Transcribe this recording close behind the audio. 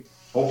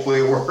Hopefully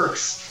it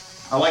works.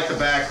 I like the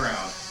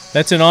background.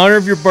 That's in honor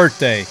of your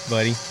birthday,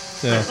 buddy.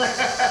 So,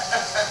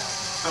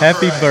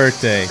 happy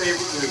birthday.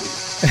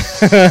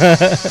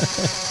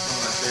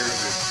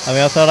 I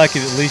mean, I thought I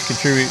could at least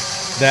contribute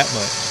that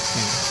much.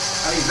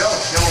 I mean, Val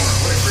Kilmer,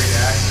 what a great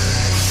actor.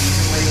 He's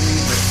been lately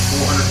like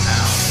 400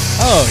 pounds.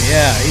 Oh,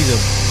 yeah. He's a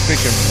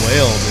freaking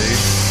whale, dude.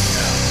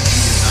 Yeah,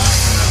 he did not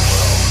come out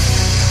well.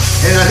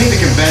 And I think the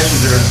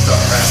conventions are going to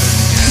start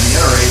happening again. The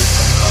NRA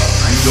coming up.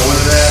 Are you going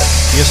to that?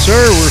 Yes, sir.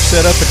 We're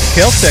set up at the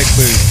Keltec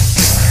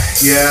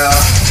booth. Yeah,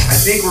 I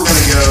think we're going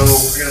to go.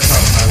 We're going to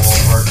talk to my law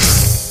partner.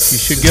 You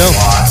should go.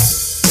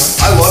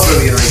 I love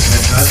going to the NRA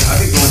convention. I've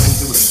been going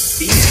since it was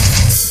in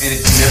Phoenix, and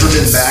it's never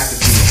been back to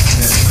Phoenix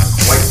since. I'm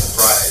quite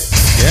surprised.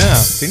 Yeah,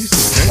 Phoenix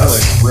is a great place. That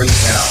was a great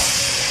town.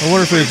 I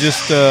wonder if it was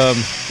just,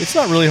 it's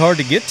not really hard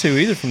to get to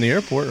either from the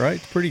airport, right?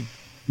 It's pretty easy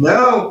to get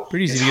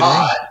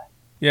hot. around.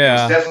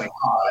 Yeah. It's definitely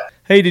hot.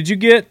 Hey, did you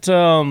get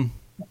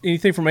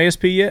anything from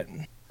ASP yet?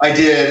 I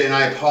did, and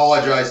I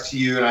apologize to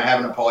you, and I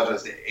haven't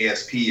apologized to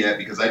ASP yet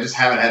because I just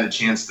haven't had a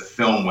chance to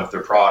film with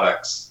their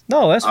products.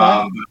 No, that's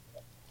fine.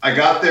 I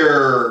got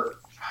their,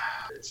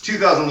 it's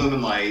 2000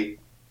 lumen light.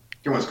 I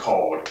forget what it's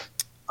called.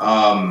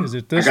 Is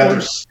it this one?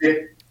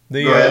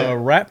 The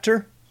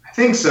Raptor? I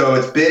think so.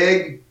 It's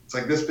big. It's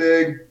like this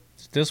big.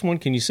 It's this one.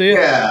 Can you see it?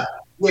 Yeah.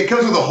 It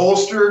comes with a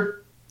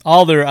holster.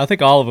 I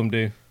think all of them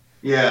do.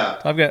 Yeah.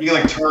 You can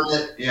like turn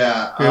it.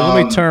 Yeah. Here,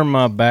 let me turn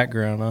my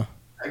background on.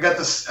 I got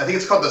this. I think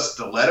it's called the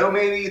stiletto.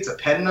 Maybe it's a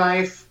pen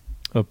knife.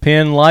 A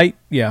pen light.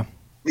 Yeah.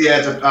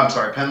 Yeah. I'm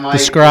sorry. Pen light. The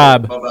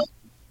Scribe.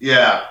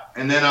 Yeah.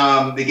 And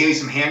then they gave me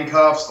some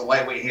handcuffs, the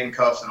lightweight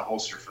handcuffs, and a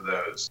holster for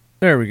those.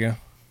 There we go.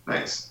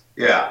 Nice.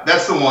 Yeah,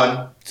 that's the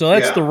one. So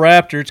that's the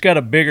Raptor. It's got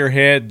a bigger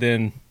head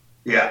than.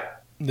 Yeah.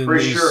 I'm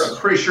pretty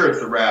sure it's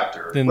the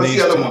Raptor. What's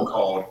the other one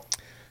called?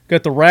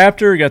 Got the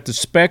Raptor, you got the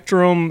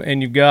Spectrum,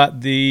 and you've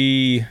got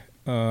the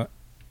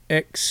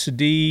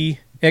XTDF.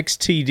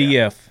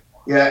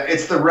 Yeah,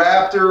 it's the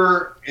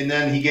Raptor, and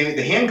then he gave me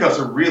the handcuffs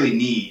are really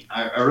neat.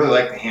 I really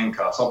like the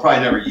handcuffs. I'll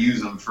probably never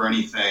use them for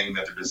anything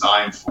that they're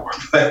designed for.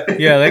 But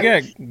yeah, they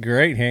got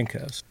great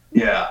handcuffs.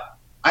 Yeah.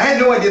 I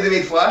had no idea they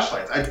made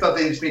flashlights. I thought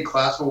they just made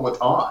collapsible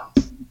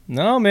batons.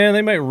 No, man,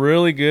 they make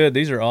really good.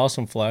 These are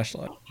awesome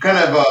flashlights. What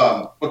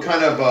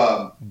kind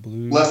of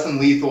blue less than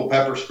lethal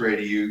pepper spray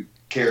do you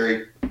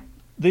carry?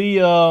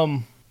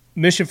 The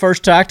Mission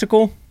First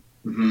Tactical.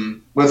 Mm-hmm.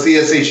 What's the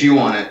SHU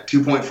on it?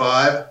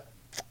 2.5?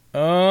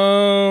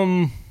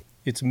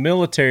 It's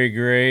military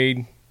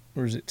grade.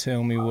 Or does it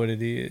tell me what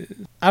it is?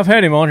 I've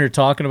had him on here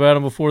talking about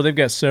them before. They've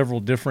got several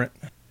different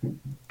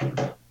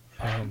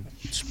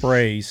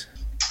sprays.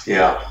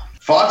 Yeah.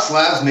 Fox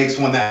Labs makes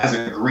one that has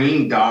a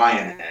green dye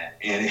in it.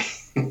 And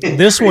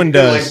this one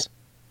does.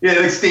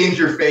 It stains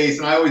your face.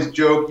 And I always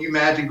joke, you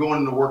imagine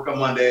going to work on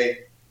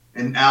Monday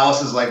and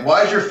Alice is like,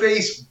 why is your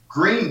face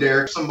green,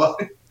 Derek?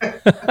 Somebody.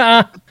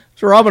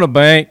 It's robbing a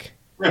bank.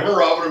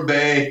 Robbing a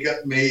bank.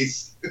 Got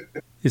maced.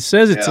 It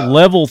says it's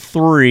level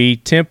 3,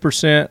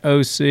 10%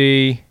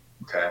 OC.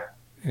 Okay.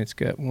 It's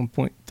got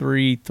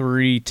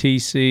 1.33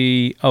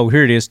 TC. Oh,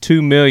 here it is,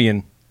 2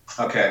 million.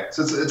 Okay,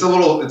 so it's a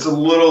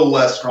little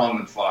less strong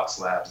than Fox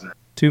Labs.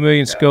 2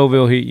 million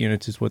Scoville heat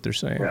units is what they're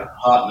saying. Yeah,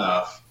 hot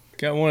enough.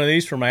 Got one of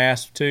these from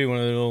ASP too, one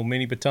of the little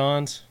mini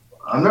batons.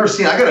 I've never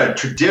seen. I got a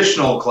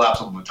traditional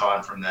collapsible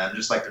baton from them,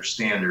 just like their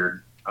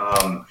standard.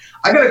 I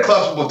got a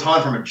collapsible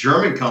baton from a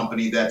German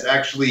company that's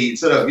actually,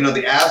 instead of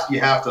the ASP,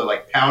 you have to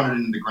like pound it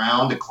into the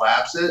ground to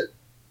collapse it.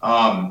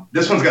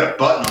 This one's got a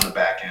button on the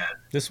back end.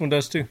 This one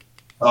does too.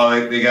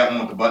 Oh, they got one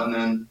with the button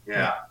in.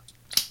 Yeah.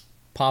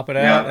 Pop it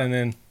out and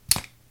then.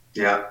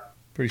 Yeah.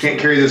 Can't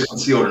carry this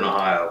concealed in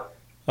Ohio.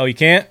 Oh, you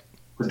can't?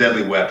 It's a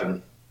deadly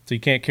weapon. So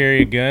you can't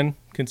carry a gun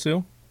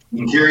concealed?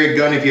 You can carry a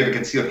gun if you have a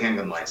concealed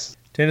handgun license.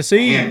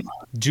 Tennessee,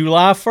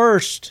 July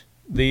 1st,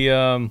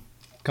 the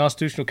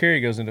constitutional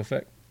carry goes into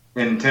effect.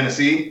 In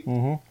Tennessee?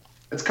 Mm-hmm.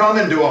 It's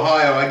coming to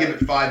Ohio. I give it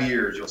 5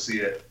 years. You'll see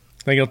it.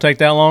 Think it'll take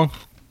that long?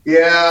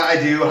 Yeah,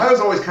 I do. Ohio's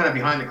always kind of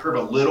behind the curve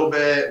a little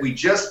bit. We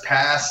just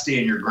passed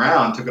Stand Your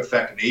Ground, took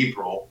effect in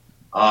April.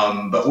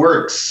 But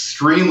we're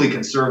extremely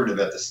conservative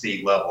at the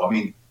state level. I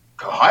mean,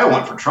 Ohio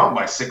went for Trump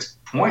by 6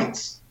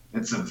 points.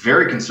 It's a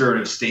very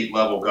conservative state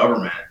level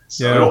government.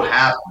 So it'll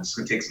happen. It's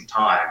going to take some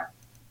time.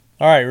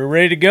 All right, we're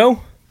ready to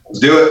go? Let's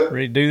do it.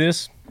 Ready to do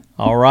this?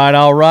 All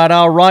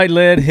right,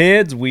 lead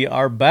heads. We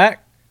are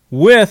back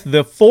with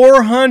the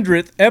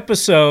 400th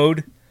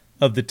episode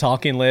of the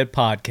Talking Lead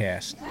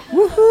podcast.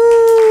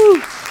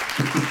 Woohoo!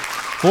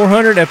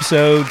 400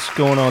 episodes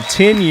going on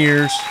 10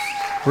 years,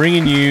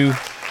 bringing you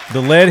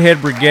the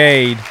Leadhead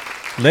Brigade,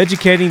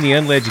 leducating the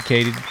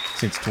uneducated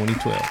since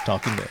 2012.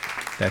 Talking Lead.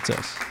 That's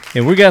us.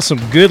 And we got some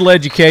good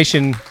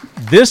leducation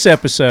this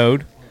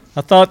episode.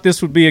 I thought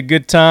this would be a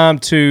good time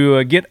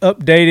to get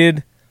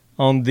updated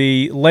on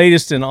the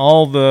latest in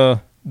all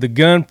the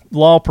gun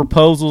law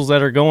proposals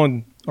that are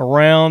going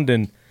around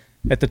and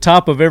at the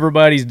top of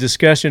everybody's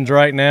discussions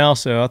right now.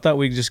 So I thought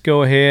we'd just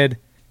go ahead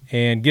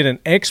and get an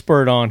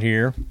expert on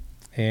here.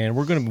 And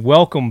we're going to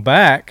welcome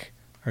back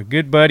our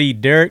good buddy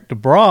Derek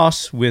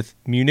DeBross with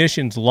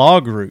Munitions Law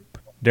Group.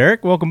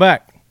 Derek, welcome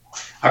back.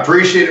 I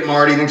appreciate it,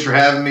 Marty. Thanks for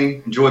having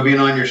me. Enjoy being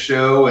on your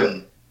show,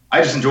 and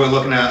I just enjoy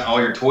looking at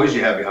all your toys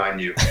you have behind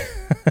you.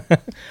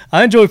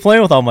 I enjoy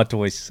playing with all my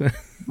toys.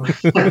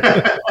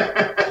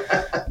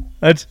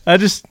 I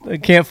just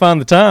can't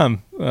find the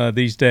time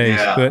these days.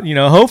 Yeah. But,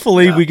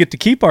 hopefully we get to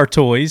keep our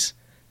toys,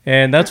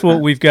 and that's what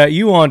we've got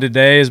you on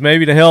today, is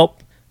maybe to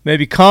help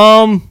maybe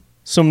calm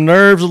some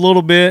nerves a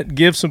little bit,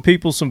 give some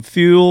people some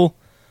fuel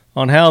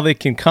on how they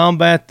can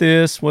combat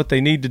this, what they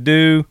need to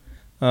do.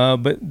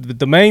 But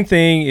the main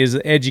thing is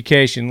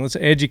education. Let's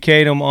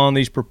educate them on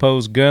these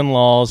proposed gun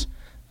laws.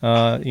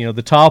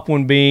 The top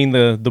one being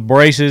the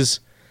braces.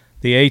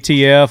 The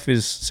ATF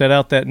has set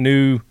out that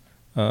new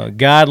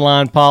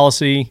guideline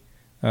policy.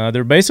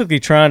 They're basically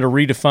trying to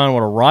redefine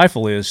what a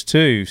rifle is,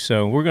 too.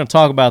 So we're going to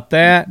talk about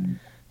that.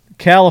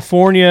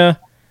 California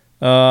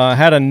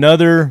had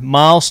another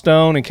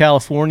milestone in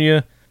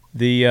California.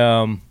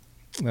 The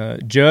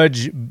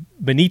Judge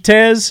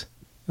Benitez,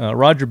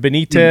 Roger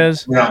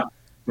Benitez,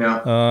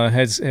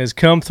 has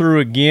come through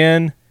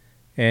again,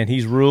 and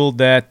he's ruled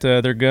that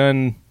their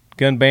gun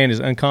ban is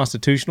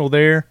unconstitutional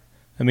there.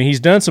 I mean, he's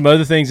done some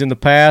other things in the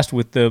past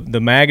with the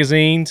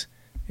magazines.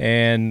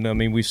 And, I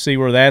mean, we see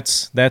where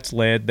that's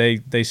led.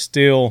 They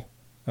still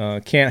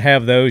can't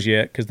have those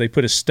yet because they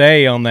put a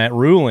stay on that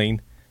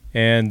ruling,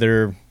 and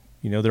they're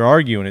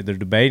arguing it, they're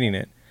debating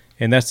it,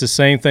 and that's the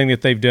same thing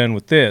that they've done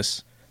with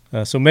this.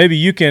 So maybe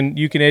you can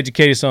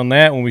educate us on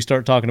that when we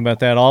start talking about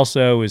that.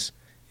 Also, is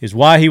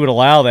why he would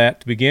allow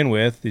that to begin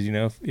with. Is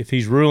if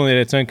he's ruling that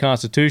it's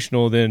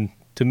unconstitutional, then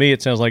to me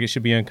it sounds like it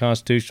should be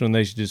unconstitutional, and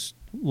they should just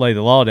lay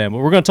the law down. But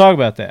we're going to talk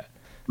about that.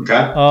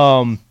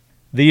 Okay.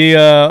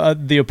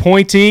 The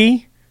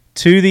appointee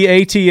to the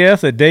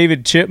ATF, the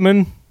David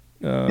Chipman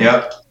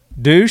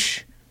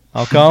douche,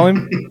 I'll call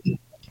him.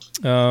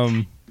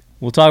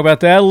 We'll talk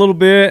about that a little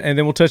bit, and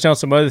then we'll touch on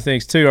some other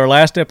things too. Our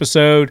last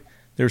episode,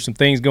 there were some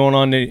things going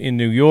on in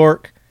New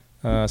York,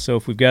 so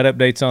if we've got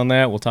updates on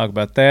that, we'll talk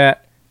about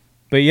that.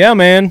 But yeah,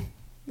 man,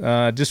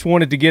 just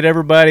wanted to get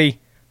everybody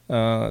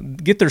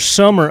get their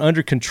summer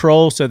under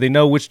control so they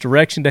know which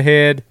direction to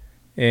head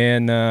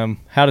and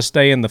how to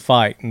stay in the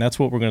fight. And that's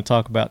what we're going to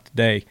talk about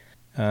today.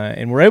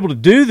 And we're able to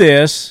do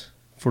this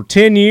for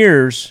 10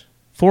 years,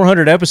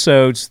 400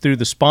 episodes through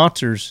the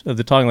sponsors of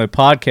the Talking Lead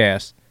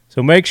podcast.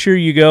 So make sure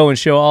you go and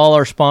show all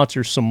our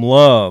sponsors some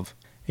love.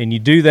 And you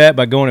do that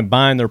by going and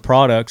buying their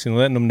products and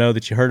letting them know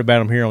that you heard about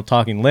them here on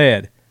Talking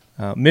Lead.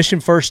 Mission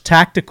First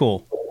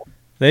Tactical.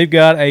 They've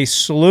got a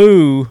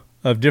slew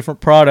of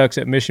different products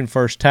at Mission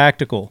First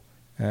Tactical.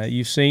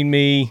 You've seen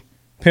me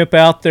pimp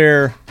out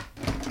their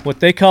what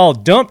they call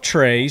dump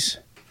trays.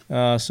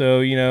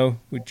 So,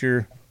 with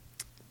your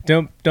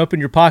dumping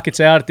your pockets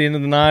out at the end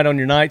of the night on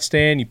your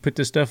nightstand, you put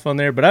this stuff on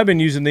there. But I've been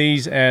using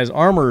these as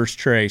armorer's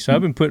trays. So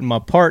I've been putting my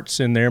parts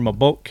in there, my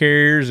bolt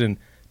carriers and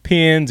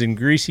pins and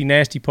greasy,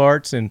 nasty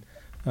parts, and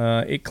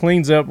it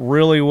cleans up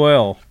really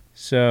well.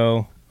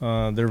 So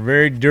they're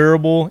very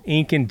durable,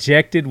 ink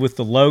injected with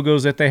the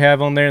logos that they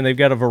have on there, and they've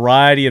got a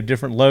variety of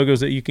different logos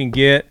that you can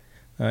get.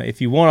 If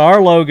you want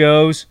our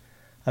logos,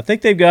 I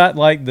think they've got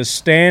like the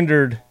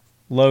standard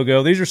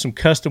logo. These are some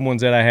custom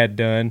ones that I had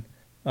done.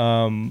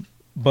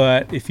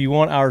 But if you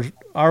want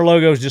our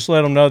logos, just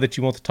let them know that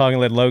you want the Talking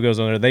Lead logos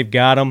on there. They've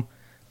got them.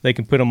 They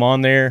can put them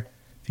on there.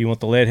 If you want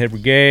the Leadhead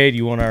Brigade,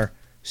 you want our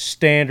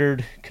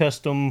standard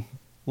custom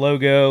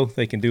logo,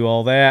 they can do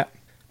all that.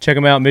 Check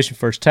them out, Mission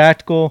First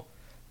Tactical.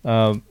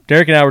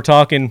 Derek and I were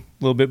talking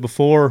a little bit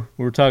before.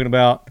 We were talking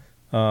about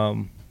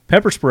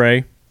pepper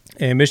spray,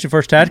 and Mission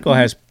First Tactical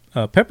has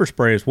pepper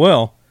spray as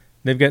well.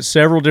 They've got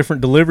several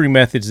different delivery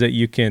methods that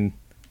you can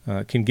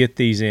get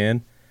these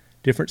in,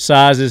 different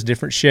sizes,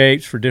 different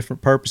shapes for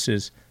different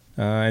purposes.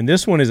 And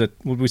this one is what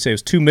did we say? It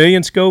was 2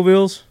 million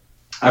Scovilles?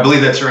 I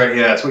believe that's right.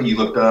 Yeah, that's what you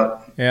looked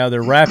up. Yeah,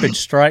 they're rapid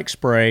strike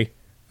spray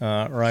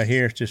right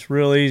here. It's just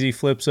real easy.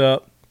 Flips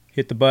up,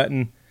 hit the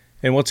button.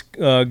 And what's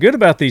good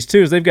about these,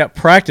 too, is they've got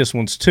practice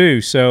ones,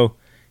 too. So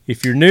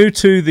if you're new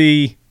to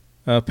the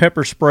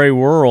pepper spray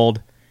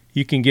world,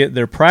 you can get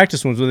their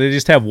practice ones where they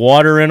just have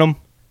water in them.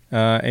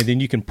 And then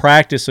you can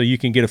practice so you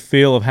can get a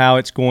feel of how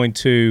it's going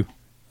to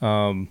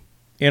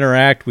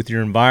interact with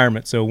your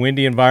environment. So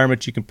windy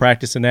environment, you can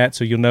practice in that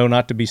so you'll know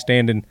not to be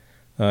standing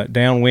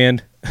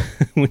downwind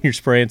when you're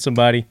spraying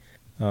somebody.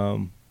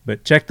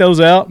 But check those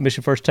out,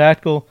 Mission First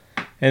Tactical.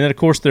 And then, of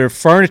course, their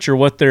furniture,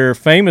 what they're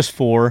famous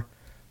for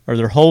are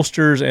their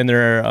holsters and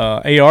their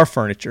AR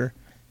furniture.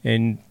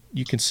 And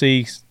you can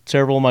see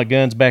several of my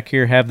guns back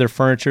here have their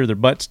furniture, their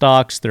butt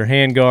stocks, their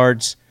hand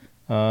guards.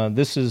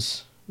 This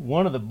is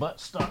one of the butt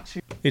stocks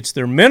here. It's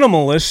their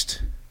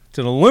minimalist. It's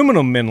an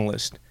aluminum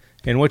minimalist.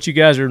 And what you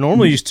guys are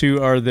normally used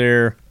to are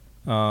their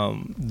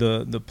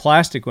the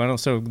plastic. I don't know,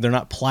 so they're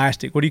not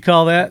plastic. What do you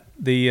call that?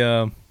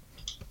 The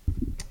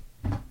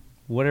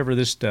whatever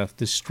this stuff,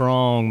 this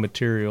strong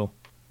material.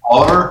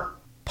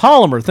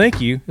 Polymer,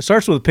 thank you. It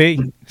starts with a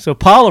P. So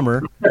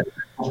polymer.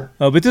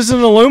 But this is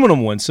an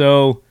aluminum one.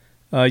 So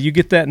You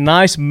get that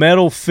nice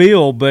metal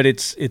feel, but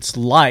it's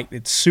light.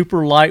 It's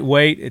super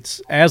lightweight.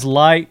 It's as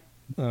light,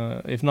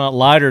 if not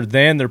lighter,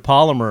 than their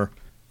polymer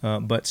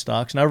butt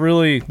stocks. And I've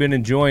really been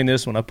enjoying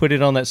this one. I put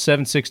it on that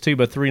 7.62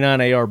 by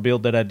 3.9 AR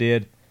build that I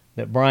did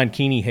that Brian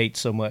Keeney hates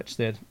so much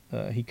that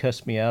he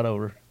cussed me out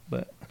over.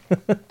 But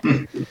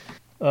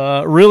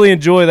really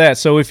enjoy that.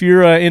 So if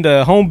you're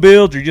into home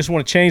builds or you just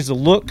want to change the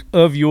look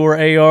of your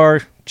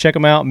AR, check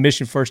them out,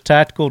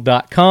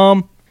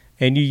 missionfirsttactical.com.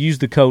 And you use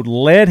the code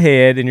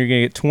LEADHEAD, and you're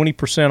going to get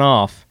 20%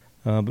 off.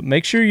 But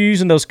make sure you're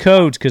using those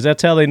codes because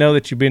that's how they know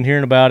that you've been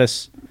hearing about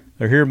us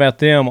or hearing about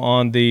them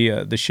on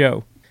the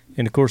show.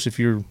 And, of course, if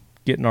you're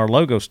getting our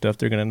logo stuff,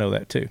 they're going to know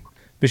that too.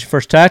 Mission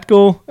First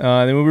Tactical.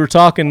 Then we were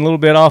talking a little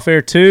bit off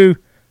air too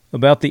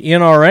about the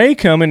NRA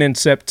coming in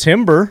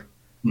September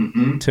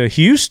to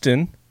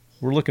Houston.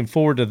 We're looking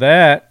forward to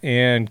that.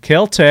 And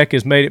Kel-Tec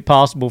has made it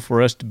possible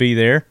for us to be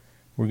there.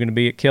 We're going to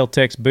be at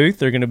Kel-Tec's booth.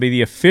 They're going to be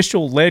the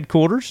official lead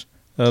quarters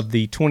of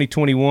the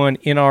 2021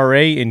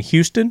 NRA in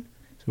Houston.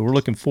 So we're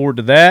looking forward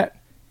to that.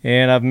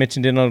 And I've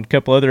mentioned it on a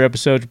couple other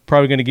episodes. We're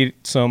probably going to get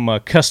some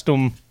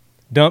custom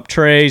dump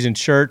trays and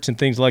shirts and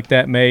things like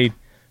that made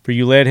for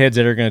you lead heads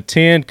that are going to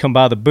attend. Come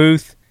by the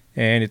booth,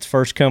 and it's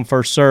first come,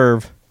 first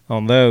serve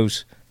on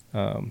those.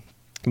 But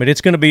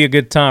it's going to be a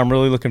good time.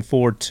 Really looking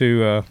forward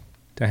to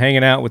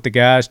hanging out with the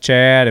guys,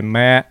 Chad and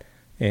Matt,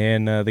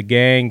 and the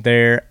gang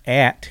there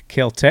at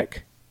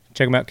Kel-Tec.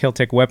 Check them out,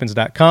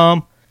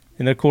 keltecweapons.com.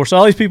 And, of course,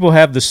 all these people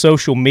have the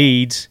social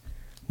medias,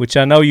 which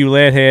I know you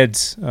lead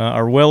heads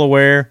are well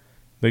aware.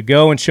 But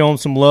go and show them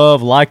some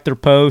love, like their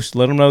posts,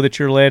 let them know that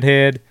you're a lead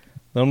head,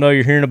 let them know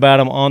you're hearing about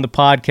them on the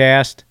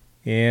podcast,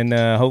 and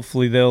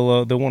hopefully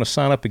they'll want to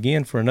sign up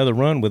again for another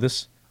run with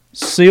us.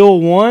 Seal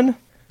 1.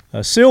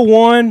 Seal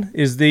 1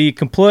 is the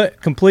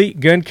complete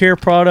gun care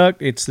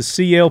product. It's the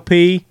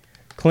CLP,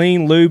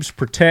 clean, lubes,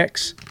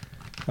 protects,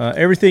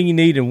 everything you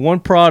need in one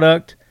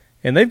product.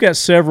 And they've got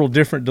several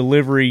different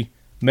delivery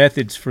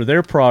methods for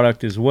their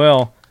product as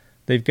well.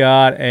 They've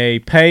got a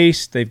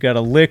paste, they've got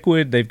a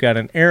liquid, they've got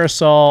an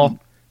aerosol,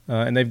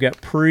 and they've got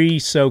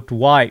pre-soaked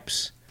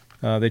wipes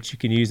that you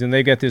can use. And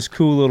they've got this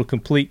cool little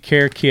complete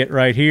care kit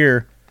right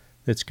here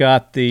that's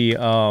got the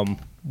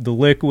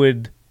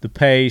liquid, the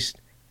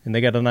paste, and they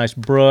got a nice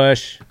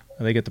brush.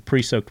 And they got the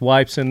pre-soaked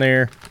wipes in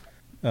there.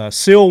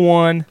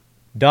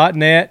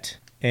 Seal1.net,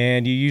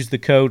 and you use the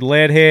code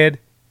LEADHEAD,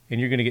 and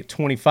you're going to get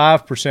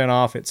 25%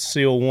 off at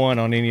Seal 1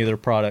 on any of their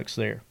products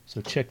there. So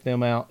check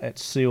them out at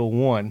Seal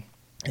 1.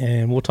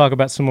 And we'll talk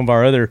about some of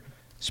our other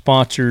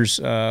sponsors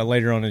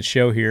later on in the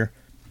show here.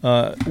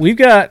 We've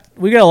got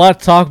a lot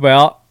to talk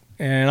about,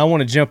 and I want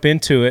to jump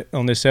into it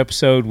on this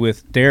episode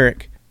with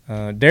Derek.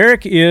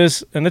 Derek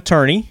is an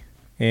attorney,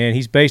 and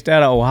he's based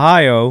out of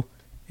Ohio,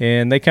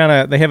 and they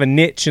have a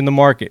niche in the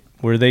market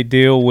where they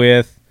deal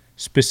with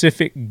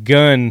specific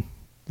gun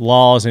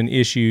laws and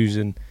issues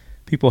and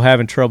people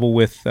having trouble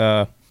with,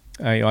 I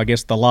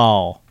guess, the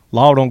law.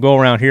 Law don't go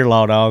around here,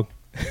 law dog.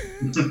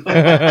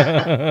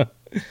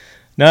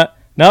 Not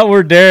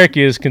where Derek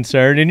is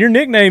concerned. And your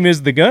nickname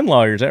is the Gun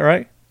Lawyer, is that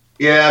right?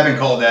 Yeah, I've been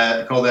called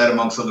that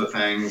amongst other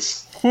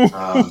things.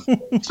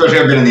 Especially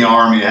I've been in the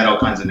Army. I had all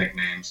kinds of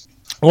nicknames.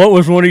 What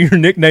was one of your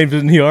nicknames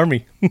in the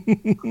Army?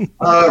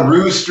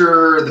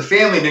 Rooster. The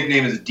family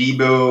nickname is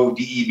Debo,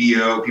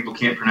 D-E-B-O. People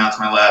can't pronounce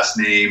my last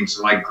name,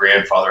 so my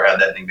grandfather had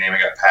that nickname. I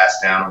got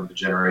passed down over the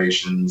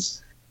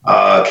generations.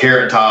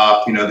 Carrot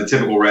Top, the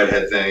typical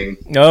redhead thing.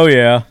 Oh,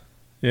 yeah.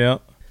 Yeah.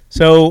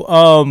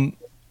 So,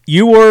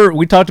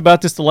 we talked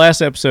about this the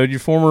last episode. You're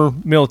former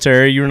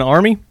military. You were in the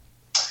Army?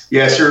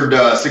 Yeah, I served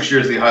 6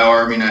 years in the Ohio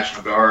Army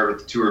National Guard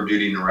with the tour of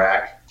duty in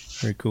Iraq.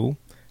 Very cool.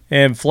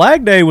 And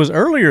Flag Day was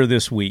earlier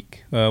this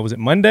week. Was it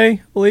Monday,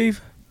 I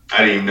believe? I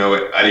didn't even know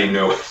it. I didn't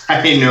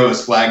know it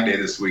was Flag Day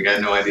this week. I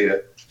had no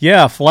idea.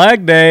 Yeah,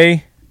 Flag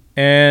Day,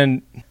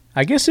 and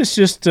I guess it's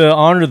just to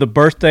honor the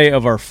birthday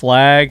of our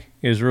flag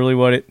is really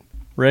what it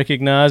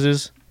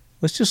recognizes.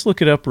 Let's just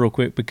look it up real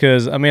quick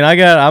because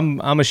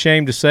I'm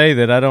ashamed to say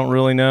that I don't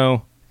really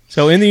know.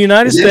 So in the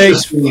United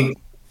States,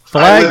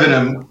 I live in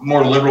a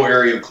more liberal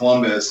area of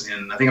Columbus,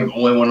 and I think I'm the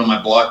only one on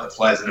my block that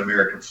flies an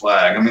American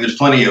flag. I mean, there's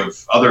plenty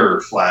of other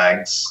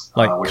flags,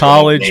 like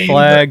college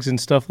flags and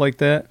stuff like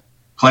that.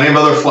 Plenty of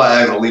other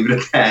flags. I'll leave it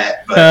at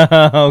that.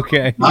 But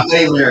okay. Not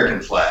many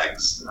American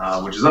flags,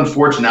 which is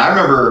unfortunate. I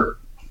remember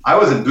I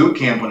was in boot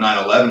camp when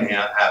 9/11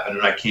 happened,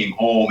 and I came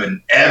home,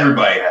 and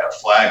everybody had a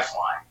flag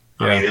flying.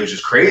 Yeah. I mean, it was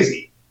just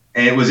crazy.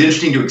 And it was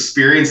interesting to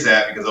experience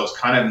that because I was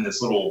kind of in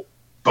this little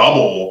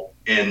bubble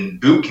in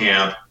boot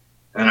camp,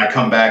 and then I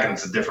come back and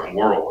it's a different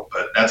world.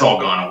 But that's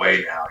all gone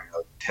away now,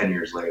 10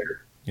 years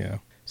later. Yeah.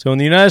 So in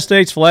the United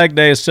States, Flag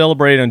Day is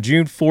celebrated on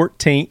June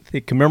 14th.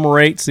 It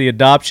commemorates the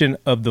adoption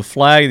of the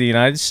flag of the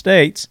United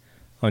States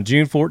on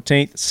June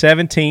 14th,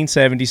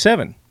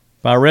 1777,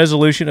 by a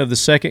resolution of the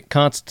Second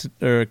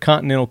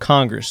Continental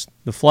Congress.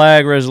 The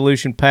flag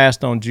resolution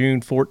passed on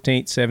June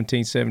 14th,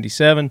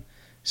 1777,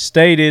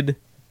 stated,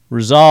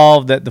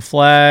 resolved that the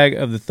flag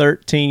of the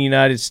 13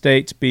 United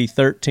States be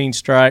 13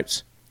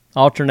 stripes,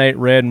 alternate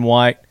red and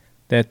white,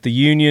 that the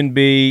Union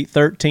be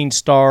 13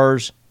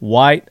 stars,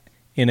 white,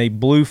 in a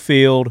blue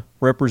field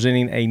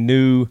representing a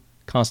new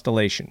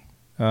constellation.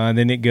 And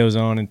then it goes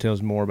on and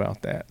tells more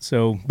about that.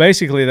 So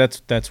basically,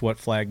 that's what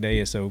Flag Day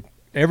is. So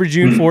every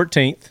June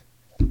 14th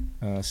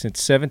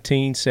since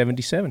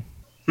 1777.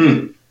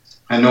 I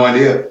had no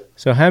idea.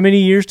 So how many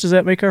years does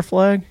that make our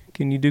flag?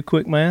 Can you do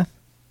quick math?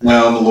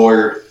 No, I'm a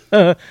lawyer.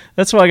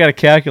 That's why I got a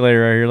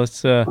calculator right here.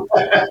 Let's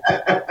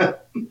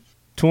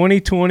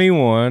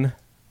 2021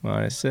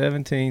 minus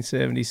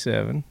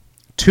 1777.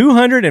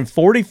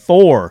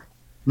 244.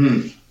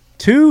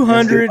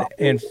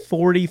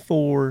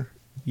 244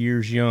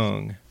 years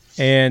young.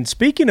 And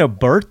speaking of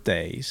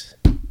birthdays,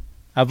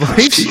 I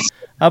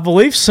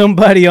believe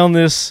somebody on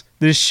this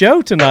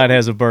show tonight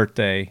has a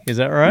birthday. Is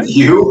that right?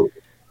 You?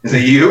 Is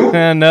it you?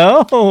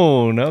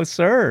 No,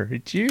 sir.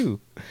 It's you.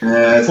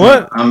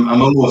 What?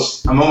 I'm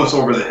almost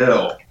over the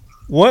hill.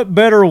 What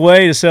better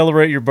way to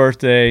celebrate your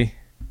birthday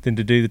than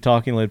to do the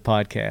Talking Lead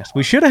podcast?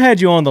 We should have had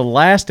you on the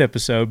last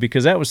episode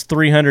because that was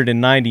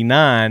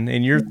 399,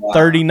 and you're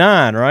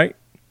 39, right?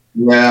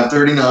 Yeah,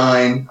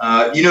 39.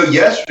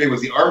 Yesterday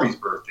was the Army's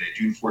birthday,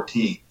 June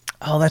 14th.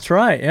 Oh, that's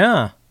right.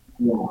 Yeah.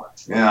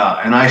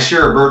 Yeah, and I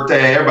share a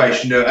birthday. Everybody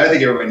should know. I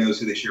think everybody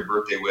knows who they share a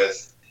birthday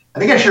with. I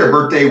think I share a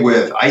birthday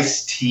with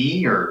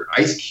Ice-T or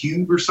Ice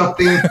Cube or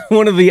something.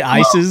 One of the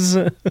Ices.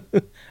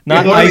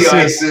 Not one Isis. Of the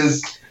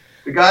Ices.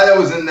 The guy that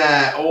was in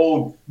that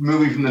old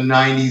movie from the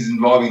 90s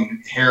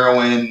involving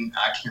heroin.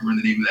 I can't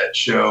remember the name of that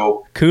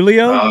show.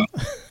 Coolio?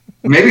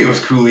 Maybe it was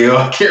Coolio.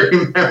 I can't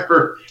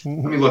remember.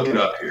 Let me look it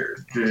up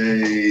here.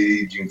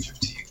 June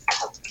 15th.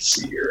 Let's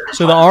see here.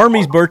 So the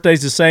Army's birthday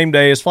is the same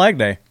day as Flag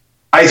Day.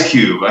 Ice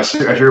Cube. I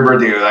share a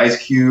birthday with Ice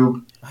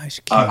Cube.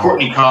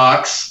 Courtney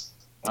Cox.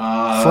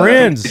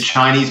 Friends. The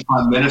Chinese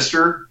Prime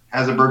Minister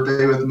has a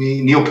birthday with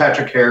me. Neil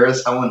Patrick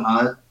Harris. Helen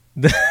Hunt.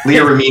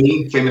 Leah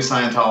Remini, famous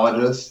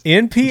Scientologist.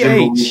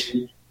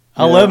 NPH.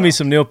 I love me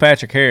some Neil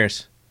Patrick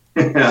Harris.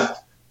 Yeah.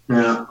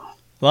 A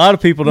lot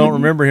of people don't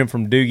remember him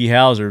from Doogie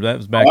Howser. That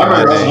was back in the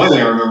day. That's the only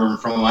thing I remember him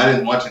from. I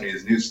didn't watch any of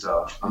his new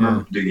stuff. I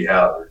remember Doogie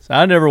Howser. So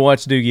I never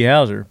watched Doogie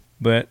Howser,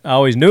 but I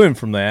always knew him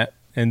from that.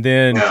 And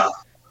then,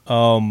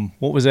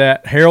 what was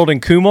that? Harold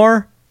and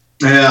Kumar?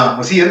 Yeah.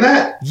 Was he in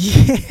that?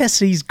 Yes,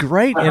 he's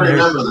great. I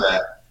remember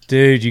that.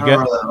 Dude, you got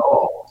remember that at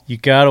all. You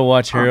got to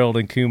watch Harold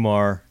and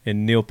Kumar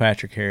and Neil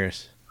Patrick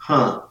Harris.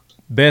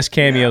 Best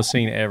cameo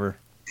scene ever.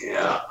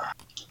 Yeah.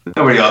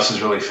 Nobody else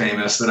is really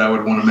famous that I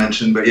would want to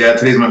mention. But yeah,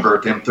 today's my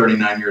birthday. I'm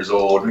 39 years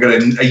old. I got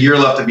a year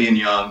left of being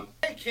young.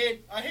 Hey,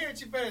 kid, I hear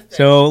it's your birthday.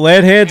 So,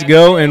 Leadheads,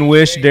 go and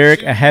wish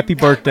Derek a happy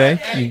birthday.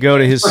 You can go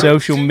to his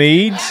social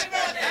medias.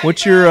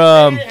 What's your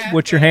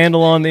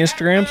handle on the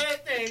Instagrams?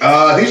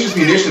 I think it's just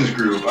Munitions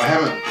Group. I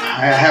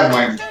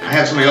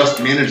have somebody else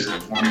that manages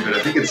it for me, but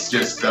I think it's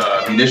just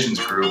Munitions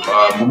Group.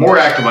 We're more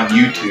active on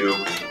YouTube.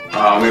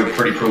 We have a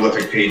pretty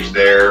prolific page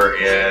there,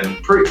 and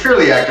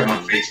fairly active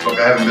on Facebook.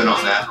 I haven't been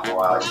on that in a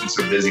while. I've been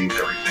so busy with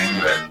everything,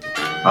 but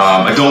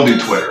I don't do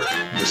Twitter,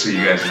 just so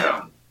you guys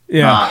know.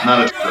 Yeah,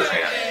 not a Twitter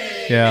fan.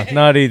 Yeah,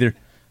 not either.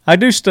 I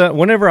do stuff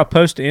whenever I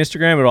post to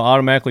Instagram, it'll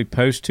automatically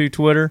post to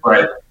Twitter.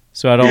 Right.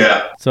 So I don't.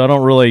 Yeah. So I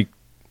don't really.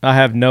 I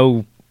have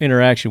no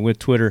interaction with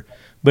Twitter,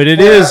 but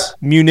it is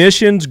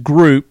Munitions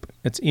Group.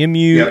 It's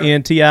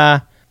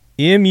MUNITIONSGROUP.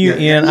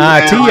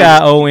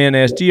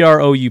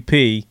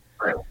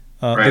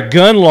 The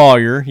gun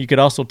lawyer, you could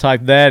also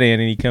type that in,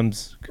 and he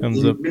comes up.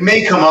 It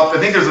may come up. I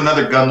think there's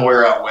another gun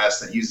lawyer out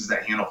west that uses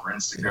that handle for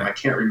Instagram. I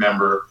can't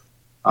remember.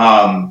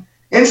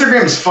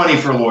 Instagram is funny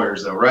for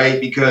lawyers, though,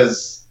 right?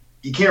 Because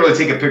you can't really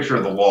take a picture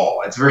of the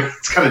wall. It's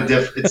kind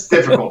of it's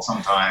difficult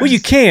sometimes. Well, you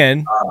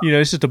can.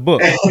 It's just a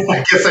book. I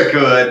guess I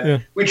could. Yeah.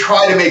 We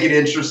try to make it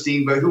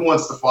interesting, but who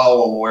wants to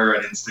follow a lawyer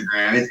on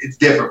Instagram? It's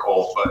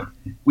difficult, but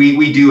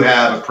we do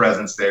have a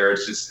presence there.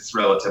 It's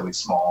relatively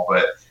small,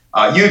 but.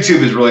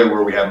 YouTube is really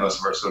where we have most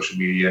of our social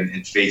media, and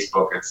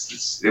Facebook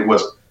it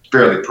was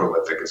fairly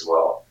prolific as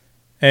well.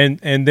 And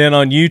then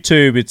on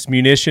YouTube, it's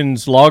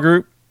Munitions Law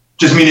Group.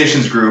 Just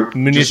Munitions Group.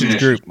 Munitions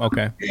Group.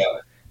 Okay. Yeah.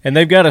 And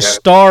they've got a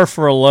star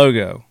for a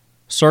logo,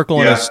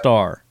 circle and a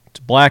star. It's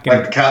black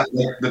and like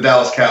the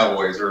Dallas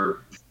Cowboys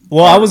or.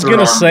 Well, I was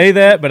gonna say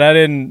that, but I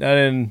didn't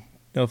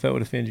know if that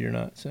would offend you or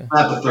not. So.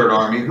 Not the Third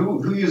Army.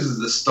 Who uses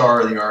the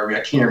star of the Army? I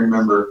can't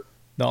remember.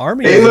 The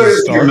Army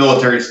is your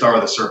military star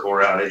with a circle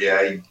around it.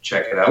 Yeah, you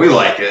check it out. We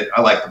like it.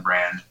 I like the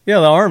brand. Yeah,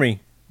 the Army.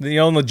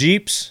 On the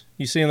Jeeps.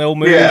 You see in the old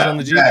movies on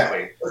the Jeeps?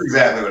 Exactly. That's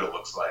exactly what it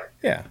looks like.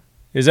 Yeah.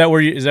 Is that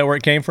where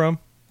it came from?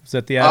 Is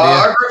that the idea?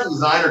 Our graphic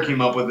designer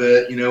came up with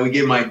it. We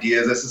gave him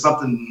ideas. I said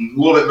something a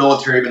little bit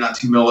military, but not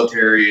too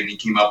military, and he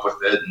came up with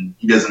it, and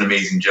he does an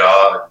amazing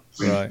job.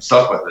 And we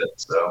stuck with it.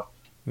 So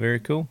very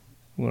cool.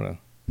 I'm gonna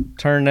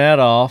turn that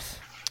off.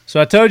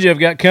 So I told you I've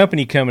got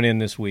company coming in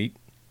this week.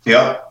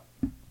 Yeah.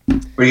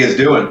 What are you guys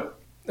doing?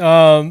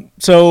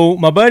 So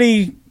my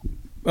buddy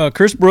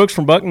Chris Brooks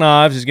from Buck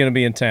Knives is going to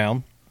be in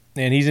town,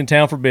 and he's in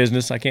town for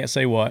business. I can't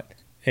say what.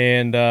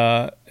 And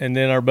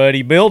then our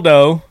buddy Bill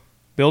Doe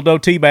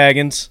T.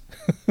 Baggins,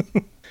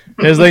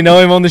 as they know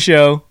him on the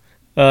show,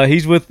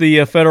 He's with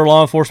the Federal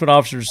Law Enforcement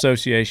Officers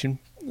Association.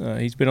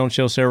 He's been on the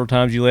show several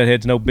times. You lead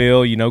heads know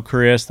Bill, you know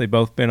Chris. They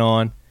both been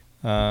on.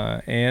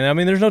 And I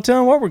mean, there's no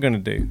telling what we're going to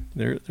do.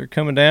 They're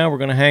coming down. We're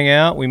going to hang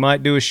out. We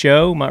might do a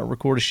show, might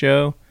record a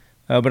show.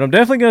 But I'm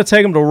definitely going to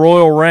take them to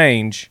Royal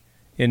Range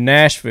in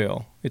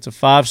Nashville. It's a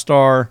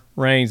 5-star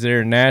range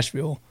there in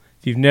Nashville.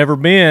 If you've never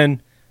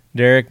been,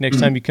 Derek, next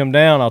time you come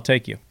down, I'll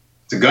take you.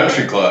 It's a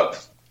country club.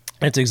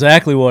 It's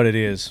exactly what it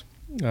is.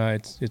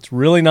 It's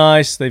really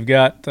nice. They've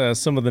got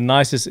some of the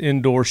nicest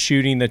indoor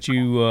shooting that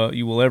you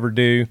will ever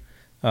do,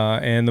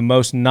 and the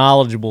most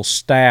knowledgeable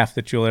staff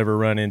that you'll ever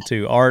run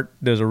into. Art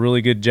does a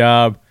really good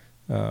job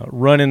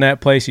running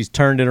that place. He's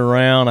turned it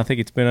around. I think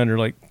it's been under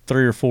like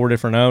 3 or 4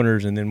 different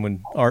owners, and then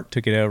when Art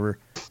took it over,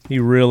 he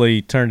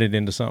really turned it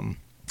into something.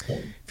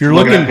 If you're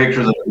looking at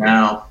pictures of it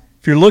now,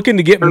 if you're looking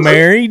to get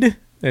married,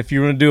 if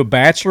you're going to do a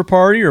bachelor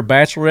party or a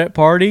bachelorette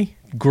party,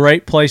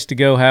 great place to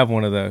go have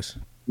one of those.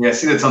 Yeah, I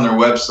see that's on their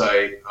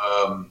website.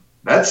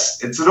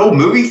 It's an old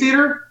movie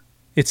theater?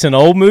 It's an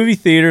old movie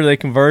theater. They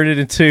converted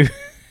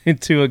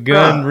into a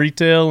gun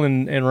retail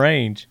and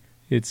range.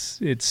 It's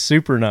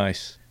super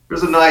nice.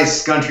 There's a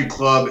nice country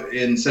club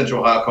in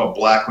Central Ohio called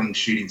Blackwing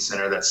Shooting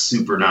Center that's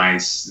super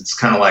nice. It's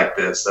kind of like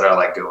this that I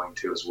like going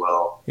to as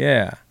well.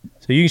 Yeah.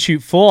 So you can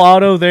shoot full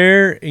auto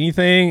there,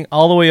 anything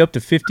all the way up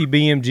to 50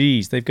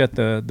 BMGs. They've got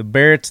the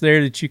Barretts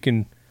there that you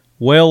can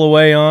wail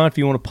away on if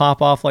you want to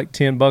pop off like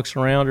 $10 a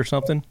round or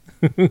something.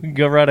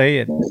 Go right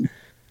ahead.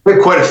 They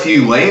have quite a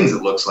few lanes,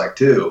 it looks like,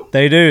 too.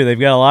 They do. They've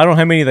got a lot. I don't know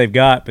how many they've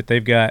got, but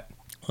they've got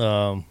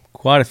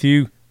quite a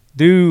few.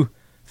 Do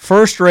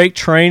first-rate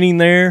training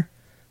there.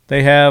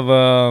 They have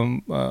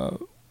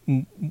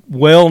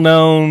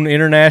well-known,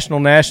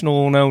 international,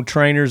 national-known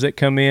trainers that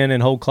come in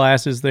and hold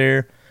classes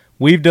there.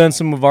 We've done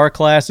some of our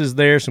classes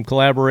there, some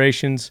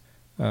collaborations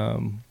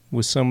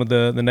with some of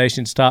the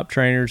nation's top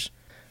trainers.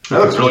 That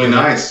looks really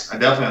nice. I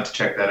definitely have to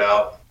check that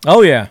out.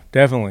 Oh, yeah,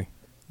 definitely.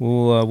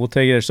 We'll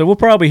take you there. So we'll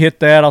probably hit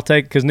that. I'll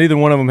take because neither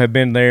one of them have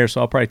been there,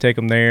 so I'll probably take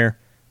them there.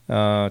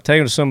 Take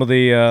them to some of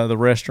the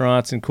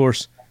restaurants, and of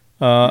course,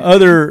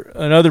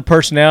 another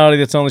personality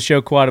that's on the show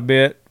quite a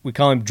bit. We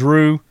call him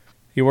Drew.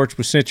 He works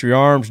with Century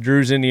Arms.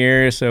 Drew's in the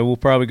area, so we'll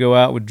probably go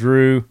out with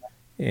Drew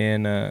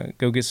and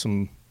go get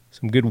some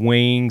good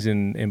wings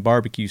and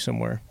barbecue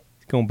somewhere.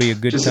 It's gonna be a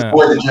good Just time.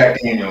 Just avoid the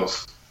Jack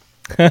Daniels.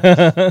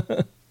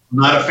 I'm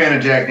not a fan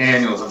of Jack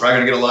Daniels. I'm probably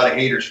gonna get a lot of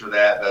haters for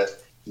that, but.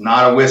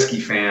 Not a whiskey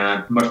fan.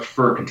 I much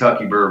prefer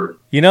Kentucky bourbon.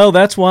 You know,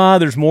 that's why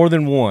there's more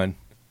than one.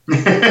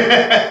 That's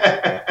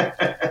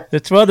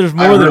why there's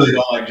more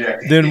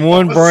than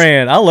one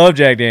brand. I love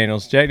Jack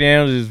Daniels. Jack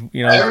Daniels is,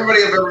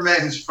 everybody I've ever met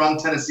who's from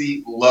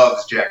Tennessee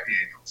loves Jack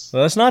Daniels.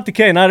 Well, that's not the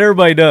case. Not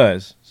everybody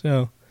does.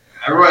 So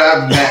everybody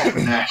I've met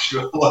from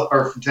Nashville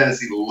or from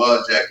Tennessee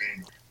loves Jack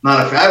Daniels.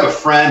 Not a fan. I have a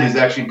friend who's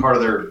actually part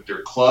of their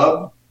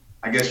club.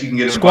 I guess you can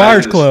get invited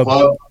Squires to Club.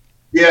 Club.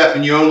 Yeah,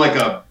 and you own like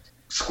a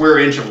square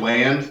inch of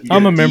land.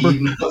 I'm a member.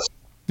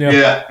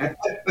 Yeah.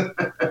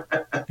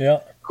 Yeah.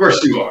 Of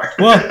course you are.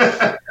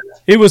 Well,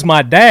 it was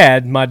my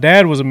dad. My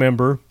dad was a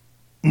member,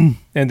 and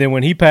then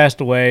when he passed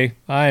away,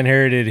 I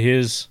inherited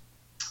his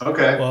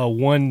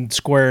 1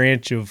 square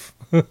inch of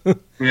of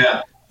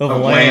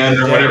land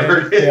or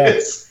whatever it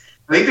is.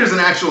 I think there's an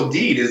actual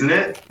deed, isn't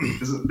it?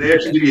 They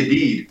actually give you a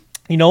deed.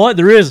 You know what?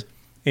 There is.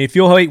 If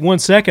you'll wait 1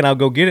 second, I'll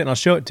go get it and I'll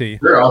show it to you.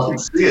 Sure, I'll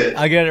see it.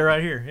 I got it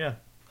right here. Yeah.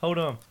 Hold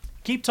on.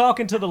 Keep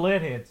talking to the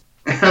lead heads.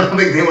 I don't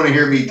think they want to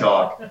hear me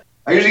talk.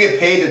 I usually get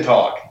paid to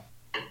talk.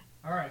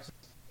 All right.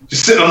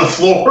 Just sitting on the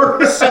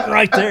floor. It's sitting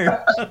right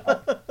there.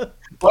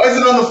 Why is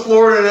it on the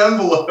floor in an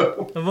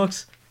envelope?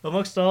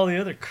 Amongst all the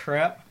other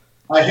crap.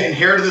 I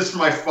inherited this from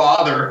my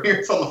father. Here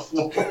it's on the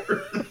floor.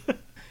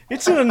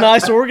 It's in a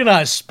nice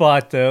organized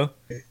spot, though.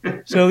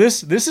 So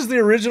this is the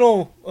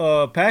original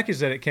package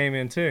that it came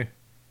in, too.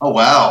 Oh,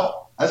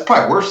 wow. That's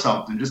probably worth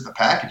something, just the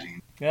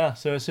packaging. Yeah,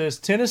 so it says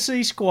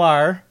Tennessee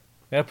Squire.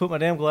 Gotta put my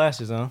damn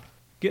glasses on.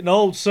 Getting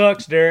old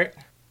sucks, Derek.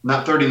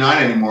 Not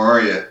 39 anymore,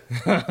 are you?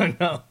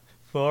 No,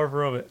 far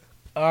from it.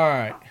 All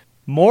right.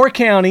 Moore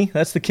County,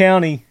 that's the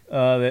county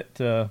that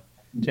Jack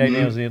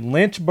Daniels in.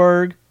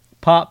 Lynchburg,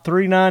 Pop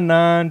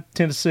 399,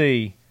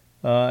 Tennessee.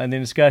 And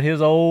then it's got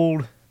his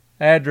old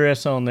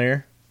address on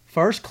there.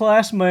 First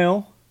class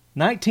mail,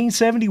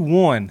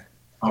 1971.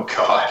 Oh,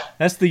 God.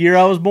 That's the year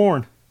I was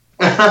born.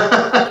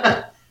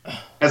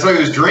 That's why he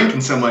was drinking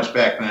so much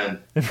back then.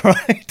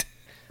 Right.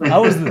 I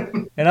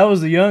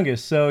was the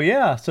youngest. So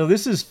yeah. So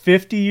this is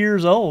 50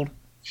 years old.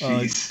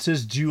 It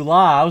says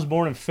July. I was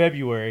born in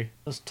February.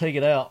 Let's take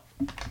it out.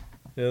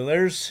 So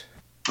there's.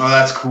 Oh,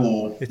 that's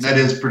cool. That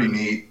is pretty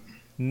neat.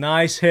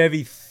 Nice,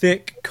 heavy,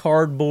 thick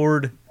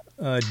cardboard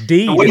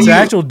deed. It's an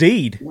actual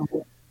deed.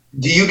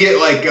 Do you get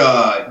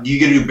do you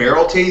get to do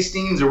barrel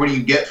tastings, or what do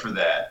you get for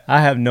that? I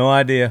have no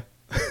idea.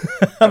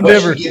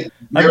 You get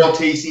barrel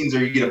tastings, or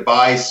you get to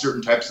buy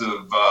certain types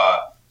of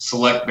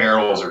select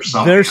barrels or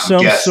something. There's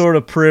some sort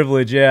of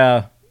privilege,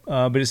 yeah.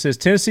 But it says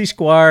Tennessee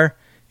Squire.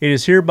 It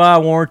is hereby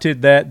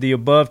warranted that the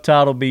above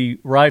title be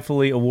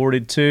rightfully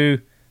awarded to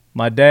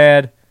my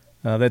dad.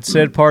 That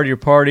said part of your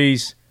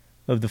party's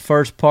of the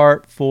first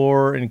part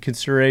for, in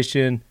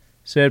consideration,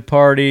 said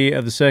party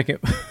of the second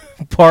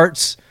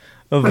parts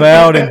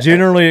avowed and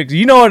generally,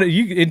 you know what,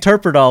 you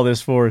interpret all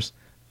this for us.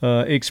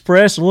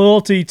 Express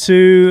loyalty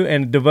to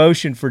and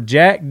devotion for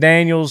Jack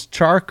Daniel's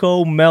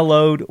charcoal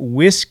mellowed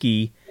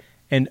whiskey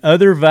and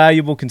other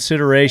valuable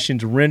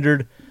considerations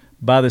rendered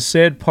by the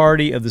said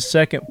party of the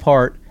second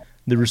part,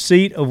 the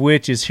receipt of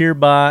which is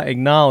hereby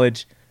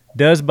acknowledged,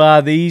 does by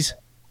these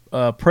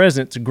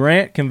presents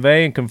grant,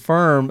 convey, and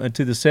confirm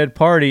unto the said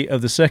party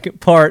of the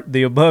second part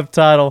the above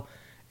title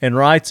and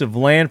rights of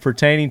land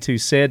pertaining to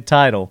said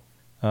title.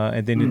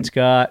 And then it's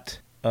got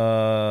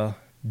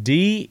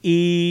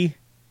D.E.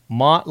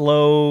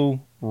 Motlow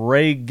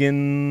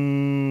Reagan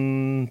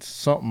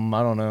something.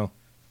 I don't know.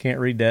 Can't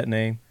read that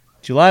name.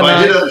 July 9th.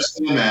 I did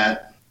understand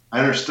that. I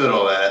understood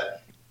all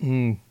that.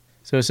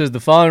 So it says the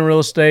following real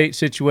estate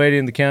situated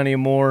in the county of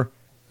Moore,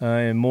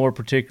 and more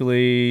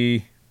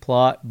particularly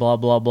plot, blah,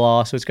 blah,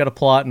 blah. So it's got a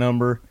plot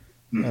number,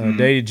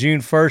 dated June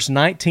 1st,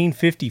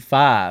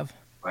 1955.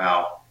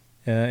 Wow.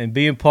 And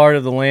being part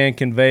of the land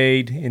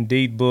conveyed in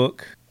deed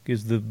book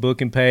is the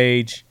book and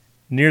page.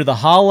 Near the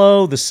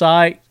hollow, the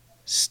site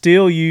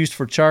still used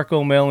for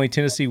charcoal mellowing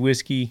Tennessee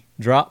whiskey,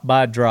 drop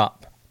by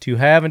drop, to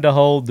have and to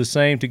hold the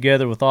same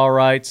together with all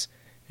rights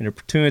and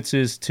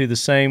appurtenances to the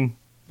same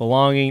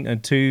belonging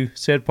unto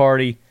said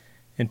party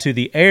and to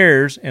the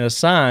heirs and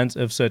assigns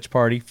of such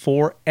party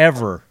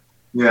forever.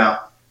 Yeah,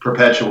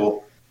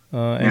 perpetual.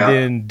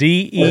 Then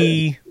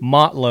D.E.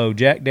 Motlow,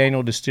 Jack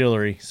Daniel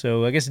Distillery.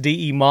 So I guess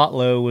D.E.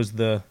 Motlow was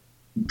the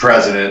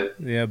president.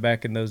 Yeah,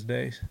 back in those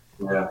days.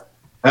 Yeah.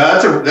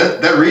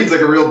 That reads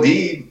like a real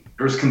deed.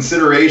 There was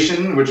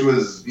consideration, which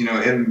was,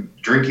 him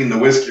drinking the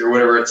whiskey or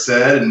whatever it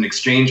said in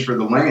exchange for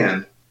the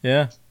land.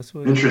 Yeah. That's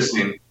what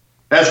interesting.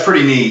 That's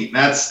pretty neat.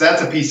 That's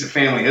a piece of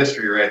family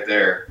history right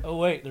there. Oh,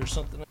 wait, there's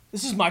something.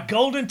 This is my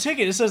golden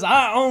ticket. It says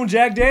I own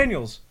Jack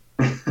Daniels.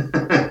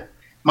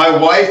 My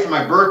wife, for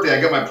my birthday,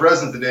 I got my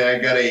present today. I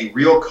got a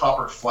real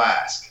copper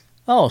flask.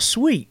 Oh,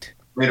 sweet.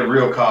 Made of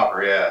real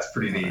copper. Yeah, it's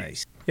pretty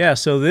neat. Yeah,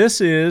 so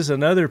this is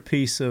another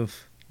piece of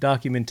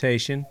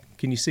documentation.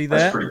 Can you see that?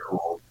 That's pretty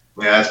cool.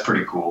 Yeah, that's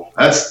pretty cool.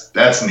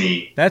 That's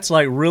neat. That's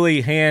like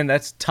really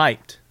that's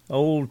typed.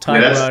 Old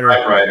typewriter. Yeah, that's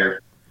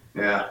typewriter.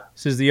 Yeah.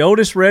 This is the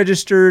oldest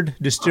registered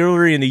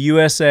distillery in the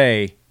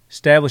USA.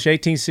 Established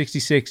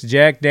 1866,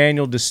 Jack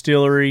Daniel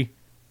Distillery.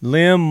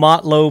 Lim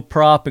Motlow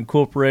Prop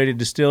Incorporated,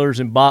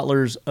 distillers and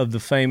bottlers of the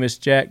famous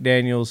Jack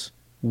Daniel's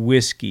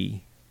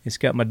whiskey. It's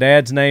got my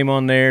dad's name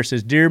on there. It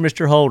says, Dear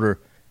Mr. Holder,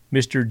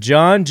 Mr.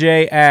 John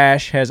J.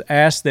 Ash has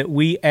asked that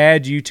we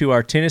add you to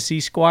our Tennessee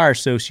Squire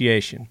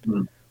Association.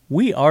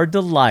 We are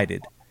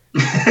delighted.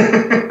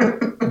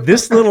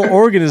 This little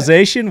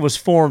organization was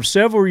formed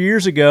several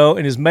years ago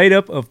and is made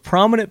up of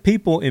prominent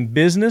people in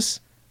business,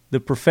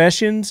 the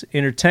professions,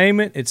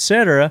 entertainment,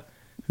 etc.,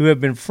 who have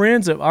been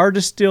friends of our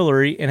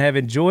distillery and have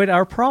enjoyed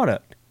our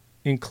product.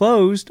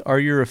 Enclosed are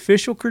your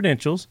official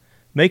credentials,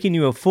 making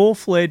you a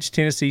full-fledged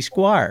Tennessee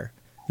Squire.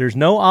 There's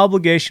no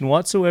obligation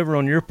whatsoever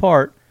on your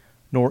part,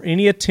 nor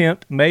any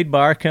attempt made by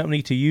our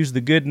company to use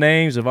the good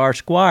names of our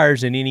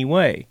squires in any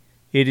way.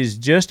 It is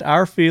just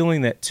our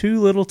feeling that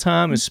too little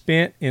time is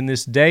spent in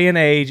this day and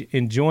age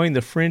enjoying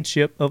the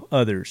friendship of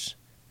others.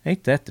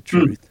 Ain't that the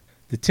truth?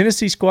 The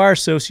Tennessee Squire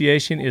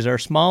Association is our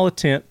small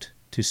attempt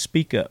to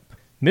speak up.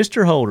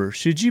 Mr. Holder,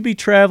 should you be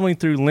traveling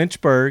through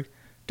Lynchburg,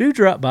 do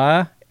drop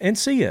by and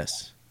see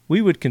us.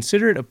 We would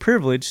consider it a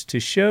privilege to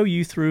show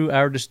you through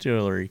our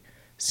distillery.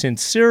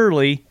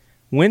 Sincerely,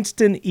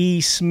 Winston E.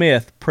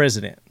 Smith,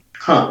 President.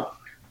 I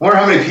wonder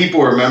how many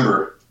people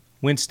remember.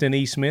 Winston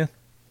E. Smith?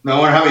 No, I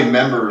wonder how many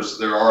members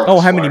there are.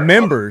 Oh, how many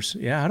members?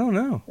 Yeah, I don't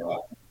know. Yeah.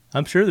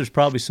 I'm sure there's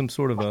probably some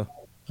sort of a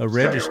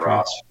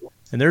registry.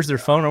 And there's their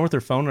phone number.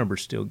 Their phone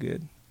number's still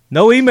good.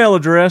 No email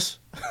address.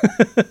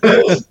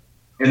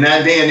 In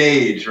that day and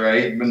age,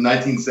 right? In the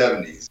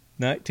 1970s.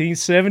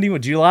 1970,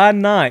 July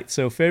 9th.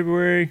 So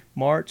February,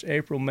 March,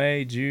 April,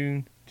 May,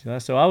 June, July.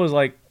 So I was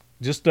like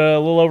just a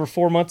little over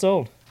 4 months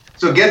old.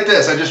 So get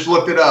this. I just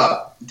looked it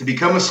up. To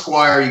become a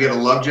squire, you got to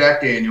love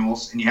Jack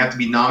Daniels, and you have to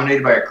be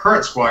nominated by a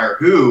current squire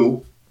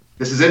who,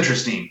 this is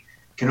interesting,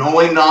 can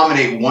only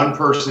nominate one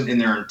person in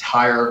their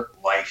entire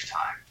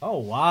lifetime. Oh,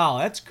 wow.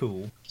 That's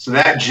cool. So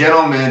that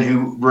gentleman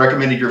who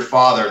recommended your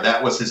father,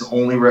 that was his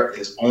only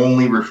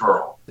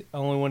referral. The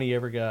only one he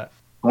ever got.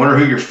 I wonder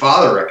who your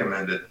father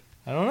recommended.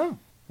 I don't know.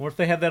 What if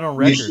they have that on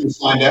record? You should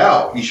find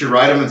out. You should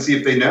write them and see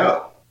if they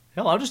know.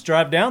 Hell, I'll just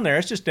drive down there.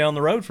 It's just down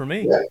the road for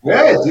me.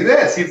 Yeah, do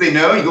that. See if they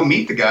know. You go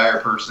meet the guy or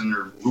person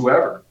or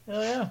whoever.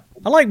 Hell yeah.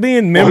 I like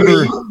being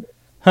member.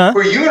 Huh? Who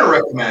are you going to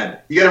recommend?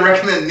 You got to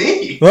recommend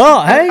me.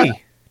 Well, hey,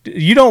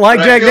 you don't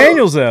like Jack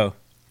Daniels, though.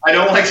 I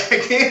don't like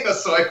Jack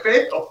Daniels, so I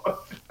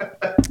fail.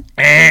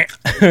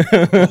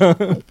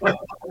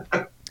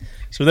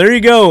 So there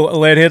you go,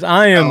 Leadheads.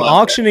 I am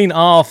auctioning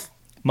off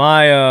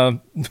my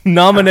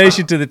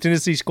nomination to the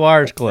Tennessee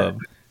Squires Club.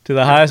 to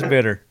the highest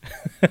bidder.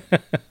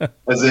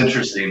 That's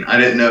interesting. I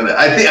didn't know that.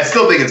 I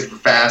still think it's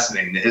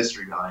fascinating, the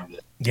history behind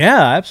it.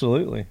 Yeah,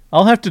 absolutely.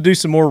 I'll have to do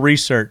some more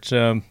research.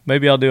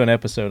 Maybe I'll do an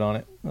episode on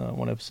it.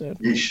 One episode.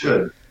 You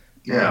should.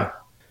 Yeah.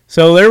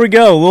 So there we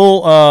go.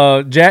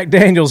 Little Jack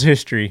Daniels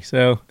history.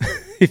 So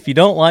if you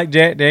don't like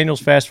Jack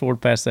Daniels, fast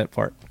forward past that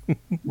part.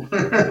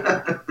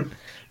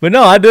 But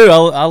no, I do.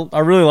 I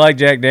really like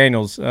Jack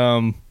Daniels.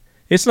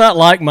 It's not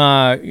like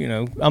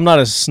I'm not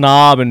a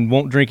snob and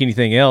won't drink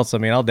anything else. I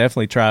mean, I'll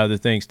definitely try other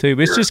things too.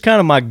 But it's just kind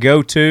of my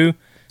go-to.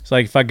 It's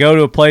like if I go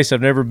to a place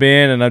I've never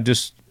been and I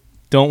just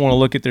don't want to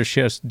look at their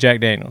chefs,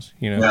 Jack Daniels,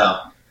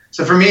 Yeah.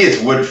 So for me,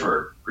 it's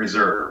Woodford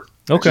Reserve.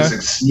 Okay. It's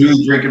just like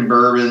smooth drinking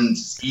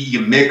bourbons. You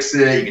can mix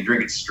it. You can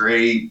drink it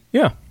straight.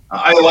 Yeah.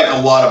 I like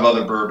a lot of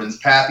other bourbons.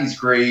 Pappy's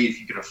great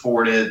if you can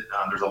afford it.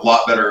 There's a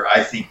lot better,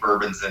 I think,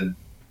 bourbons than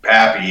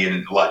Pappy,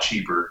 and a lot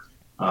cheaper.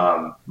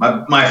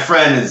 My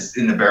friend is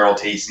in the barrel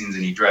tastings,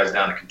 and he drives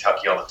down to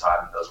Kentucky all the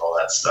time and does all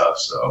that stuff.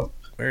 So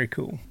very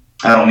cool.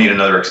 I don't need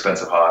another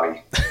expensive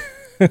hobby.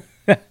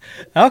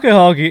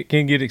 Alcohol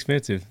can get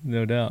expensive,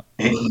 no doubt.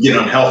 It can get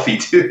unhealthy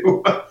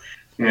too.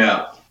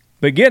 Yeah.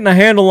 But getting a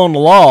handle on the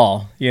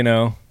law,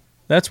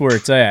 that's where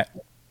it's at.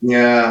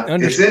 Yeah,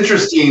 it's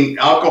interesting.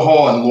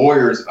 Alcohol and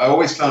lawyers, I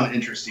always found it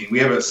interesting. We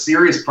have a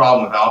serious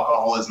problem with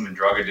alcoholism and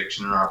drug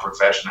addiction in our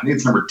profession. I think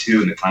it's number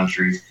 2 in the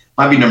country.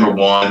 Might be number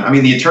 1. I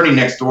mean, the attorney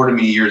next door to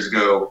me years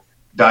ago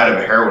died of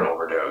a heroin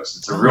overdose.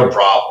 It's a real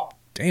problem.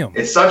 Damn.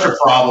 It's such a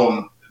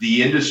problem.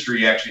 The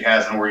industry actually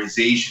has an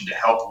organization to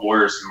help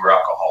lawyers who are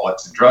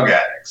alcoholics and drug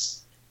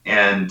addicts.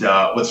 And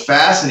what's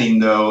fascinating,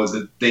 though, is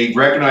that they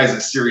recognize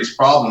a serious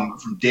problem.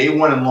 From day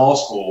one in law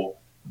school,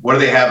 what do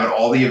they have at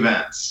all the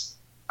events?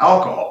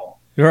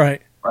 Alcohol.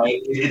 Right.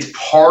 It's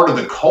part of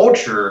the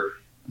culture,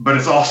 but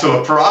it's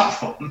also a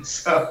problem.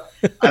 So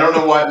I don't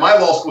know why. My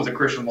law school was a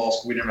Christian law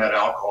school. We never had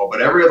alcohol,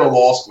 but every other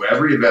law school,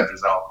 every event,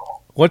 there's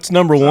alcohol. What's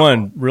number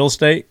 1? Real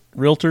estate?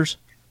 Realtors?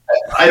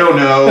 I don't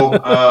know.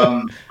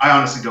 I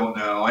honestly don't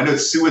know. I know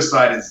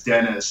suicide is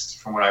dentist,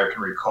 from what I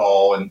can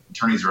recall, and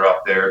attorneys are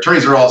up there.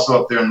 Attorneys are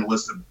also up there on the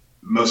list of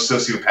most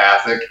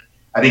sociopathic.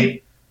 I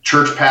think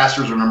church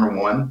pastors are number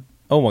 1.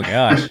 Oh my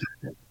gosh,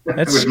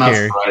 that's it was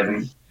scary. Not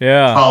surprising.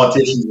 Yeah,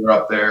 politicians are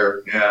up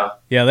there.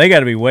 Yeah, they got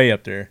to be way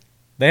up there.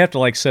 They have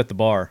to set the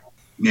bar.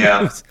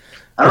 Yeah,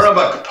 I don't know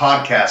about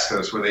podcast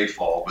hosts where they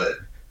fall, but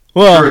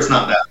sure it's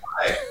not that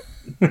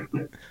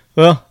high.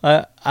 Well,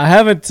 I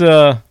haven't.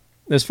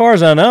 As far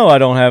as I know, I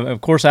don't have.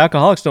 Of course,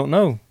 alcoholics don't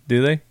know,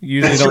 do they?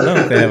 Usually don't know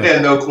if they have. They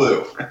have no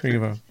clue.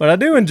 But I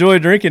do enjoy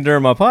drinking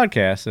during my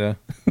podcast. So.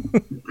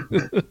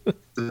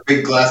 It's a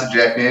big glass of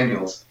Jack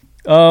Daniels.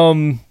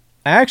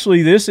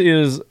 Actually, this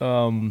is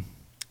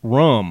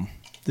rum.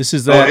 This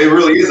is that. Oh, it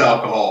really is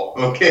alcohol.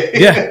 Okay.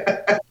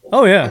 Yeah.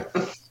 Oh yeah.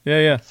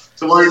 Yeah.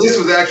 So, Marty, this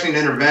was actually an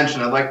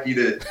intervention. I'd like you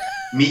to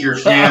meet your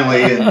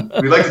family, and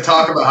we'd like to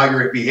talk about how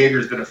your behavior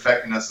has been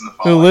affecting us in the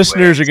following The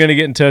listeners are going to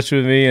get in touch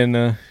with me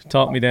and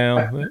talk me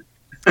down.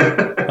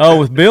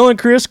 With Bill and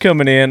Chris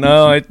coming in,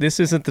 this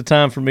isn't the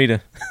time for me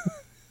to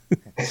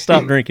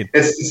stop drinking.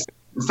 It's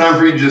time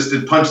for you just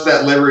to punch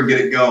that liver and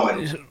get it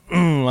going.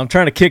 I'm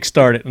trying to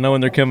kickstart it, knowing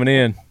they're coming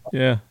in.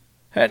 Yeah.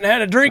 Hadn't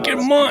had a drink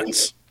in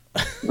months.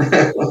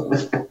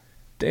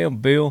 Damn,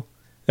 Bill.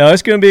 No,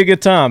 it's going to be a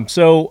good time.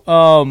 So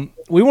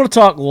we want to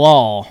talk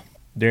law,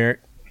 Derek.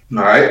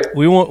 All right.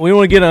 We want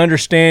to get an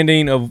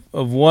understanding of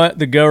what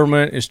the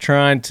government is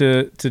trying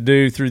to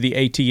do through the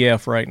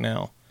ATF right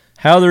now.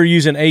 How they're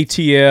using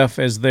ATF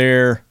as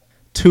their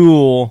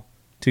tool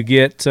to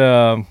get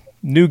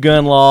new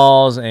gun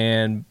laws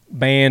and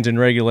bans and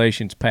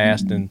regulations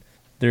passed, and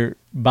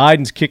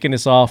Biden's kicking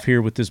us off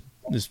here with this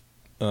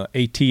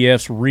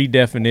ATF's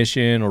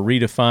redefinition or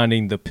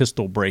redefining the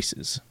pistol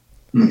braces.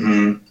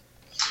 Mm-hmm.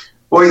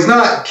 Well, he's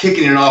not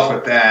kicking it off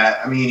with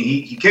that. I mean,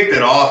 he kicked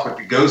it off with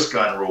the ghost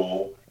gun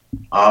rule.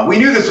 We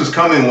knew this was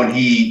coming when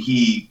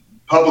he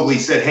publicly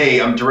said,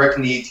 "Hey, I'm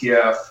directing the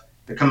ATF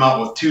to come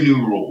out with 2 new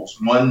rules.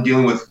 One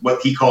dealing with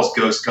what he calls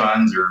ghost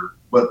guns, or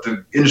what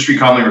the industry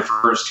commonly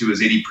refers to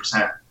as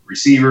 80%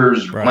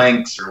 receivers, or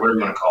blanks, or whatever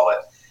you want to call it."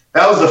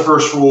 That was the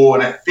first rule,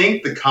 and I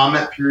think the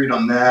comment period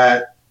on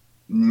that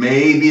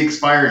may be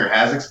expiring or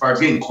has expired.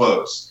 It's getting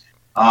close.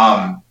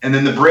 And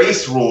then the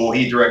brace rule,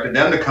 he directed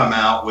them to come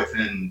out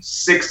within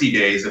 60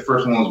 days. The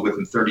first one was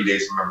within 30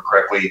 days, if I remember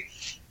correctly.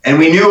 And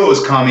we knew it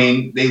was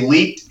coming. They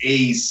leaked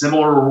a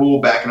similar rule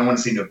back in, I want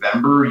to say,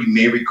 November. You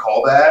may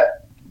recall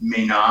that. You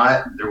may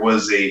not. There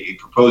was a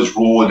proposed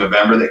rule in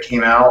November that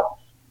came out.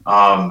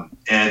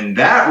 And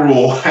that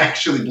rule,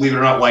 actually, believe it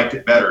or not, liked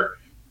it better.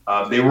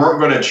 They weren't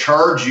going to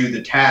charge you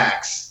the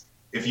tax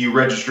if you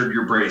registered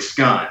your braced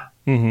gun.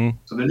 Mm-hmm.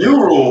 So the new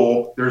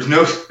rule, there's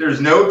no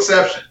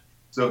exception.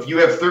 So if you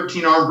have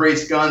 13 armed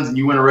braced guns and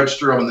you want to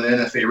register them in the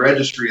NFA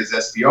registry as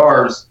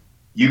SBRs,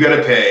 you got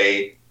to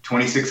pay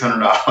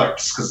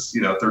 $2,600 because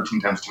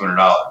 13 times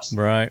 $200,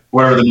 right?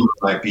 Whatever the number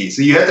might be.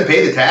 So you have to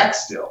pay the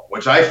tax still,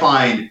 which I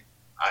find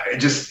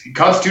just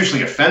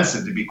constitutionally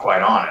offensive, to be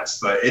quite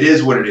honest. But it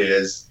is what it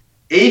is.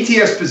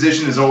 ATF's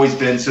position has always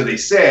been, so they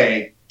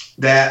say,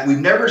 that we've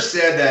never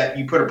said that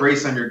you put a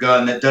brace on your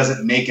gun that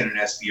doesn't make it an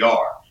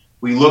SBR.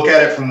 We look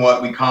at it from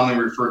what we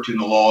commonly refer to in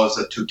the law as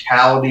a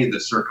totality of the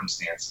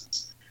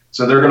circumstances.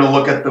 So they're going to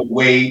look at the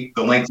weight,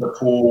 the length of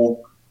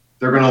pull.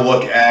 They're going to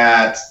look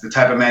at the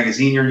type of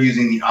magazine you're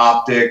using, the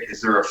optic.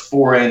 Is there a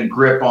fore-end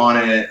grip on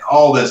it?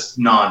 All this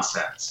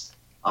nonsense.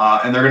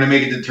 And they're going to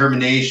make a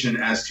determination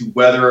as to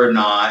whether or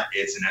not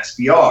it's an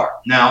SBR.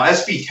 Now,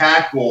 SB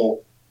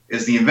Tactical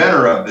is the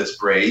inventor of this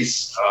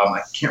brace.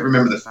 I can't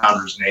remember the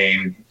founder's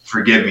name.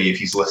 Forgive me if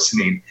he's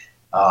listening.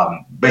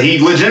 But he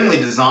legitimately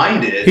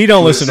designed it. He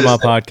don't listen to my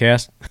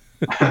podcast.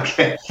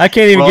 Okay. I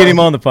can't even get him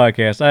on the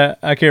podcast.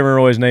 I can't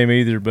remember his name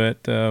either,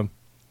 but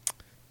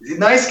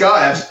nice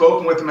guy. I've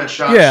spoken with him at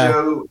SHOT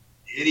Show.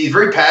 And he's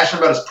very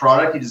passionate about his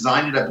product. He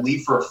designed it, I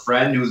believe, for a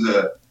friend who was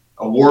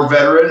a war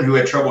veteran who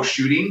had trouble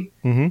shooting,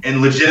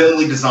 and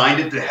legitimately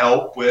designed it to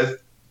help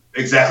with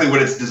exactly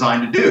what it's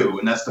designed to do,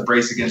 and that's the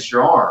brace against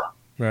your arm.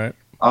 Right.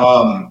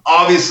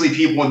 Obviously,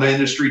 people in the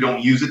industry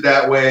don't use it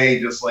that way,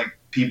 just like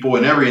people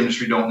in every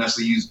industry don't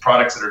necessarily use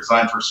products that are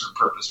designed for a certain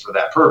purpose for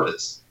that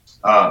purpose.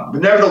 But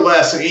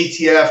nevertheless, so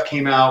ATF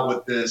came out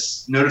with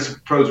this notice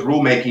of proposed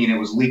rulemaking. It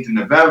was leaked in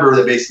November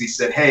that basically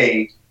said,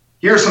 hey,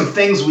 here are some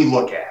things we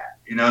look at.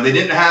 You know, they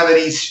didn't have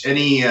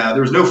any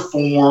there was no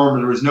form,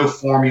 there was no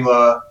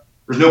formula,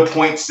 there's no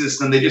point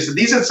system. They just said,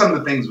 these are some of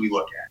the things we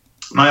look at.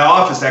 My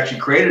office actually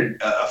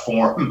created a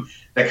form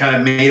that kind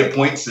of made a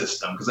point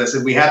system, because I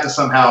said we have to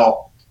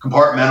somehow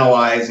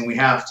compartmentalize, and we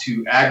have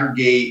to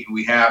aggregate, and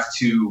we have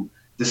to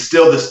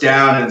distill this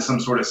down in some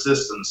sort of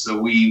system. So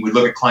we would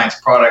look at clients'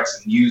 products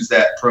and use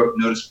that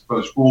notice of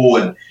proposed rule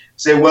and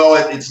say, well,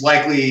 it's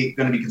likely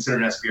going to be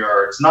considered an SBR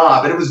or it's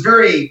not. But it was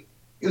very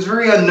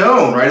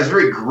unknown, right? It was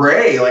very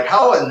gray. Like,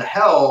 how in the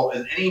hell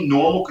is any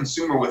normal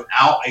consumer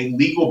without a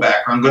legal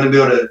background going to be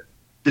able to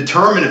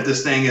determine if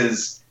this thing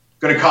is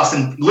going to cost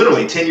them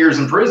literally 10 years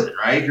in prison,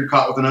 right? If you're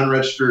caught with an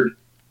unregistered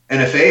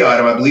NFA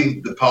item, I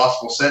believe the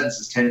possible sentence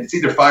is 10. It's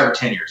either 5 or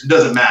 10 years. It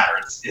doesn't matter.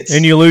 It's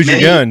and you lose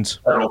your guns.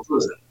 Federal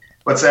prison.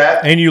 What's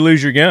that? And you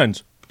lose your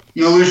guns.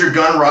 You lose your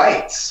gun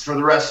rights for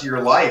the rest of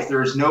your life.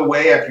 There is no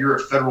way, if you're a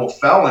federal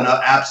felon,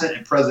 absent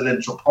a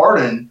presidential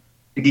pardon,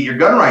 to get your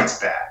gun rights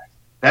back.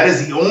 That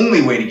is the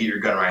only way to get your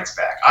gun rights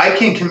back. I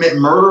can commit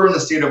murder in the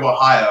state of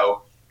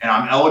Ohio, and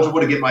I'm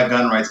eligible to get my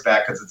gun rights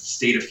back because it's a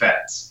state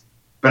offense.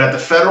 But at the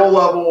federal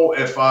level,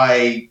 if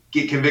I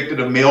get convicted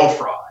of mail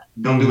fraud,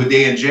 don't do a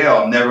day in jail,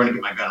 I'm never going to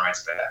get my gun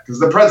rights back, because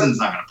the president's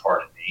not going to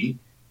pardon me.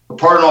 He'll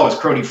pardon all his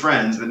crony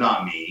friends, but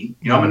not me.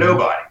 You know, I'm a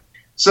nobody.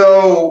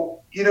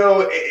 So, you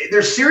know,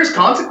 there's serious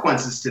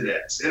consequences to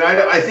this, and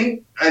I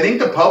think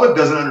the public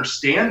doesn't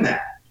understand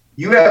that.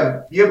 You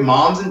have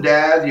moms and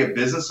dads, you have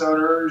business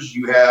owners,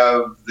 you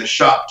have the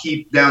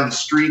shopkeep down the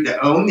street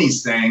that own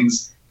these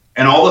things,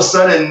 and all of a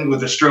sudden,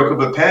 with a stroke of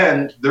a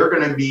pen, they're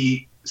going to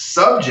be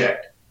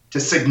subject to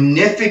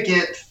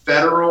significant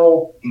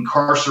federal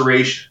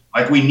incarceration.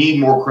 Like, we need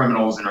more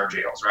criminals in our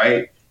jails,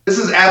 right? This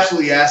is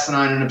absolutely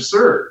asinine and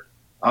absurd.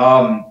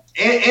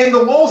 And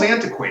the law's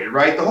antiquated,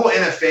 right? The whole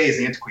NFA is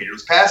antiquated. It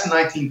was passed in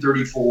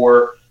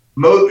 1934.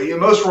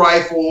 Most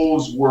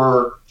rifles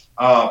were,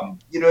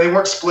 they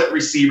weren't split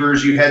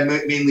receivers. You had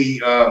mainly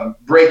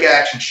break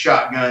action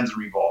shotguns and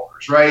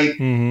revolvers, right?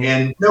 Mm-hmm.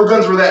 And no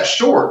guns were that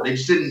short. They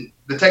just didn't.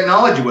 The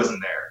technology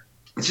wasn't there.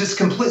 It's just a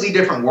completely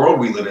different world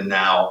we live in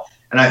now.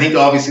 And I think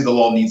obviously the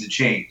law needs to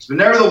change. But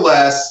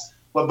nevertheless,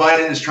 what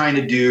Biden is trying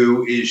to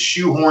do is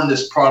shoehorn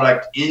this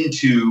product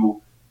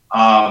into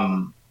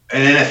an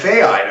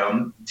NFA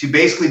item to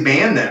basically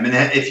ban them. And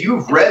if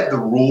you've read the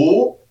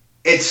rule,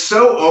 it's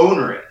so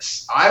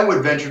onerous. I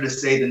would venture to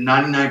say that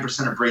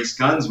 99% of brace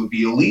guns would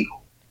be illegal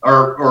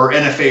or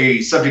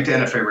NFA, subject to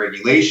NFA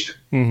regulation.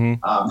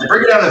 Mm-hmm. They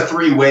break it down to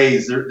 3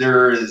 ways.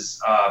 There is,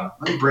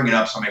 let me bring it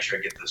up so I make sure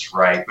I get this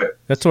right. But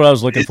that's what I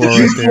was looking for.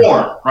 Right there.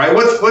 Form, right?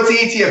 What's the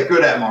ATF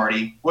good at,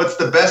 Marty? What's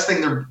the best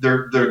thing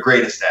they're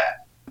greatest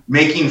at?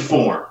 Making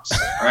forms,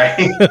 right?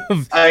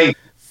 I mean,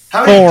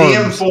 how many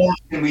damn forms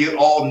can we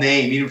all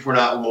name, even if we're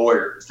not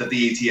lawyers, that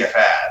the ATF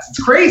has? It's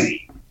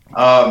crazy.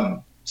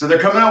 So they're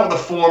coming out with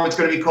a form. It's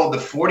going to be called the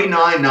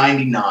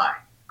 4999,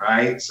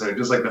 right? So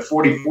just like the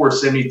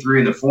 4473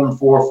 and the Form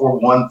 4,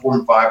 Form 1,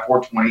 Form 5,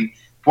 Form 20,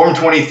 Form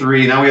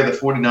 23. Now we have the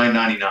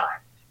 4999.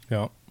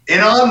 Yeah.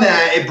 And on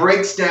that, it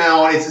breaks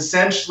down. It's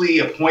essentially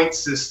a point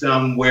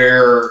system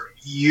where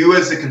you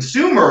as a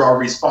consumer are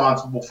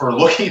responsible for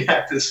looking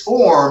at this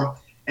form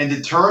and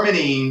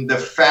determining the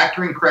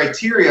factoring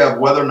criteria of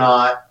whether or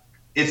not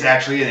it's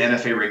actually an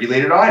NFA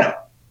regulated item.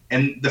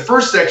 And the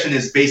first section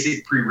is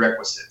basic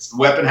prerequisites. The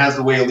weapon has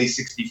to weigh at least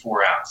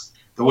 64 ounces.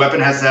 The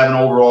weapon has to have an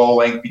overall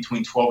length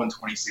between 12 and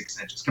 26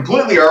 inches.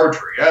 Completely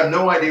arbitrary. I have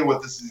no idea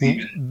what this is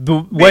even.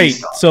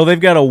 Wait, so they've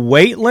got a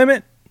weight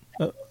limit?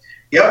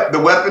 Yep, the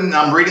weapon,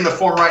 I'm reading the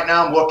form right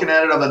now. I'm looking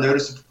at it on the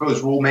notice of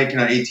proposed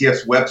rulemaking on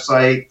ATF's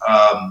website,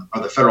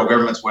 or the federal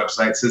government's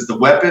website. It says the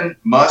weapon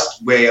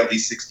must weigh at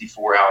least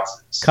 64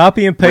 ounces.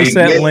 Copy and paste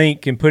that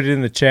link and put it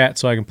in the chat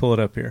so I can pull it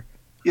up here.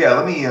 Yeah,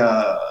 let me,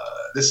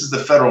 this is the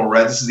federal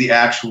red. This is the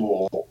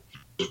actual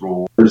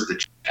rule. Where's the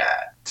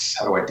chat?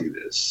 How do I do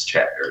this?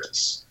 Chat, there it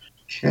is.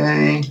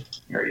 Okay,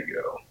 there you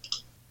go.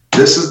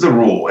 This is the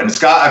rule, and it's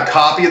got a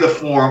copy of the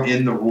form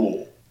in the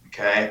rule.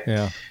 Okay.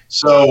 Yeah.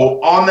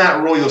 So on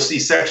that rule, you'll see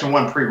section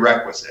 1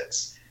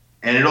 prerequisites,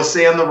 and it'll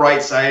say on the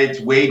right side, it's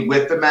weighed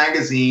with the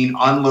magazine,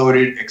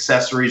 unloaded,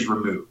 accessories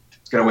removed.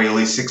 It's got to weigh at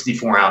least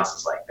 64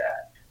 ounces like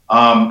that.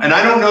 And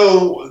I don't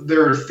know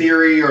their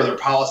theory or their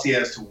policy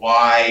as to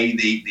why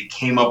they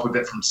came up with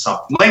it from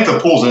something. Length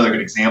of pull is another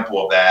good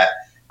example of that.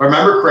 If I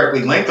remember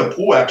correctly, length of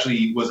pull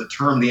actually was a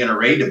term the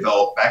NRA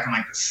developed back in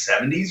like the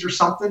 70s or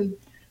something.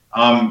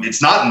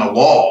 It's not in the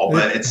law,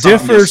 but it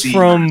differs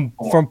from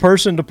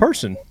person to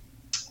person.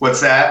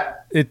 What's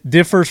that? It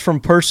differs from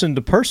person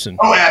to person.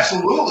 Oh,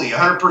 absolutely,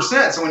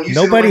 100%. So when you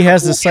nobody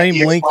has the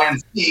same length.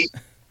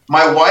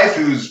 My wife,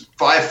 who's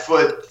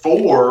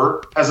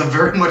 5'4", has a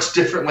very much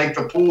different length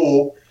of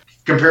pull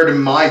compared to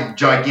my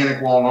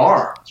gigantic long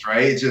arms.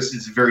 Right? It's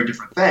a very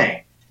different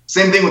thing.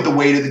 Same thing with the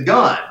weight of the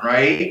gun.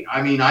 Right?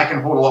 I mean, I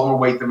can hold a lot more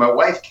weight than my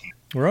wife can.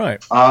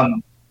 Right.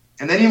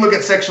 And then you look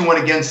at section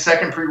 1 again.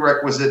 Second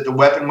prerequisite: the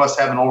weapon must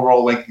have an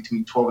overall length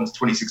between 12 and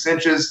 26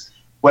 inches.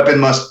 Weapon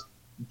must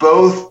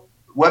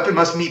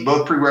meet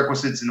both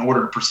prerequisites in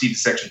order to proceed to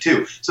section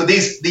 2. So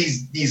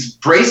these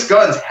brace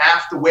guns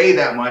have to weigh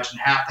that much and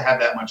have to have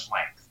that much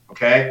length.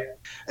 Okay.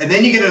 And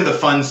then you get into the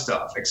fun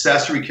stuff,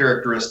 accessory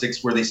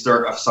characteristics, where they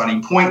start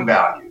assigning point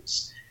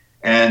values.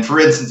 And for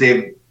instance,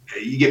 you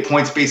get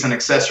points based on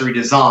accessory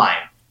design,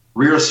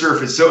 rear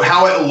surface, so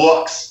how it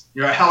looks.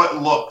 How it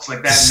looks,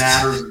 like that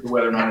matters as to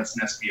whether or not it's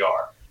an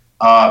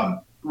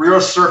SBR. Rear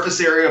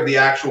surface area of the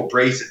actual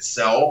brace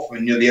itself,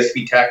 and the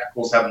SB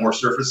Tacticals have more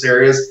surface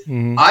areas.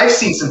 Mm-hmm. I've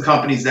seen some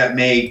companies that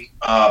make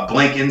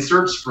blank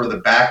inserts for the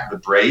back of the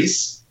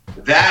brace.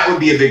 That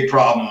would be a big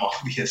problem,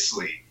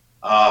 obviously,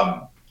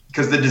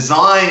 because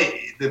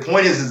the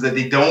point is that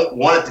they don't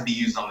want it to be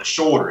used on the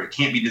shoulder. It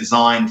can't be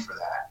designed for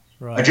that.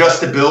 Right.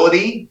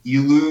 Adjustability,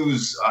 you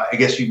lose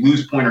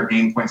point or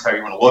gain points, however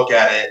you want to look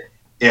at it,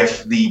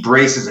 if the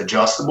brace is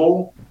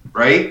adjustable,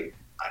 right?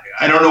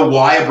 I don't know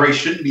why a brace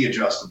shouldn't be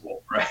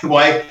adjustable, right?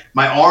 Why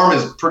my arm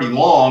is pretty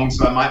long,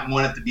 so I might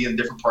want it to be in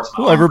different parts of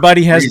my arm. Well,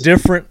 everybody has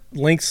different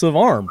lengths of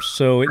arms,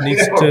 so it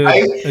needs to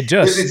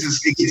adjust. It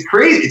gets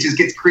crazy. It just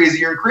gets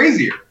crazier and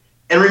crazier.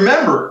 And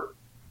remember,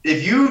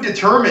 if you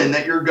determine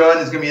that your gun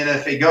is going to be an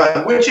NFA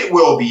gun, which it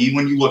will be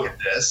when you look at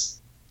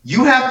this,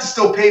 you have to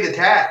still pay the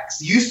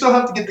tax. You still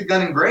have to get the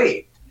gun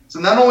engraved.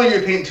 So not only are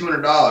you paying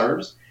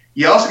 $200,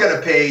 you also got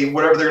to pay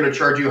whatever they're going to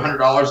charge you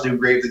 $100 to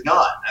engrave the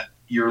gun at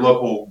your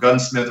local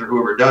gunsmith or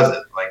whoever does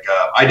it. Like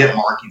I did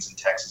markings in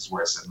Texas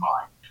where I said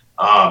mine.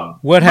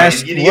 What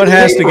has to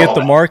get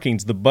the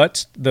markings? The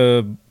butts,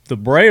 the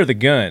bray, or the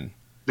gun?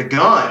 The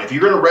gun. If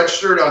you're going to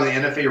register it on the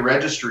NFA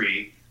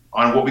registry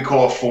on what we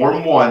call a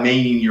Form 1,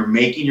 meaning you're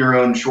making your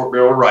own short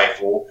barrel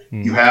rifle,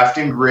 you have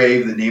to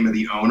engrave the name of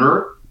the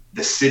owner,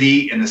 the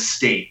city, and the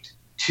state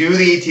to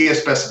the ATF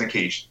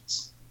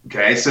specifications.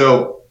 Okay,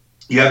 so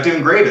you have to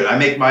engrave it. I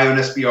make my own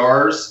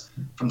SBRs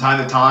from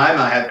time to time.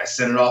 I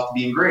send it off to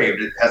be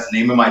engraved. It has the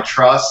name of my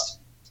trust,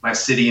 my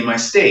city, and my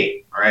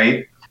state,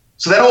 right?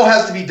 So that all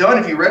has to be done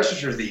if you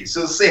register these. So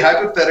let's say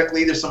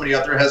hypothetically there's somebody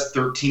out there who has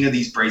 13 of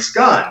these brace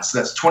guns. So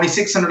that's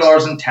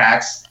 $2,600 in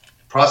tax,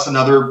 plus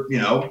another,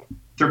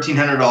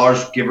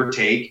 $1,300, give or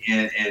take,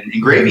 in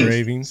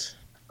engravings.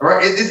 All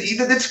right,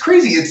 it's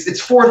crazy.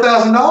 It's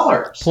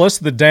 $4,000. Plus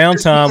the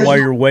downtime while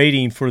you're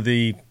waiting for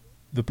the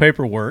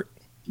paperwork.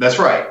 That's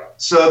right.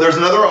 So there's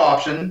another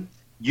option.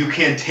 You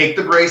can take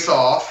the brace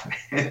off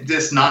and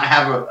just not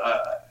have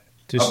a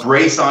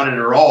brace on it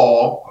at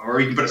all,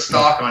 or you can put a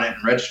stock on it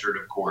and register it,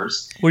 of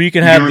course. Well, you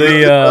can have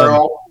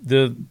the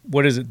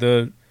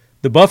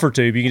buffer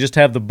tube. You can just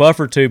have the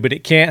buffer tube, but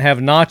it can't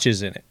have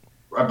notches in it.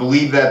 I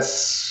believe I'd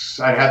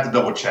have to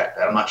double check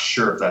that. I'm not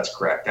sure if that's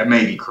correct. That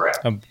may be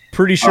correct. I'm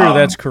pretty sure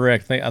that's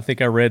correct. I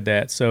think I read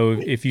that. So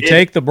if you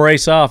take the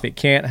brace off,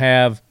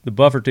 the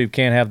buffer tube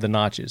can't have the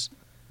notches.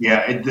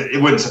 Yeah, it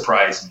wouldn't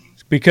surprise me.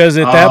 Because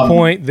at that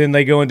point, then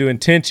they go into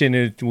intention.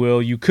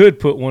 You could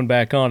put one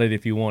back on it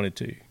if you wanted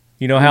to.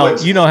 You know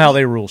how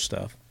they rule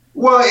stuff.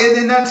 Well,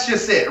 and that's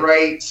just it,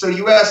 right? So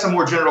you asked a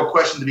more general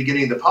question at the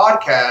beginning of the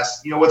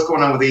podcast. What's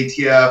going on with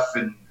ATF,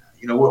 and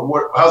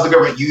how's the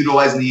government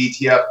utilizing the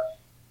ATF?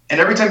 And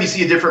every time you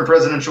see a different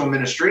presidential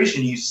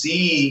administration, you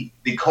see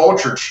the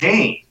culture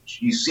change.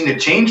 You've seen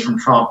it change from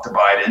Trump to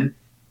Biden,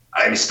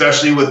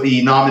 especially with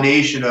the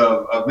nomination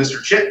of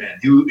Mr. Chipman,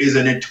 who is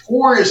a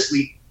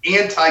notoriously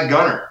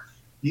anti-gunner.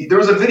 There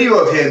was a video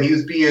of him. He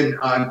was being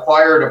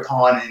inquired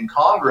upon in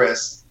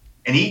Congress,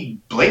 and he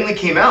blatantly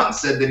came out and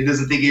said that he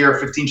doesn't think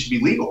AR-15 should be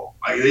legal.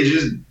 They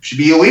just should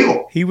be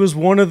illegal. He was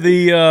one of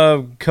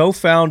the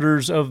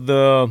co-founders of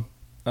the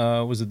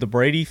was it the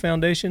Brady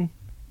Foundation?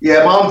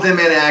 Yeah, Moms and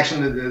Men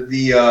Action,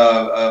 the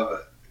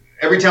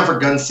Everytown for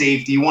Gun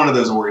Safety, one of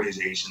those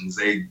organizations.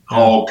 They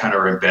all kind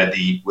of embed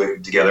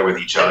together with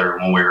each other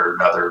one way or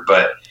another.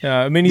 But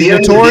he's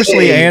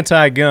notoriously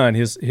anti-gun.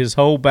 His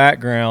whole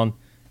background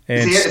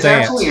and it's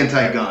absolutely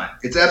anti-gun.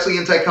 It's absolutely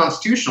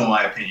anti-constitutional, in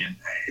my opinion.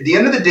 At the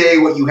end of the day,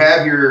 what you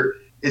have here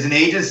is an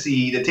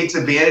agency that takes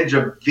advantage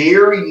of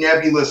very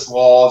nebulous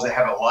laws that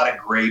have a lot of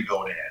gray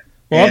built in.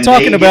 Well, I'm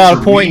talking about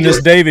appointing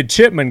this David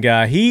Chipman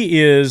guy.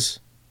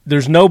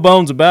 There's no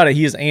bones about it.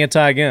 He is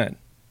anti-gun.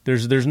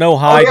 There's no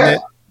hiding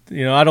it.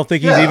 You know, I don't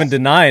think he's even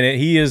denying it.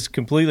 He is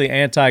completely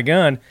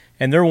anti-gun,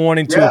 and they're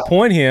wanting to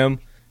appoint him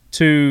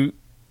to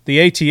the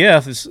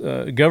ATF, this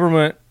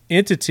government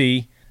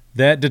entity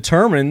that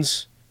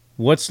determines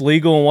what's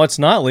legal and what's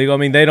not legal. I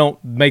mean, they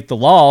don't make the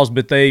laws,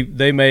 but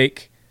they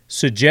make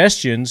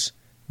suggestions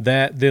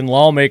that then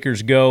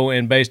lawmakers go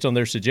and, based on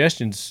their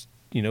suggestions,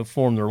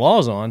 form their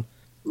laws on.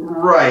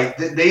 Right.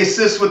 They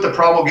assist with the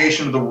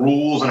promulgation of the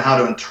rules and how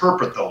to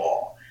interpret the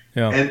law.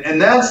 Yeah. And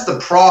that's the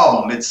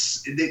problem.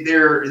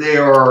 They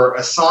are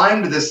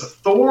assigned this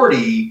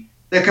authority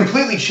that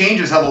completely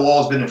changes how the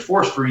law has been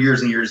enforced for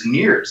years and years and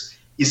years.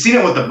 You've seen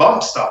it with the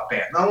bump stock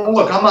ban. Now,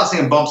 look, I'm not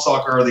saying bump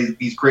stock are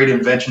these great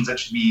inventions that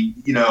should be,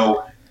 in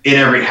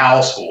every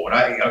household.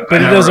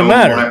 But it doesn't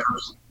matter.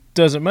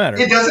 Doesn't matter.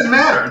 It doesn't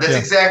matter. That's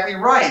exactly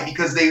right,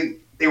 because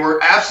they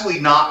were absolutely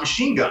not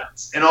machine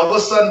guns. And all of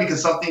a sudden,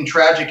 because something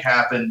tragic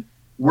happened,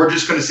 we're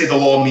just going to say the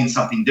law means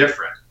something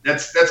different.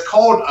 That's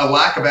called a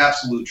lack of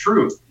absolute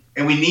truth.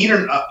 And we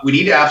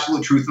need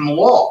absolute truth in the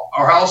law,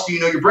 or else do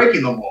you know you're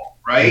breaking the law,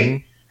 right?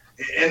 Mm-hmm.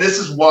 And this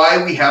is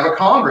why we have a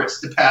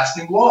Congress to pass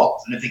new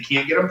laws. And if they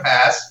can't get them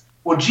passed,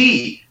 well,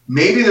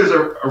 maybe there's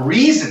a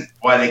reason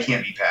why they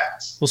can't be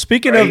passed. Well,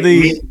 speaking of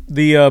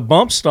the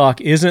bump stock,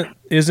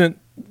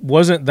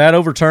 wasn't that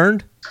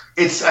overturned?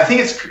 I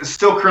think it's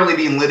still currently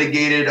being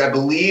litigated. I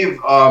believe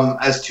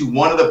as to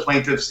one of the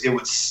plaintiffs, it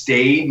would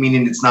stay,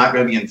 meaning it's not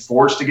going to be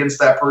enforced against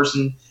that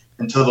person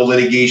until the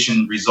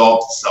litigation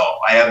resolves itself.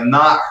 I have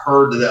not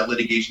heard that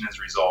litigation has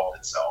resolved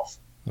itself.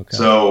 Okay.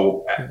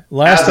 So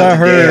last I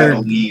heard, I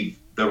believe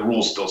the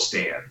rule still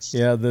stands.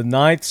 Yeah, the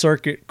Ninth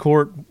Circuit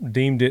Court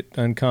deemed it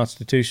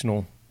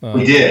unconstitutional.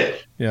 We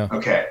did? Yeah.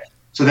 Okay.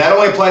 So that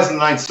only applies to the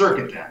Ninth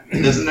Circuit then.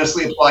 It doesn't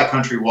necessarily apply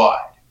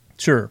countrywide.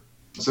 Sure.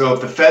 So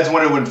if the feds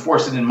wanted to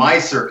enforce it in my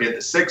circuit,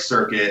 the Sixth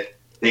Circuit,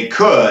 they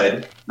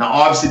could. Now,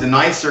 obviously, the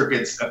Ninth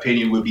Circuit's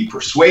opinion would be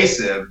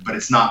persuasive, but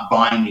it's not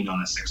binding on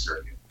the Sixth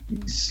Circuit.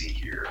 Let me see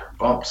here.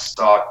 Bump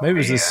stock. Maybe it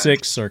was the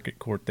Sixth Circuit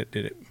Court that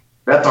did it.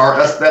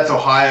 That's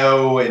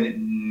Ohio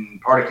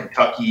and part of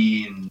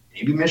Kentucky and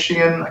maybe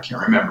Michigan. I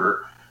can't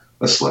remember.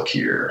 Let's look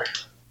here.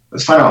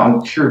 Let's find out.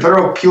 I'm curious.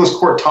 Federal Appeals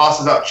Court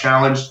tosses out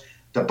challenge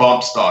to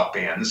bump stock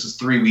ban. This is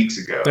 3 weeks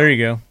ago. There you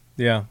go.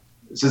 Yeah.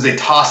 It says they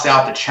tossed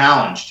out the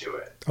challenge to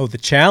it. Oh, the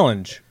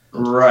challenge.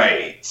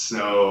 Right.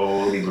 So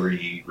let me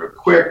read real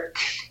quick.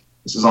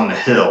 This is on the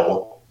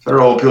Hill.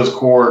 Federal Appeals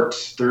Court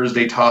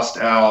Thursday tossed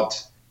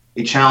out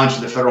a challenge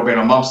to the federal ban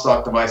on bump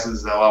stock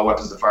devices that allow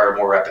weapons to fire at a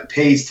more rapid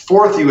pace.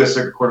 Fourth U.S.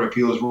 Circuit Court of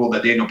Appeals ruled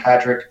that Daniel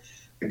Patrick,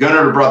 the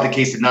gunner who brought the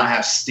case, did not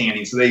have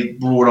standing. So they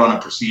ruled on a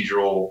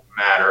procedural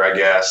matter, I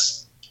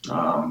guess.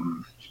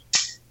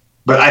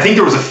 But I think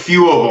there was a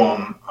few of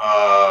them.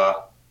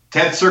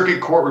 10th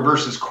Circuit Court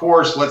reverses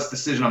course, lets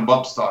decision on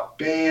bump stock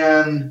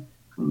ban.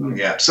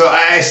 Yeah, so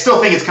I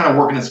still think it's kind of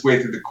working its way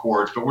through the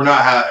courts, but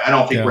I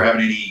don't think we're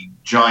having any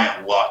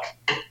giant luck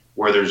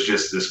where there's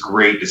just this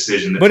great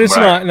decision. But it's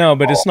not. No,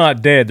 but it's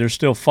not dead. They're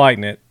still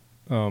fighting it.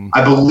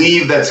 I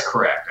believe that's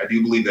correct. I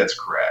do believe that's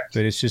correct.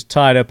 But it's just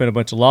tied up in a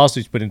bunch of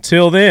lawsuits. But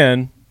until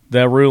then,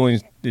 that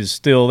ruling is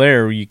still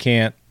there. You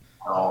can't.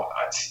 Oh,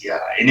 yeah.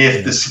 And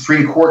if the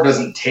Supreme Court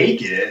doesn't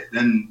take it,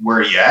 then where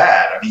are you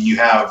at? I mean, you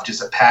have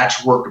just a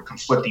patchwork of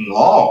conflicting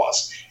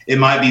laws. It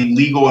might be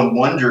legal in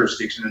one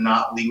jurisdiction and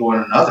not legal in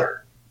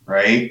another,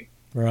 right?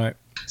 Right.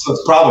 So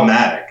it's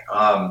problematic.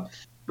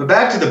 But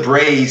back to the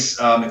brace,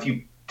 if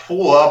you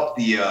pull up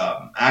the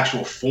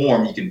actual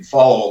form, you can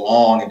follow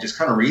along and just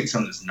kind of read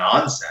some of this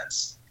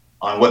nonsense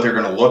on what they're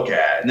going to look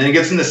at. And then it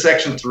gets into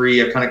Section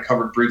 3. I've kind of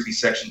covered briefly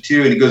Section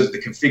 2, and it goes to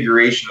the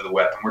configuration of the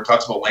weapon, where it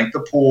talks about length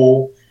of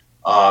pull,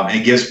 and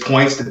it gives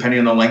points depending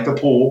on the length of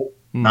pull,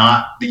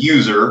 not the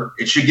user.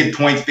 It should give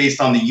points based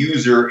on the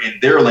user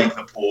and their length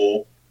of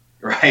pull,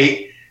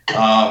 right?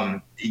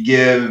 It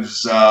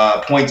gives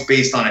points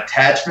based on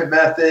attachment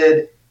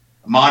method,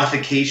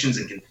 modifications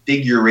and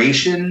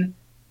configuration,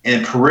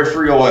 and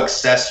peripheral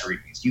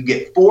accessories. You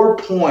get 4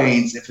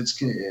 points if it's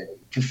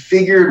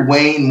configured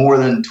weighing more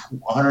than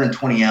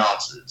 120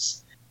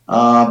 ounces.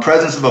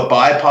 Presence of a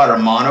bipod or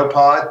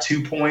monopod,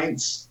 2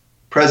 points.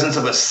 Presence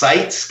of a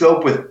sight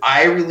scope with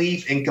eye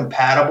relief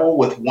incompatible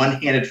with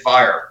one-handed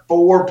fire,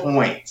 4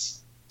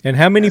 points. And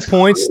how many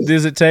points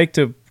does it take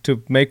to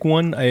make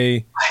one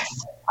I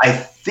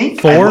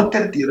think 4? I looked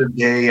at it the other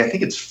day. I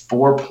think it's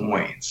 4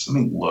 points.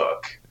 Let me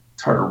look.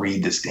 It's hard to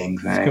read this dang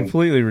thing. It's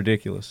completely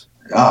ridiculous.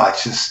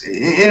 It's just,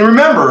 and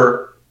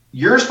remember,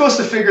 you're supposed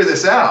to figure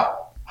this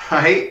out,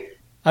 right?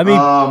 I mean,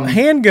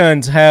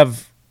 handguns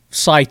have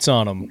sights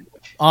on them.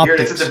 Optics.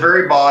 Here, it's at the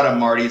very bottom,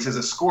 Marty. It says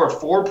a score of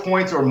 4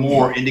 points or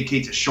more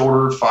indicates a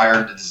shorter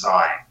fire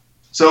design.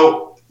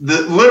 So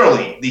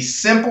literally, the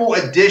simple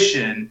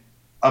addition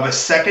of a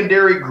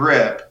secondary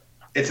grip,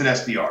 it's an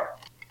SBR.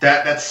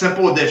 That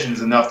simple addition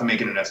is enough to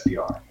make it an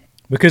SBR.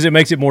 Because it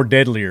makes it more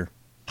deadlier.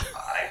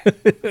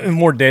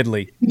 More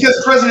deadly.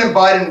 Because President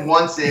Biden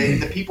wants it,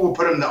 and the people who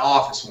put him in the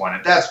office want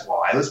it. That's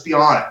why. Let's be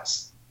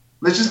honest.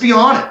 Let's just be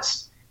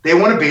honest. They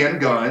want to ban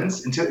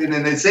guns, and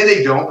then they say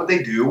they don't, but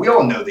they do. We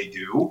all know they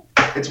do.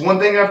 It's one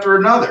thing after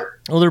another.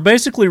 Well, they're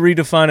basically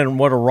redefining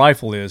what a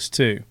rifle is,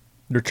 too.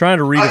 They're trying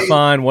to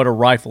redefine what a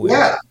rifle is.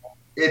 Yeah,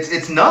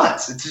 it's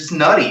nuts. It's just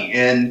nutty.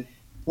 And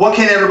what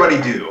can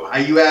everybody do?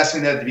 You asked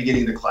me that at the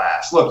beginning of the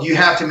class. Look, you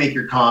have to make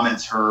your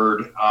comments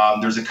heard.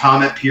 There's a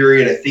comment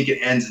period. I think it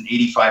ends in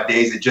 85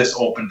 days. It just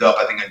opened up,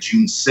 I think, on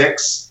June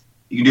 6th.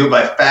 You can do it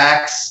by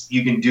fax.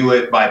 You can do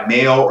it by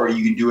mail, or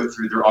you can do it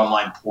through their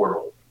online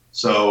portal.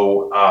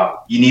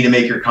 So you need to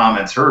make your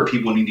comments heard.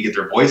 People need to get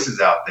their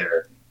voices out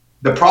there.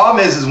 The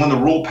problem is when the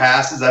rule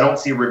passes, I don't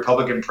see a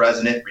Republican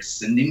president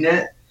rescinding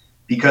it,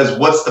 because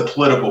what's the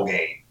political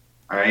gain,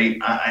 right?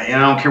 I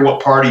don't care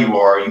what party you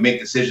are. You make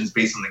decisions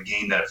based on the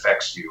gain that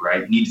affects you,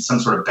 right? You need some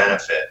sort of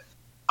benefit.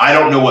 I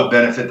don't know what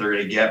benefit they're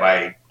going to get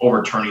by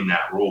overturning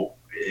that rule.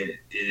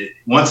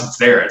 Once it's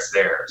there, it's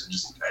theirs,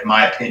 just in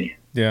my opinion.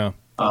 Yeah.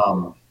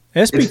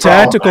 SB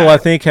Tactical, I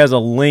think, has a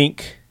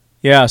link.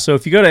 Yeah, so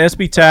if you go to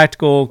SB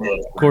Tactical, of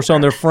course,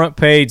 on their front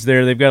page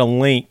there, they've got a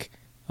link.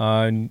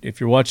 And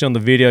if you're watching on the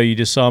video, you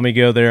just saw me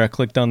go there. I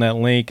clicked on that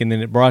link, and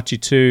then it brought you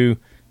to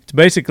it's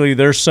basically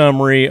their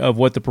summary of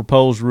what the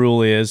proposed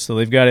rule is. So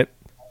they've got it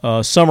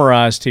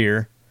summarized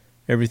here,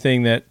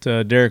 everything that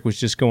Derek was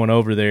just going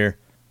over there.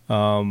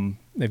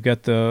 They've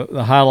got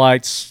the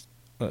highlights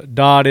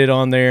dotted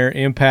on there,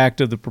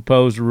 impact of the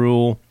proposed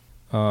rule,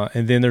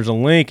 and then there's a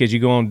link as you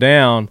go on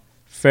down,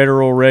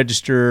 Federal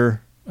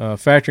Register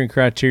factoring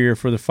criteria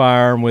for the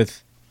firearm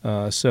with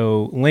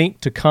so link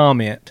to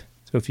comment.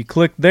 So if you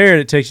click there,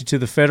 it takes you to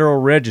the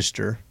Federal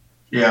Register.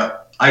 Yeah,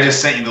 I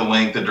just sent you the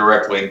link, the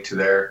direct link to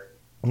there.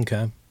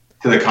 Okay.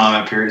 To the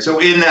comment period. So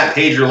in that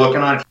page you're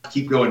looking on, if you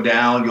keep going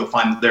down, you'll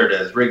find, there it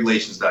is,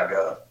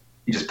 regulations.gov.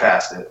 You just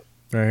passed it.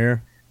 Right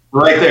here?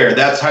 Right there.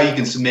 That's how you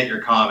can submit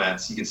your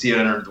comments. You can see it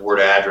under the word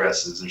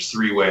addresses. There's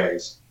 3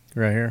 ways.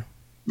 Right here?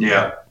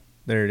 Yeah.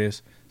 There it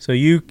is. So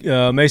you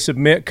may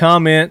submit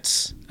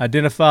comments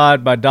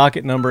identified by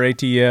docket number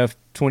ATF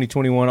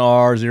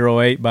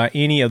 2021R08 by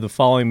any of the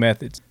following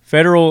methods.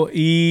 Federal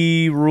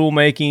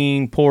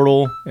e-rulemaking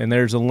portal, and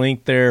there's a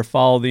link there.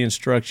 Follow the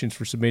instructions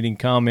for submitting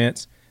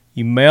comments.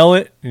 You mail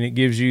it, and it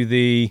gives you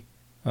the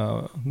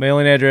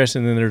mailing address,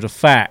 and then there's a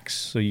fax.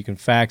 So you can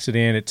fax it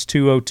in. It's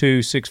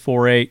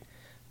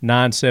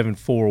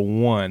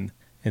 202-648-9741.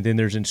 And then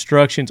there's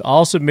instructions.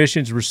 All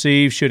submissions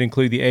received should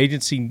include the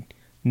agency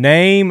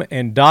name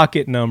and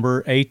docket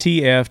number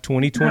ATF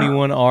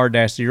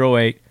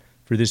 2021R-08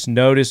 for this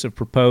notice of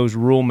proposed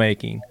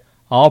rulemaking.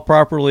 All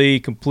properly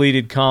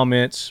completed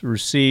comments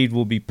received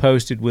will be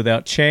posted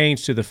without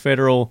change to the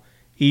Federal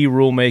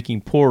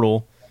e-rulemaking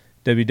portal,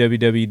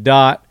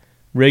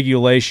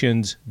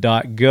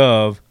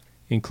 www.regulations.gov,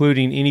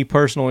 including any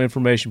personal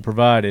information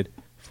provided.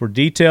 For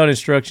detailed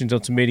instructions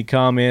on submitting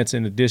comments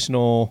and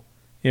additional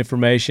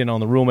information on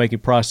the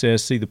rulemaking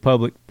process, see the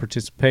public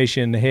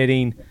participation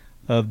heading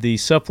of the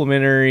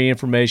supplementary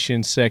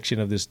information section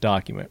of this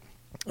document.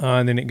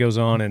 And then it goes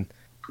on and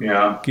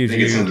gives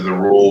you into the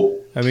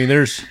rule. I mean,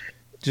 there's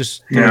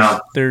just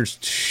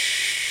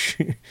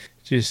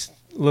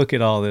look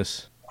at all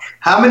this.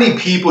 How many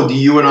people do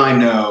you and I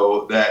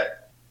know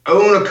that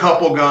own a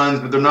couple guns,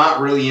 but they're not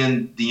really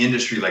in the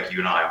industry like you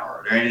and I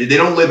are? They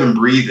don't live and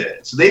breathe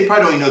it, so they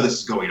probably don't even know this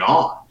is going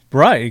on.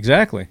 Right,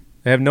 exactly.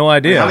 They have no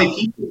idea. How many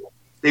people?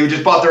 They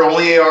just bought their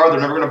only AR. They're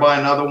never going to buy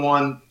another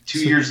one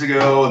 2 years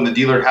ago, and the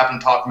dealer happened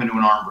to talk them into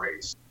an arm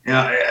brace. And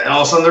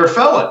all of a sudden they're a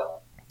felon.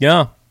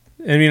 Yeah.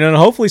 And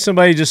hopefully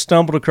somebody just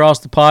stumbled across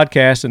the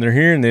podcast and they're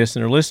hearing this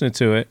and they're listening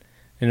to it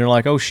and they're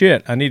like, oh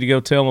shit, I need to go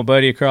tell my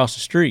buddy across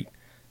the street.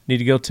 Need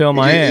to go tell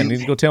my aunt.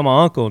 Need to go tell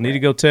my uncle. Need to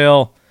go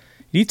tell.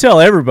 You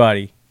tell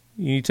everybody.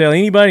 You tell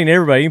anybody and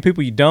everybody, even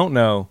people you don't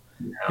know,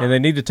 and they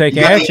need to take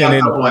action. You got me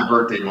amped up on my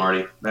birthday,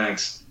 Marty.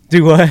 Thanks.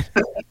 Do what?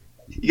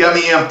 You got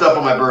me amped up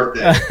on my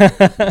birthday.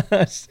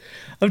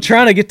 I'm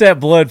trying to get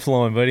that blood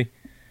flowing, buddy.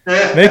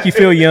 Make you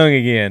feel young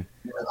again.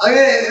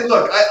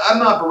 I'm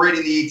not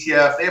berating the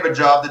ATF. They have a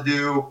job to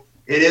do.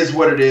 It is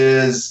what it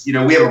is. We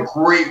have a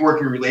great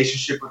working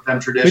relationship with them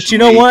traditionally. But you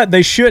know what?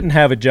 They shouldn't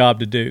have a job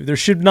to do. There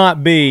should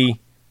not be.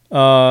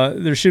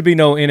 There should be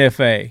no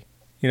NFA.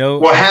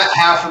 Well,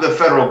 half of the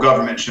federal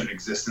government shouldn't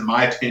exist, in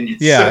my opinion.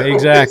 Yeah, so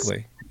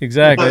exactly.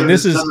 And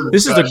this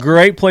is a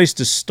great place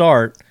to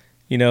start.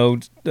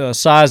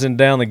 Sizing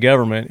down the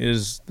government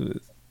is the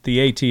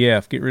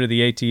ATF. Get rid of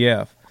the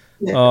ATF.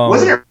 Yeah.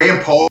 Wasn't it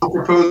Rand Paul who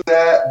proposed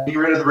that? Get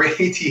rid of the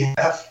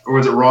ATF? Or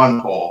was it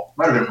Ron Paul?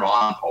 Might have been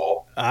Ron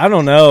Paul. I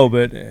don't know,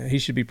 but he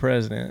should be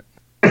president.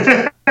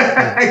 Good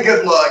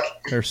luck.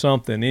 Or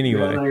something,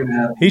 anyway.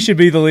 He should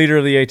be the leader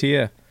of the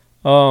ATF.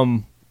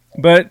 Ron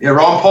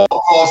Paul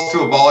calls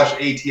to abolish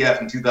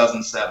ATF in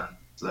 2007.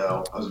 So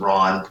that was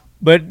Ron.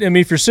 But,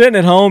 if you're sitting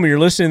at home and you're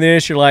listening to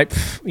this, you're like,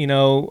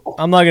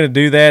 I'm not going to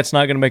do that. It's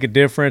not going to make a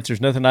difference.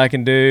 There's nothing I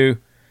can do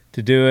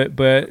to do it.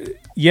 But,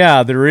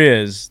 yeah, there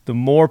is. The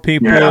more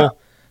people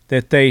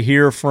that they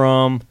hear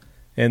from,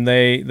 and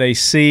they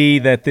see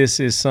that this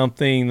is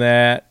something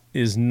that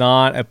is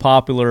not a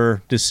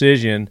popular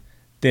decision,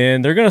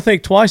 then they're going to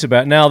think twice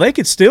about it. Now, they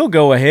could still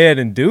go ahead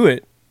and do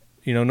it,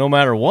 no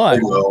matter what,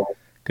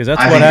 because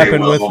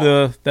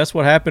that's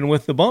what happened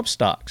with the bump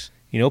stocks.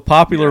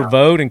 Popular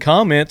vote and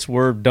comments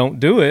were don't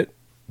do it,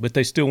 but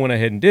they still went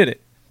ahead and did it.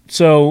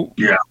 So,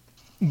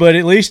 but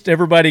at least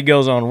everybody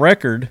goes on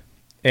record,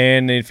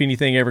 and if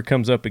anything ever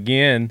comes up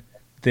again,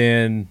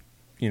 then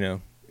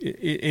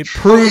it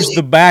proves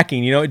the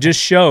backing. It just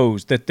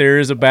shows that there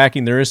is a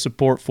backing, there is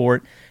support for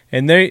it.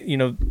 And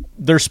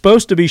they're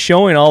supposed to be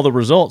showing all the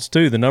results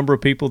too. The number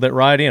of people that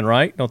write in,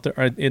 right?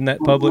 In that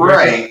public record?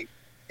 Right.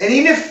 And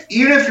even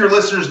if your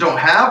listeners don't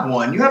have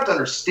one, you have to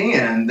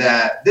understand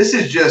that this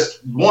is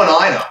just one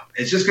item.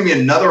 It's just going to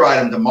be another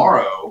item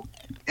tomorrow.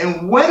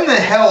 And when the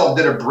hell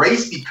did a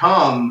brace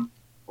become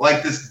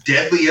like this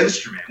deadly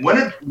instrument? When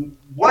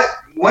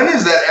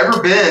has that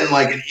ever been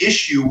like an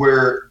issue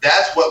where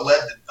that's what led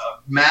to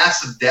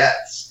massive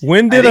deaths?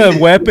 When did a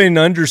weapon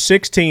under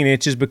 16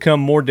 inches become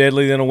more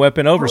deadly than a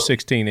weapon over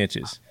 16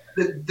 inches?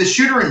 The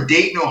shooter in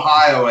Dayton,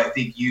 Ohio, I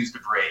think, used a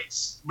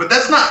brace. But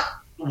that's not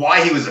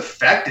why he was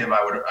effective.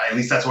 At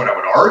least that's what I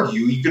would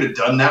argue. He could have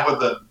done that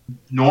with a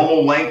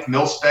normal length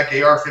mil-spec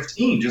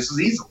AR-15 just as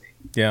easily.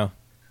 Yeah.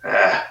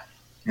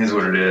 Is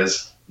what it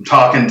is. I'm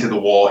talking to the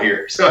wall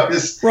here. So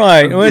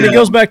right. Well, and it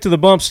goes back to the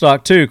bump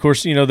stock too. Of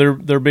course,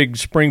 their big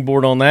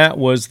springboard on that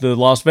was the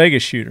Las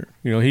Vegas shooter.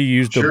 He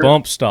used a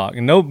bump stock,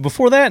 and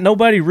before that,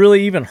 nobody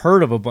really even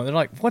heard of a bump. They're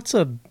like, "What's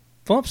a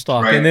bump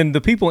stock?" Right. And then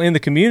the people in the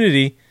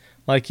community,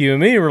 like you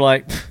and me, were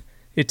like,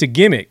 "It's a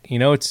gimmick.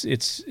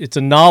 It's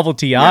a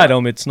novelty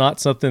item. It's not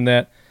something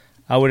that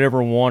I would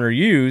ever want or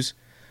use."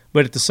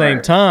 But at the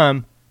same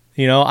time,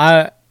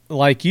 I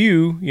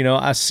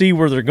see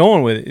where they're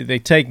going with it. They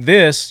take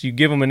this, you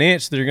give them an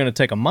inch, they're going to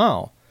take a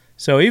mile.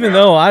 So even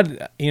though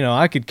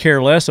I could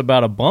care less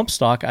about a bump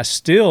stock, I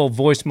still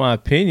voiced my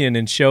opinion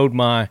and showed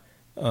my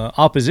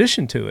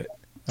opposition to it.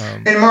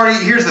 And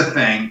Marty, here's the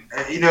thing.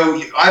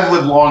 I've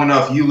lived long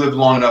enough. You lived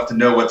long enough to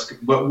know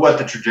what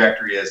the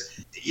trajectory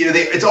is.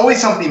 It's always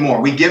something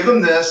more. We give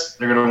them this,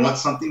 they're going to want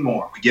something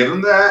more. We give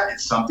them that,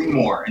 it's something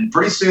more. And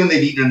pretty soon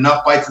they've eaten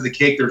enough bites of the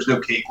cake. There's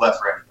no cake left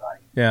for anybody.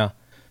 Yeah.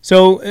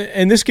 So,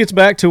 and this gets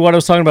back to what I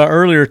was talking about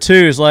earlier too,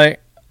 is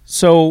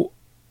so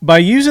by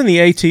using the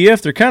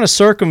ATF, they're kind of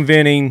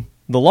circumventing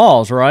the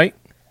laws, right?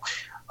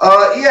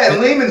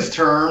 In layman's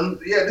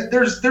terms,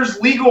 there's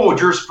legal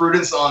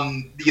jurisprudence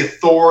on the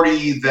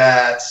authority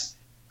that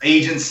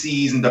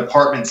agencies and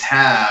departments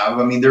have.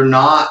 I mean, they're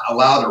not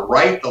allowed to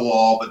write the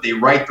law, but they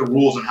write the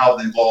rules on how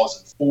the law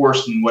is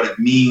enforced and what it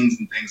means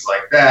and things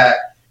like that.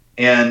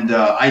 And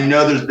I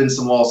know there's been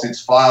some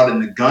lawsuits filed in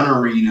the gun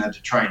arena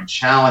to try and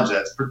challenge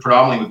that,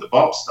 predominantly with the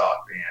bump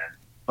stock ban.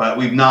 But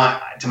we've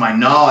not, to my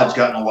knowledge,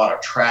 gotten a lot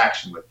of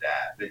traction with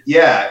that. But you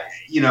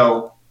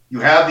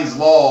have these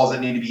laws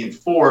that need to be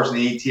enforced, and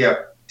the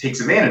ATF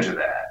takes advantage of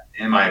that,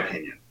 in my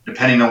opinion,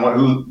 depending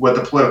on what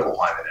the political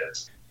climate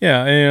is.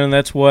 Yeah, and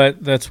that's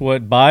what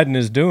Biden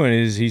is doing,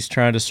 is he's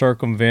trying to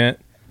circumvent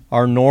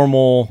our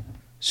normal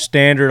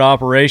standard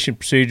operation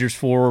procedures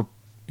for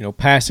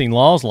passing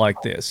laws like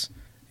this.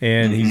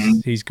 And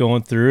he's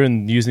going through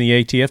and using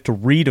the ATF to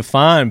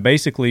redefine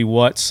basically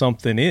what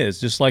something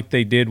is, just like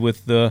they did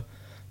with the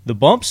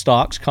bump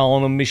stocks,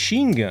 calling them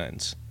machine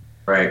guns.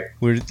 Right.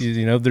 Where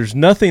there's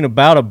nothing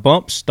about a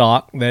bump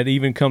stock that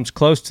even comes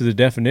close to the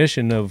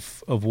definition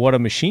of what a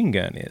machine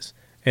gun is.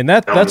 And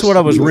that's what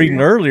I was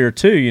reading earlier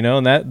too,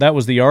 and that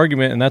was the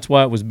argument, and that's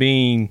why it was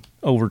being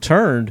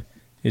overturned,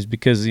 is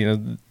because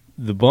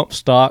the bump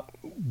stock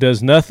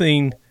does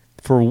nothing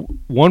for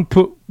one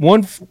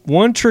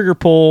trigger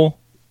pull,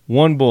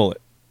 one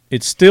bullet.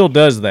 It still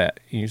does that.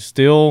 You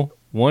still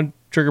one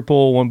trigger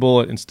pull, one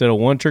bullet, instead of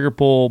one trigger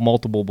pull,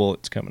 multiple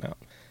bullets coming out.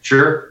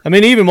 Sure. I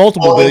mean, even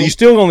multiple bullets, you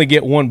still only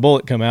get one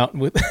bullet come out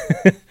with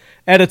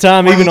at a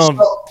time, even on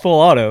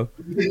full auto.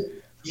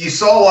 You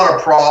saw a lot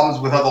of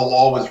problems with how the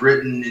law was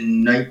written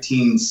in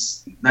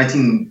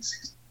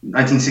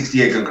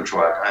 1968 gun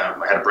control act. I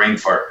had a brain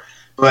fart.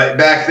 But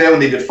back then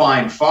when they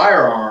defined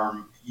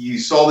firearm, you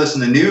saw this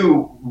in the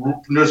new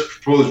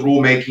proposed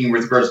rulemaking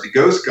with regards to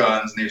ghost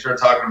guns, and they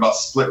started talking about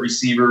split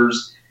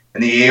receivers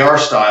and the AR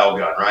style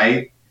gun,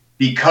 right?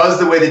 Because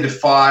the way they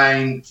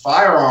define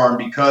firearm,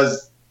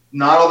 because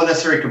not all the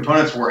necessary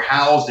components were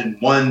housed in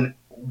one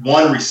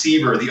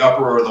receiver, the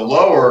upper or the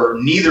lower,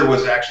 neither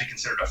was actually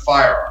considered a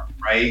firearm,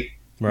 right?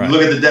 You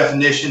look at the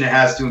definition, it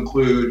has to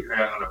include,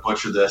 I'm going to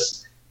butcher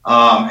this,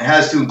 it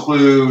has to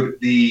include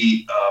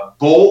the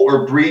bolt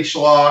or breech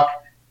lock,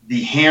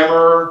 the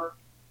hammer,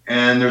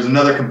 and there's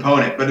another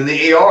component. But in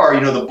the AR,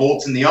 the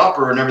bolt's in the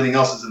upper and everything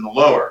else is in the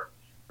lower.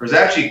 There's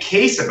actually a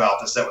case about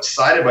this that was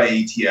cited by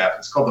ATF.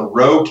 It's called the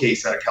Roe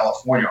case out of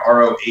California,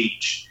 ROH.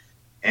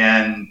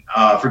 And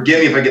forgive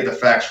me if I get the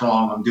facts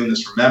wrong. I'm doing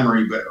this from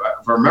memory. But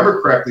if I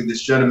remember correctly,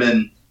 this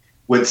gentleman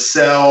would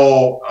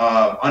sell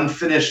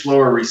unfinished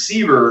lower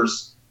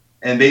receivers.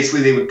 And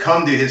basically they would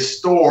come to his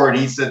store and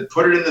he said,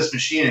 put it in this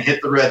machine and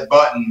hit the red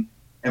button.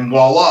 And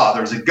voila,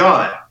 there's a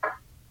gun.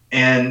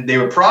 And they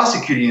were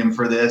prosecuting him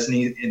for this,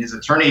 and his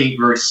attorney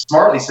very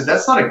smartly said,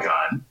 that's not a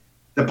gun.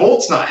 The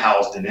bolt's not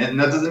housed in it, and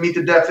that doesn't meet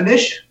the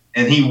definition.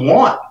 And he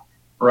won,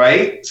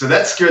 right? So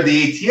that scared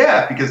the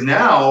ATF because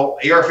now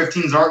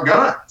AR-15s aren't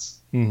guns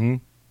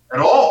at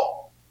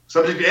all,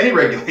 subject to any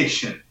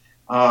regulation.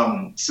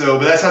 But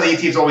that's how the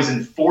ATF's always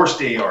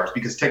enforced ARs,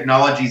 because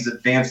technology's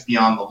advanced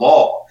beyond the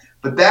law.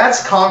 But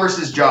that's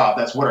Congress's job.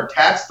 That's what our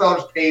tax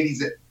dollars pay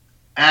these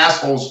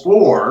assholes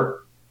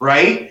for,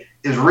 right?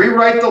 Is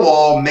rewrite the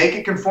law, make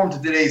it conform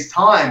to today's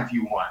time if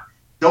you want.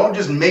 Don't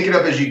just make it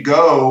up as you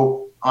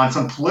go on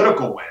some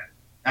political win.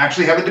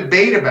 Actually have a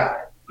debate about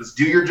it. Let's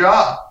do your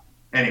job.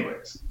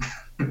 Anyways,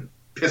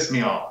 piss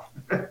me off.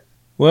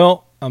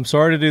 Well, I'm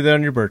sorry to do that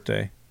on your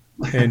birthday.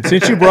 And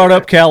since you brought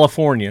up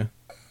California,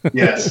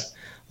 yes,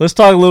 let's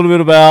talk a little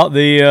bit about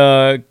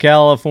the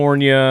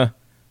California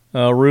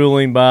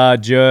ruling by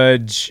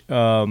Judge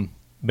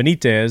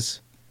Benitez,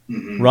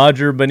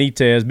 Roger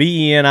Benitez,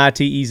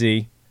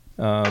 Benitez.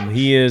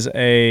 He is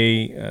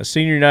a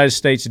senior United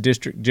States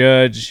District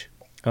Judge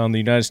on the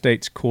United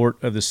States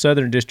Court of the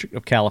Southern District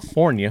of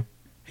California.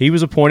 He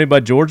was appointed by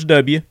George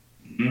W.,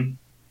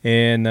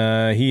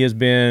 and he has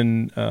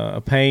been a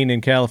pain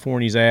in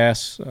California's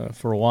ass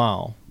for a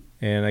while.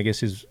 And I guess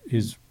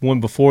his one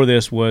before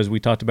this was, we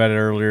talked about it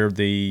earlier,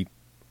 the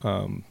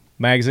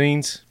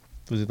magazines.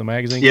 Was it the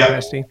magazine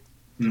capacity?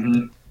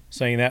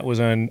 Saying that was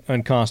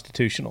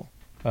unconstitutional.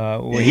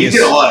 He's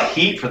getting a lot of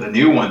heat for the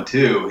new one,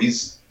 too.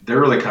 They're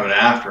really coming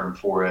after him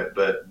for it.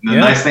 But the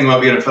nice thing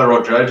about being a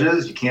federal judge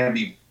is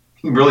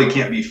you really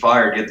can't be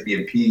fired. You have to be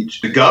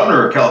impeached. The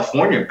governor of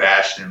California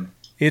bashed him.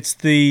 It's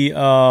the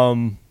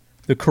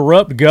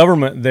corrupt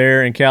government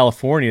there in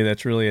California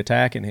that's really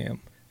attacking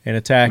him and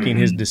attacking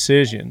his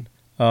decision.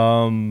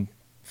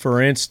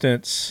 For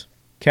instance,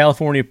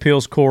 California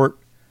Appeals Court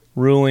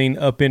ruling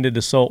upended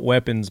assault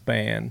weapons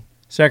ban.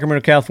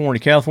 Sacramento, California.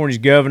 California's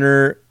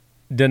governor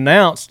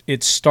denounced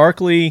its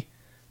starkly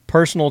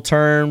personal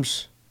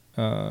terms.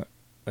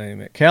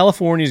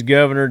 California's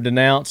governor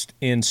denounced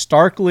in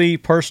starkly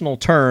personal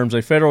terms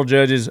a federal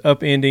judge's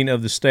upending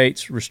of the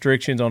state's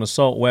restrictions on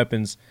assault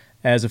weapons,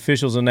 as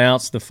officials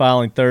announced the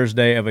filing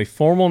Thursday of a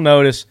formal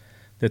notice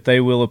that they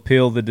will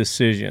appeal the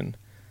decision.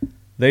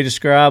 They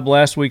described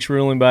last week's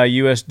ruling by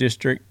U.S.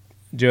 District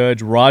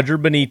Judge Roger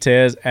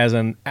Benitez as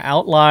an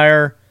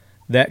outlier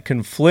that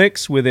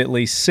conflicts with at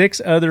least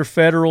 6 other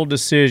federal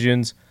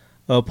decisions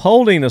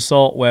upholding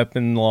assault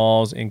weapon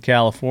laws in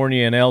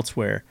California and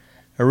elsewhere.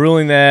 A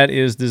ruling that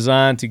is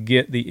designed to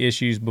get the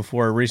issues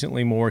before a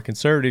recently more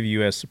conservative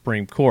U.S.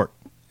 Supreme Court.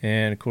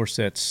 And, of course,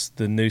 that's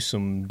the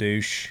Newsom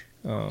douche.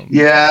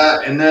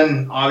 And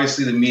then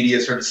obviously the media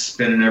started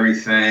spinning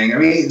everything. I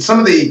mean, some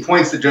of the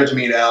points the judge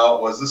made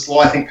out was this law,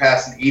 I think,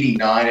 passed in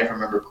 89, if I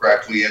remember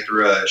correctly,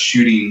 after a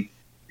shooting.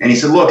 And he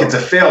said, look, it's a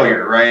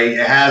failure, right?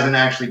 It hasn't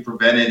actually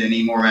prevented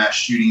any more mass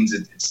shootings.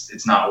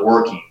 It's not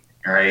working,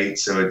 right?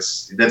 So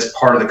that's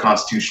part of the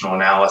constitutional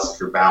analysis.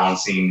 You're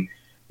balancing,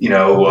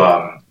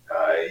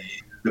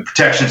 the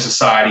protection of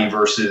society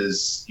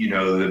versus,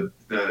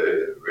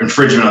 the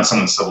infringement on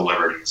someone's civil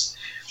liberties.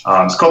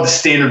 It's called the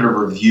standard of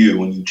review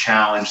when you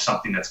challenge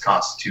something that's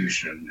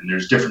constitutional, and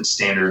there's different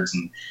standards.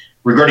 And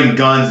regarding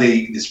guns,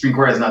 the Supreme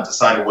Court has not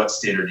decided what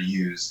standard to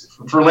use.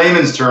 For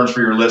layman's terms,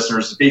 for your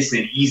listeners, it's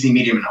basically an easy,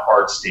 medium, and a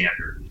hard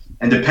standard.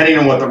 And depending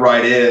on what the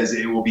right is,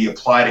 it will be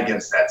applied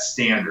against that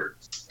standard.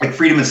 Like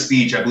freedom of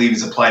speech, I believe,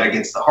 is applied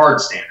against the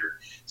hard standard.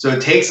 So it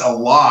takes a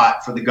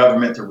lot for the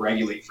government to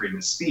regulate freedom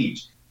of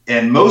speech.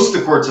 And most of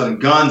the courts on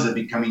guns have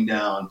been coming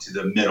down to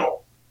the middle.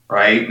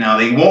 Right now,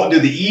 they won't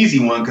do the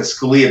easy one because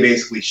Scalia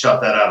basically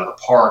shut that out of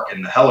the park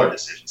in the Heller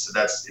decision. So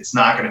it's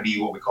not going to be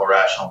what we call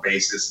rational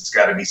basis. It's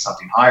got to be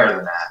something higher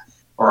than that,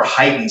 or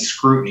heightened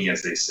scrutiny,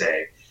 as they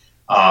say.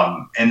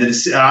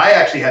 I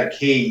actually had a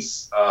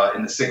case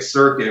in the Sixth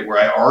Circuit where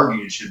I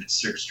argued it should be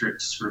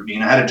strict scrutiny,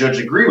 and I had a judge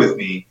agree with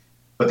me,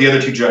 but the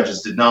other 2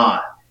 judges did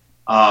not.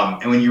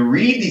 And when you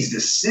read these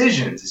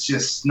decisions, it's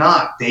just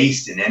not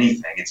based in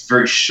anything. It's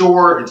very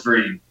short. It's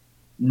very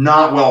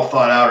not well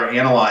thought out or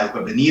analyzed,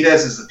 but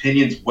Benitez's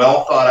opinion is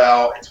well thought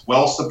out. It's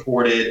well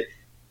supported.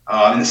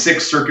 In the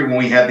Sixth Circuit, when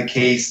we had the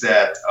case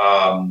that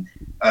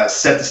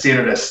set the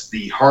standard as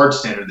the hard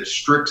standard, the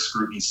strict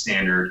scrutiny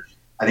standard,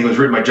 I think it was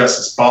written by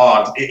Justice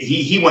Boggs.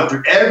 He went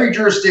through every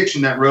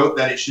jurisdiction that wrote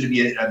that it should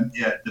be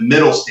the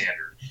middle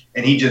standard,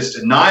 and he just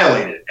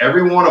annihilated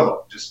every one of them.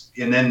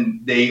 And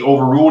then they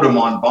overruled him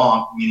on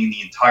bonk, meaning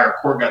the entire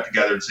court got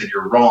together and said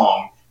you're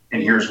wrong,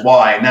 and here's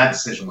why. And that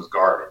decision was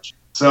garbage.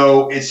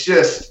 So it's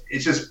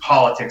just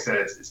politics at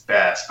its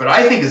best. But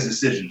I think his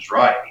decision is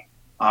right.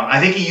 I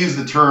think he used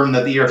the term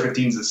that the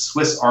AR-15 is a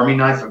Swiss Army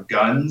knife of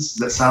guns. Does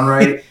that sound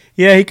right?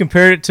 Yeah, he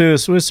compared it to a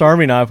Swiss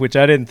Army knife, which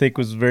I didn't think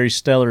was a very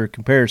stellar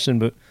comparison,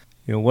 but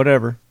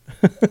whatever.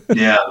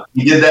 Yeah,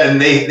 he did that,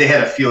 and they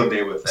had a field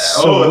day with that.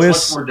 Swiss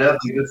it's much more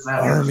deadly than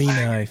that. Army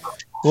knife.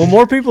 Well,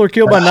 more people are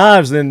killed by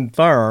knives than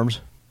firearms.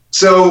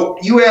 So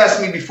you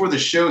asked me before the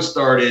show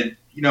started,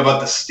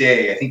 about the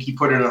stay. I think he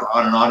put it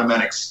on an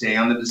automatic stay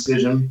on the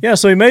decision. Yeah,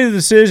 so he made the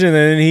decision,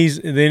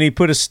 and then he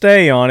put a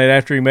stay on it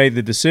after he made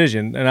the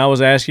decision. And I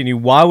was asking you,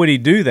 why would he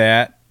do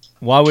that?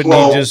 Why wouldn't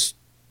he just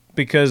 –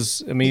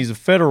 because, I mean, he's a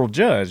federal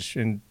judge,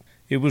 and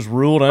it was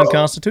ruled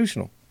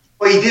unconstitutional.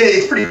 Well, he did.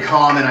 It's pretty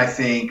common, I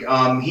think.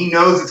 He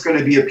knows it's going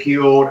to be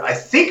appealed. I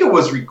think it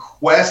was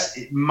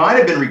it might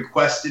have been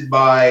requested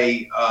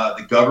by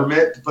the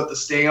government to put the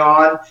stay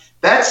on.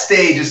 That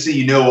stay, just so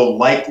you know, will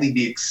likely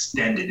be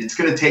extended. It's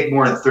going to take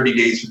more than 30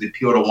 days for the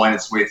appeal to wind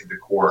its way through the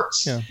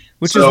courts. Yeah,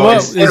 which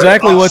is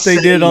exactly what they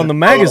did on the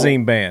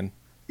magazine ban.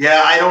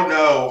 Yeah, I don't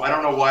know. I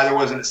don't know why there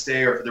wasn't a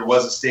stay, or if there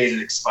was a stay and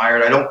it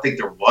expired. I don't think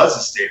there was a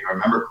stay, if I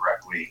remember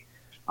correctly.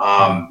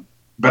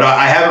 But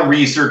I haven't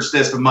researched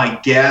this, but my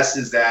guess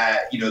is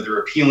that, they're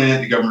appealing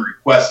it. The government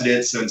requested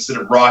it. So instead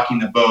of rocking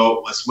the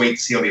boat, let's wait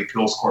to see how the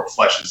appeals court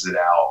fleshes it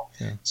out.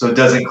 Yeah. So it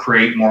doesn't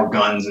create more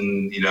guns to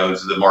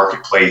the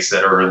marketplace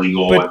that are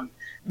illegal. But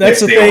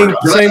that's the thing.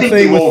 Same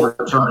thing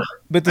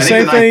with the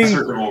same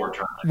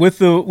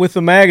thing with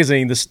the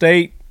magazine. The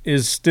state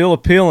is still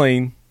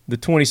appealing the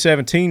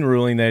 2017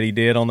 ruling that he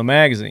did on the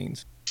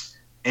magazines.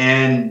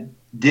 And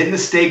didn't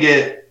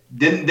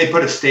they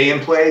put a stay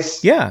in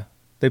place? Yeah.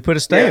 They put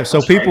a stay in.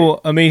 So people,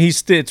 right. I mean,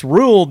 it's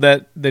ruled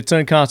that it's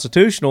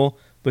unconstitutional,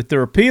 but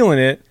they're appealing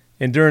it,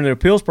 and during the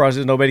appeals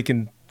process, nobody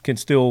can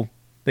still,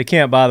 they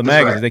can't buy the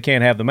magazines. Right. They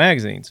can't have the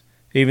magazines,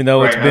 even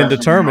though it's been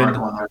determined.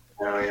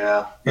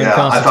 Yeah, I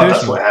thought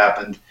that's what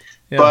happened.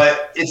 Yeah.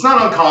 But it's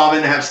not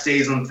uncommon to have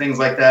stays on things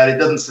like that. It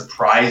doesn't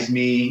surprise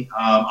me.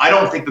 I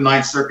don't think the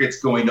Ninth Circuit's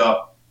going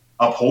to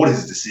uphold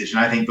his decision.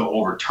 I think they'll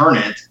overturn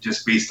it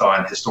just based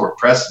on historic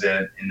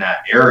precedent in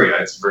that area.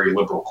 It's a very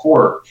liberal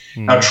court.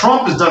 Now,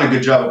 Trump has done a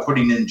good job of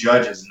putting in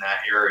judges in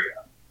that area,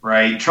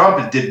 right?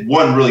 Trump did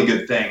one really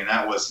good thing, and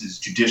that was his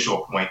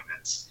judicial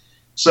appointments.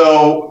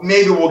 So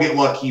maybe we'll get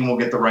lucky and we'll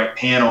get the right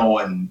panel.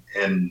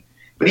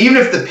 But even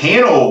if the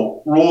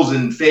panel rules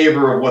in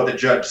favor of what the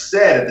judge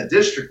said at the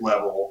district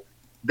level,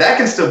 that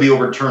can still be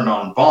overturned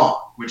en banc,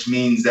 which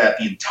means that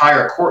the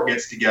entire court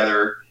gets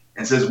together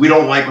and says, we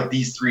don't like what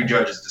these three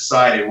judges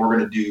decided, we're going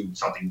to do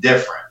something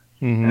different.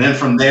 Mm-hmm. And then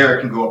from there,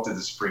 it can go up to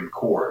the Supreme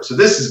Court. So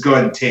this is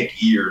going to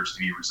take years to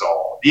be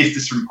resolved. If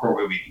the Supreme Court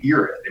would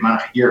hear it, they might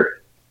not hear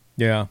it.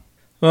 Yeah.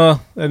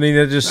 Well, I mean,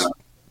 it just,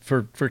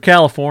 for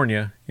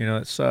California,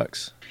 it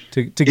sucks.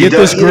 To get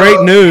this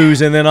great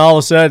news, and then all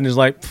of a sudden it's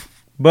like,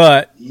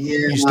 but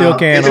you still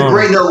can't.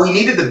 We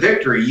needed the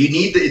victory.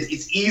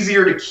 It's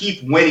easier to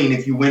keep winning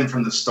if you win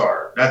from the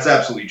start. That's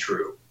absolutely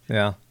true.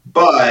 Yeah.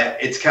 But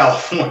it's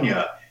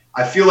California.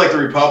 I feel like the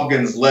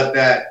Republicans let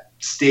that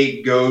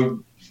state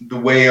go the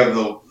way of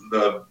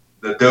the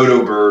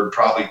dodo bird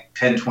probably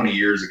 10, 20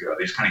 years ago.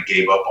 They just kind of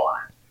gave up on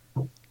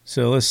it.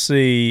 So let's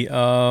see.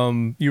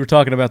 You were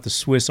talking about the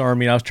Swiss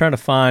Army. I was trying to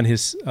find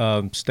his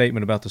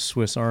statement about the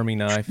Swiss Army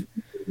knife.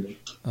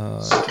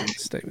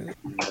 Statement.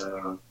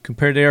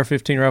 Compared to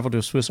AR-15 rifle to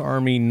a Swiss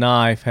Army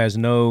knife has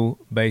no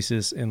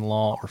basis in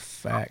law or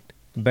fact.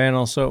 The ban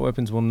on assault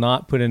weapons will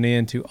not put an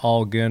end to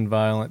all gun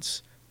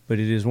violence, but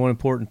it is one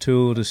important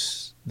tool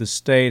the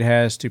state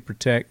has to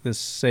protect the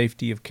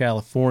safety of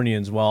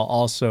Californians while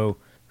also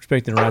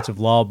respecting the rights of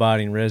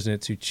law-abiding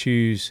residents who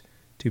choose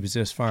to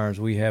possess firearms.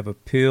 We have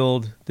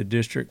appealed the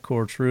district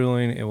court's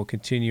ruling and will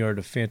continue our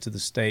defense of the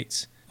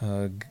state's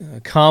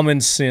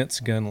common sense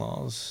gun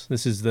laws.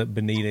 This is the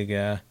Bonita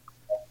guy.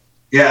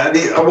 Yeah,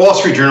 the Wall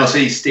Street Journal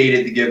said he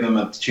stated to give them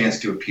a chance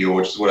to appeal,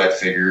 which is what I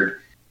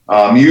figured.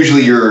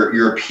 Usually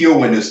your appeal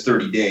window is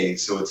 30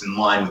 days, so it's in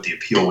line with the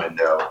appeal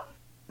window.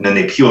 And then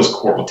the appeals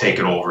court will take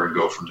it over and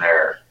go from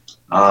there.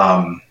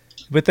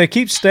 But they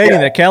keep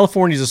stating that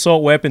California's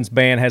assault weapons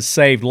ban has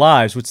saved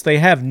lives, which they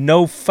have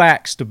no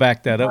facts to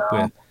back that up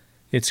with.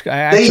 It's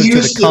they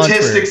use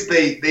statistics.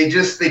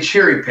 They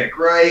cherry pick,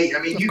 right?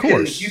 I mean, you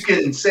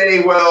can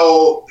say,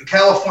 well,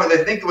 California.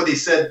 I think what they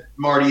said,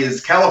 Marty,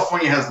 is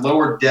California has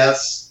lower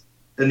deaths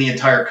than the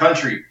entire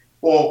country.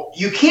 Well,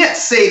 you can't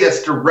say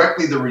that's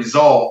directly the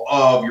result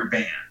of your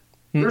ban.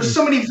 There's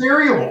so many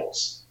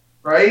variables.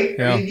 Right?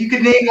 Yeah. I mean, you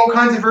could name all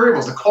kinds of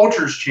variables. The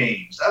culture's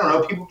changed. I don't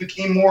know. People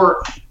became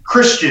more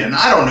Christian.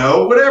 I don't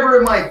know. Whatever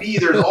it might be,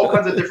 there's all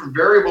kinds of different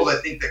variables I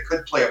think that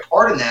could play a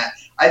part in that.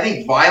 I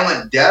think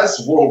violent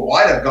deaths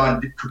worldwide have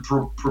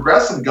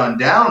progressively gone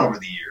down over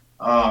the years.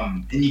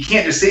 And you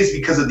can't just say it's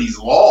because of these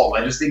laws.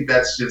 I just think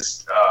that's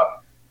just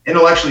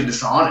intellectually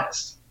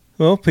dishonest.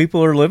 Well,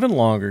 people are living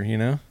longer,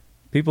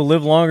 People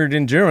live longer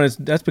in general.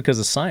 That's because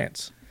of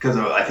science.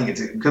 I think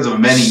it's because of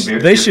many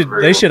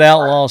variables. They should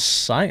outlaw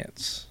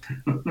science.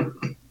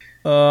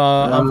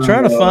 I'm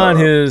trying to find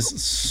his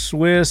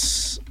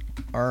Swiss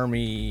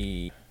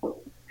Army.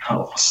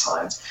 Oh,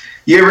 signs.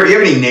 You have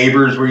any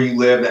neighbors where you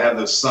live that have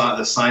the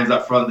signs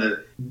up front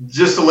that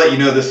just to let you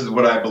know this is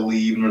what I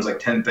believe, and there's like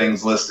 10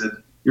 things listed?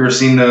 You ever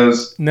seen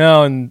those?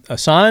 No, and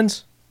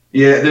signs?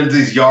 Yeah, there's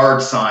these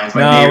yard signs.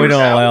 No, we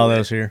don't allow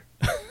those here.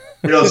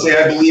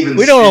 Say I believe in.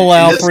 We don't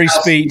allow free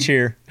speech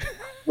here.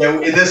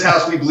 Yeah, in this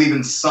house we believe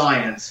in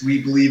science.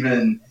 We believe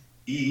in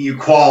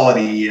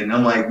equality, and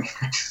I'm like,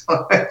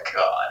 oh my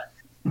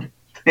God.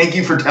 Thank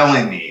you for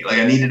telling me. Like,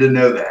 I needed to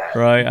know that.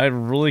 Right. I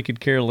really could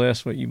care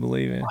less what you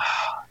believe in.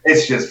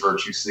 It's just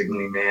virtue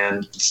signaling,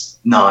 man. It's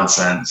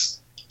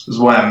nonsense. This is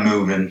why I'm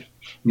moving,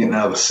 getting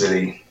out of the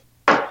city.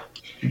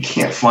 You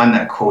can't find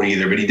that quote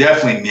either, but he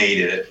definitely made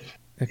it.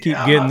 I keep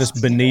getting this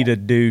Benita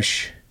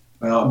douche.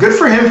 Well, good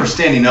for him for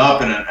standing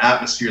up in an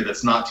atmosphere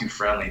that's not too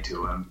friendly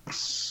to him.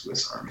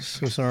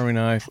 Swiss Army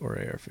knife or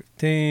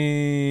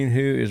AR-15.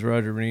 Who is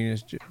Roger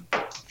Benitez?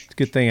 It's a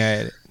good thing I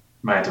had it.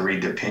 Might have to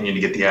read the opinion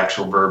to get the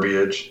actual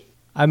verbiage.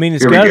 I mean,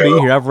 it's got to be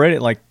here. I've read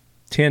it like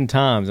 10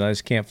 times. I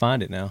just can't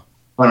find it now.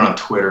 Went on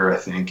Twitter, I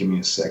think. Give me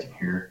a second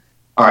here.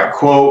 All right,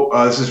 quote.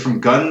 This is from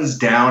Guns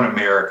Down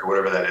America,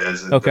 whatever that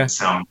is. It doesn't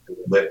sound good,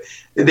 but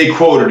they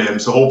quoted him,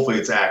 so hopefully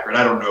it's accurate.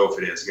 I don't know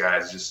if it is,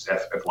 guys. Just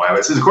FYI.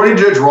 It says, according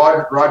to Judge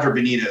Roger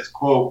Benitez,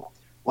 quote,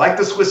 like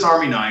the Swiss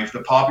Army knife,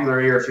 the popular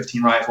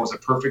AR-15 rifle is a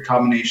perfect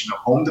combination of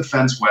home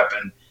defense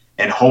weapon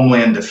and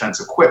homeland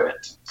defense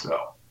equipment.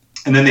 So,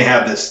 and then they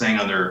have this thing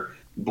on their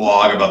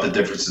blog about the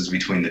differences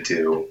between the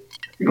two.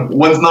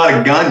 One's not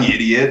a gun, you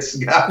idiots.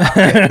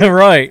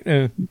 Right.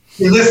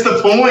 He missed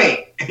the point.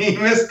 He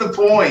missed the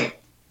point.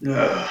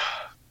 Ugh.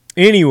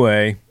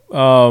 Anyway,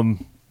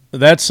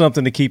 that's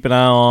something to keep an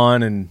eye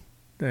on, and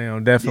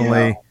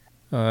definitely.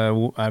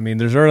 Yeah. I mean,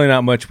 there's really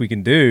not much we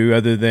can do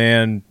other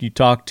than you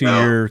talk to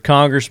your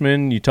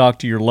congressman, you talk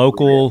to your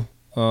local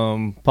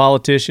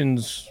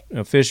politicians,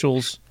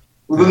 officials.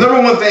 Well, the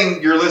number one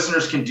thing your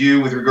listeners can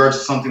do with regards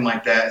to something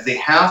like that is they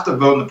have to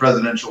vote in the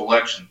presidential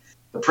election.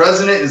 The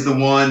president is the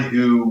one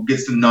who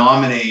gets to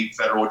nominate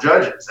federal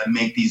judges and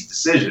make these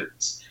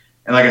decisions.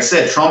 And like I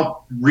said, Trump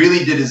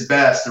really did his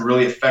best to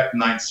really affect the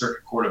Ninth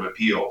Circuit Court of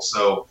Appeals.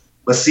 So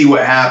let's see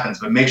what happens,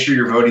 but make sure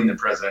you're voting in the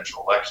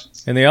presidential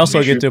elections. And they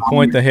also get to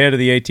appoint the head of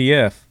the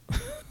ATF.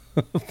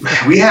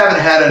 We haven't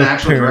had an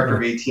actual director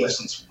of ATF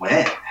since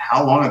when?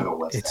 How long ago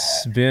was that?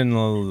 It's been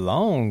a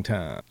long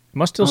time.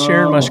 Am I still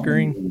sharing my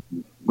screen?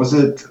 Was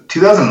it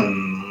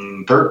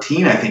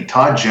 2013, I think?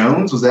 Todd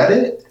Jones, was that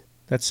it?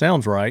 That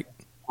sounds right.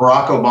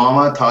 Barack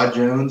Obama, Todd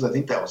Jones, I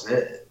think that was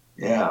it.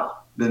 Yeah.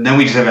 Then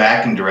we just have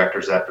acting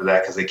directors after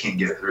that because they can't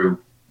get through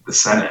the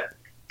Senate.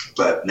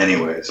 But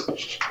anyways.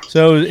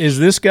 So is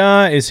this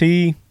guy, is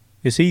he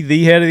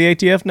the head of the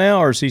ATF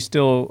now, or is he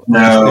still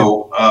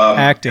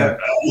acting?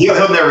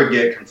 He'll never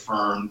get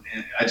confirmed.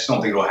 I just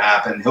don't think it'll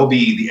happen. He'll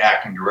be the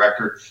acting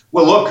director.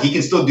 Well, look, he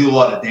can still do a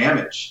lot of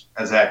damage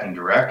as acting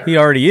director. He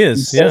already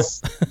is, yeah.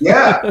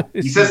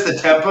 He sets the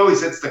tempo. He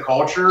sets the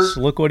culture.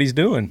 So look what he's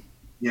doing.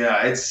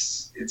 Yeah,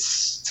 it's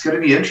going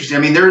to be interesting. I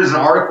mean, there is an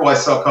article I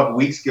saw a couple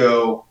weeks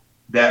ago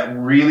that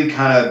really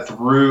kind of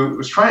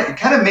it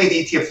kind of made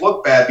the ATF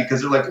look bad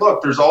because they're like,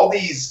 look, there's all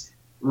these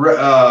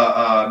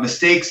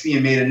mistakes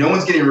being made and no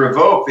one's getting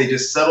revoked. They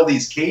just settle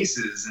these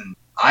cases. And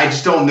I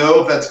just don't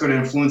know if that's going to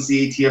influence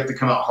the ATF to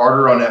come out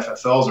harder on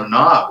FFLs or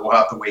not. We'll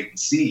have to wait and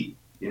see,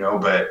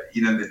 but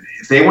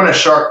if they want a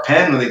sharp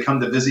pen when they come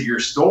to visit your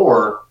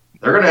store,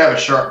 they're going to have a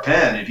sharp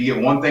pen. If you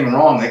get one thing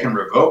wrong, they can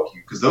revoke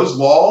you because those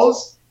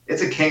laws,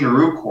 it's a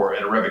kangaroo court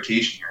at a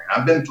revocation hearing.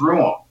 I've been through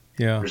them.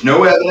 Yeah. There's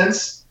no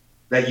evidence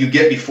that you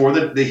get before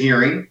the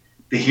hearing.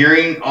 The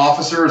hearing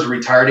officer is a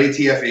retired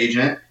ATF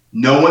agent.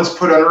 No one's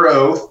put under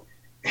oath.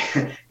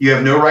 You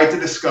have no right to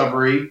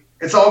discovery.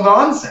 It's all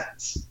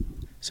nonsense.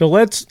 So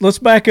let's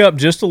back up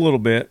just a little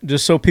bit,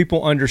 just so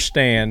people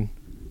understand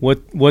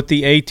what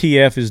the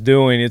ATF is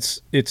doing.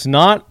 It's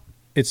not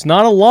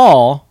a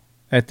law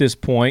at this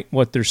point.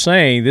 What they're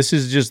saying, this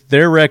is just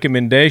their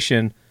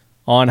recommendation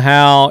on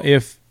how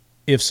if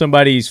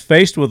somebody's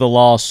faced with a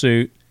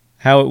lawsuit,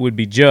 how it would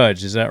be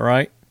judged. Is that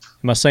right?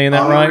 Am I saying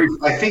that right?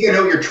 I think I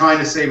know what you're trying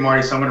to say,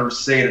 Marty, so I'm going to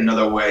say it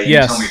another way.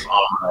 Yes. You tell me if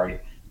I'm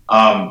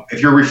right.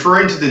 If you're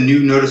referring to the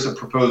new notice of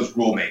proposed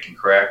rulemaking,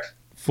 correct?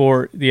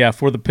 For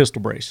the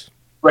pistol brace.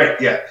 Right,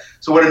 yeah.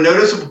 So what a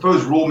notice of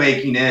proposed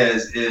rulemaking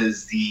is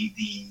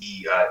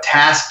the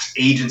tasked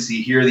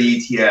agency here,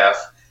 the ATF,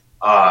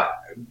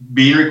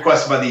 being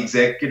requested by the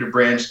executive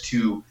branch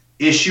to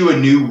issue a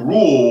new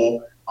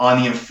rule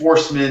on the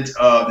enforcement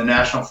of the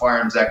National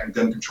Firearms Act and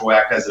Gun Control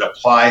Act as it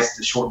applies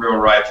to short barrel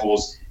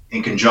rifles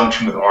in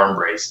conjunction with arm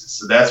braces.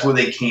 So that's what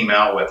they came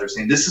out with. They're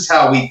saying this is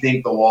how we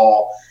think the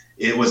law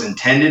it was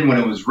intended when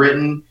it was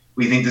written.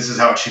 We think this is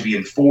how it should be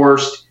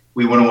enforced.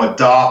 We want to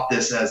adopt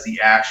this as the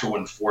actual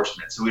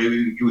enforcement. So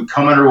it would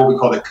come under what we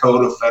call the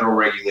Code of Federal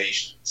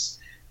Regulations,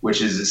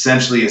 which is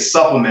essentially a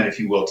supplement,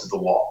 if you will, to the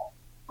law,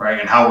 right?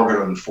 And how we're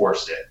going to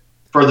enforce it.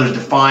 Further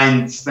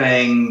defines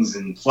things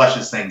and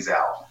fleshes things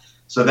out.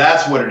 So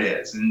that's what it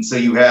is. And so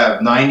you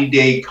have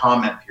 90-day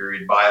comment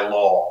period by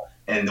law,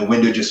 and the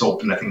window just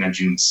opened, I think, on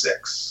June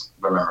 6th,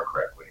 if I remember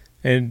correctly.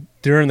 And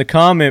during the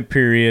comment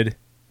period,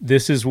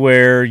 this is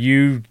where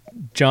you,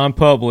 John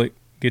Public,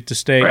 get to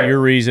state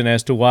your reason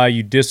as to why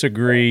you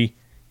disagree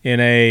in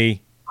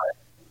a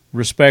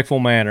respectful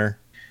manner.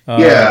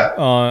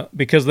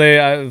 Because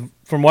they,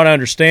 from what I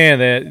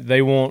understand, that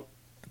they won't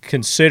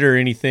consider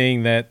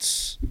anything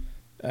that's,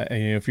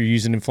 if you're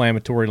using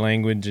inflammatory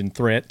language and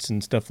threats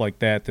and stuff like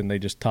that, then they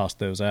just toss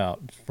those out,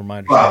 from my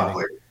understanding.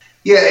 Probably.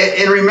 Yeah,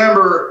 and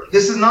remember,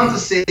 this is not to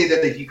say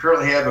that if you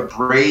currently have a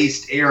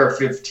braced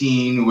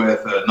AR-15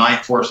 with a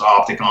 9 force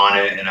optic on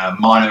it and a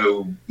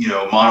mono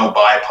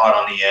bipod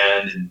on the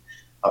end and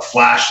a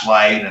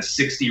flashlight and a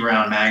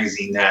 60-round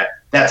magazine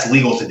that's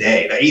legal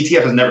today. The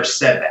ATF has never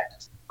said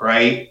that,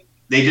 right?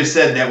 They just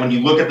said that when you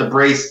look at the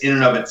brace in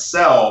and of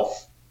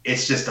itself,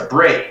 it's just a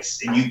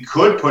brace, and you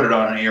could put it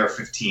on an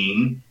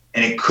AR-15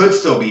 and it could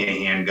still be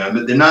a handgun,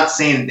 but they're not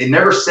saying, they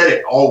never said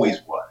it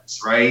always was,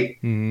 right?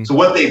 Mm-hmm. So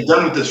what they've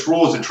done with this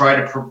rule is to try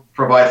to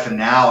provide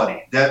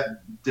finality,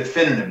 that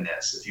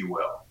definitiveness, if you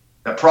will.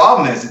 The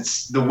problem is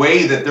it's the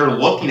way that they're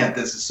looking at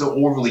this is so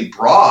overly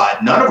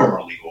broad. None of them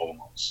are legal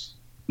almost.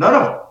 None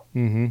of them.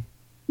 Mm-hmm.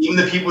 Even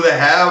the people that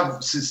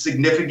have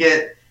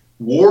significant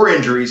war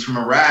injuries from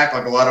Iraq,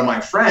 like a lot of my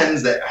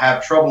friends that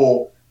have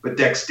trouble with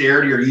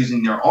dexterity or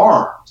using their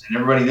arms. And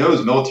everybody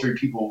knows military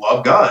people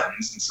love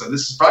guns. And so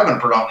this is probably going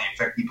to predominantly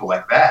affect people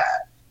like that.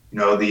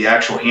 The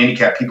actual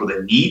handicapped people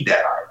that need that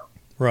item.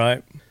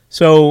 Right.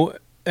 So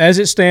as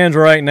it stands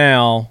right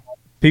now,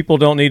 people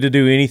don't need to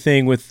do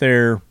anything with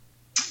their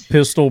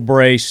pistol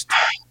braced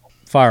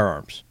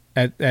firearms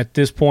at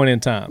this point in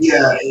time.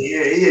 Yeah,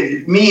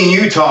 me and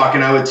you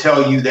talking, I would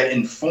tell you that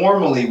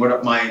informally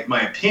what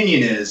my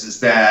opinion is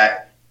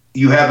that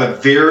you have a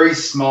very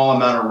small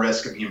amount of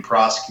risk of being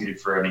prosecuted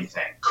for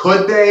anything.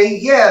 Could they?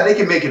 Yeah, they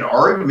can make an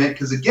argument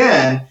because,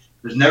 again,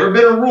 there's never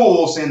been a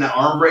rule saying that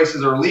arm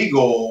braces are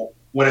legal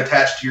when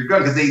attached to your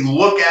gun because they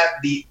look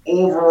at the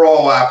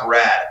overall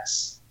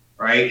apparatus,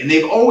 right? And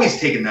they've always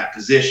taken that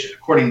position,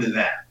 according to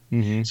them.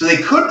 Mm-hmm. So they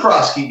could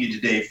prosecute you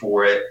today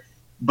for it,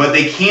 but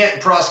they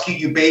can't prosecute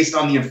you based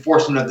on the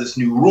enforcement of this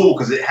new rule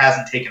because it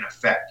hasn't taken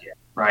effect yet,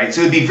 right?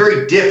 So it'd be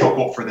very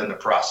difficult for them to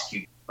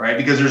prosecute, right?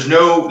 Because there's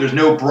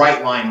no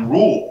bright line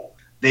rule.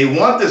 They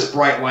want this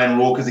bright line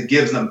rule because it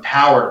gives them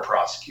power to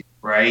prosecute,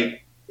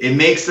 right? It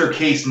makes their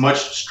case much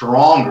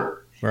stronger.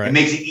 Right. It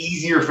makes it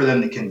easier for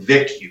them to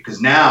convict you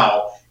because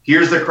now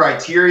here's the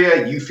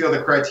criteria. You feel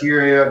the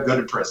criteria, go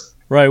to prison.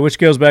 Right, which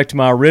goes back to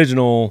my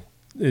original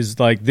is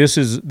like this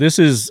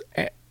is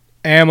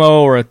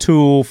ammo or a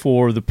tool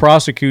for the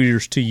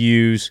prosecutors to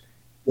use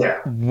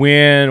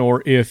when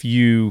or if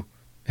you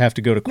have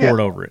to go to court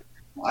over it.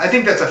 I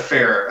think that's a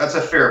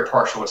fair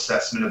partial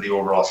assessment of the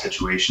overall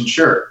situation.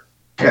 Sure.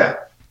 Yeah.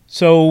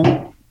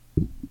 So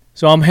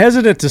I'm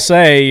hesitant to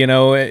say,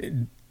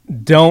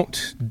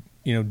 don't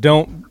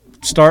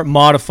start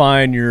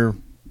modifying your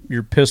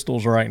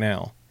pistols right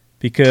now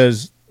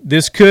because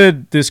this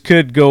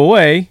could go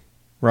away,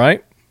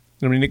 right?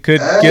 I mean, it could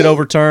get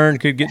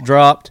overturned, could get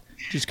dropped.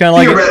 Just kind of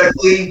like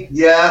theoretically,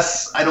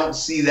 yes. I don't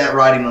see that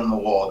writing on the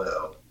wall,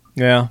 though.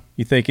 Yeah,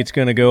 you think it's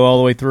going to go all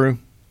the way through?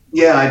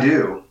 Yeah, I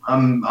do.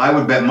 I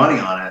would bet money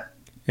on it.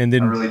 And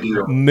then I really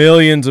do.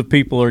 Millions of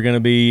people are going to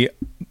be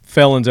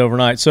felons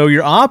overnight. So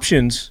your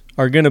options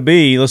are going to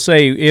be, let's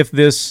say, if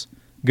this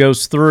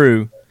goes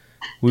through,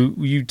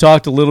 you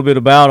talked a little bit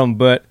about them,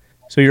 but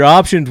so your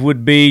options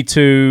would be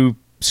to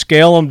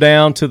scale them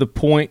down to the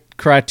point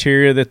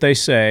criteria that they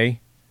say,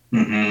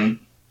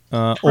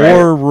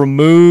 or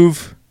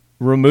remove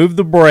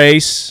the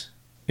brace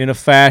in a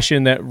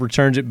fashion that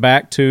returns it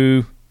back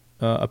to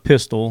a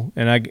pistol.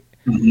 And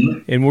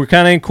and we're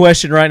kind of in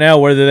question right now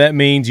whether that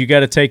means you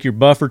got to take your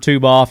buffer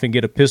tube off and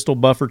get a pistol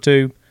buffer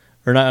tube,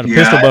 or not a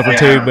pistol buffer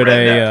tube, but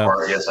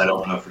yes, I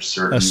don't know for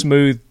certain. A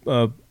smooth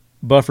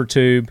buffer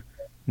tube,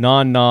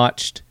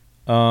 non-notched,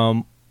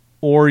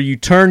 or you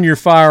turn your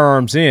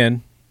firearms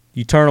in,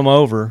 you turn them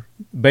over,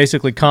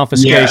 basically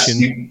confiscation.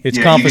 Yes, it's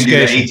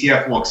confiscation. You can do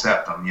that. ATF will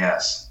accept them.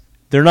 Yes.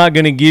 They're not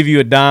going to give you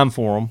a dime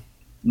for them.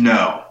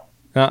 No.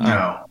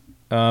 No.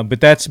 But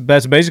that's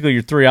basically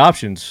your three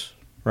options,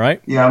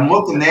 right? Yeah, I'm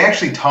looking. They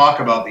actually talk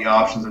about the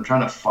options. I'm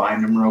trying to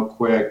find them real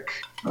quick.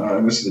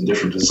 This is a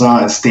different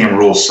design. This damn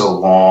rule's so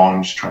long.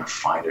 I'm just trying to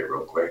find it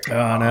real quick.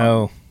 I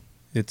know.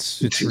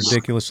 It's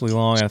ridiculously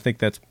long. I think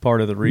that's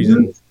part of the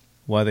reason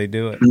why they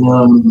do it.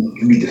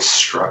 Maybe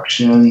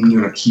destruction.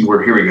 Doing a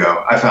keyword. Here we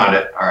go. I found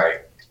it. All right.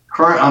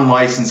 Current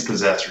unlicensed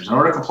possessors. In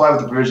order to comply with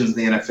the provisions of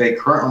the NFA,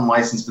 current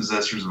unlicensed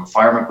possessors of a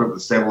firearm equipped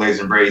with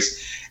stabilizer and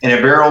brace and a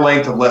barrel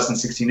length of less than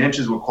 16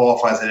 inches will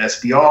qualify as an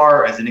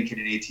SBR, as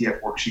indicated in ATF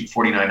Worksheet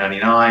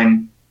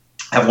 4999.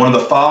 Have one of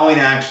the following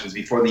actions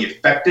before the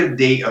effective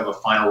date of a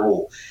final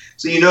rule.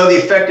 So the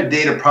effective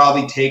date will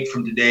probably take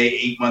from today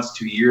 8 months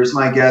to 2 years,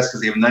 my guess,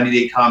 because they have a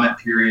 90-day comment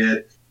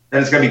period.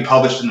 Then it's going to be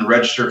published in the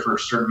register for a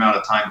certain amount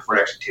of time before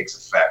it actually takes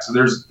effect. So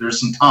there's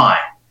some time.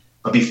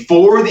 But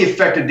before the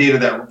effective date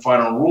of that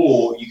final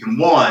rule, you can,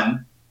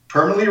 1,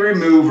 permanently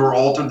remove or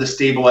alter the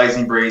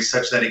stabilizing brace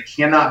such that it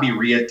cannot be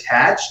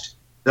reattached,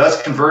 thus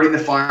converting the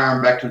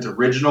firearm back to its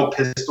original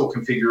pistol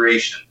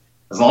configuration,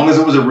 as long as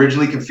it was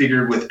originally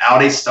configured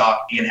without a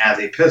stock and as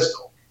a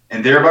pistol,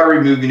 and thereby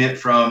removing it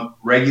from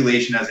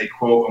regulation as a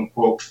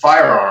quote-unquote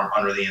firearm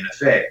under the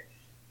NFA.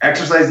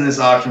 Exercising this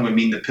option would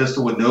mean the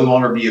pistol would no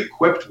longer be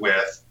equipped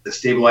with the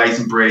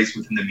stabilizing brace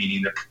within the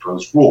meaning of the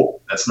proposed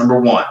rule. That's number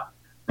 1.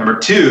 Number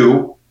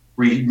 2,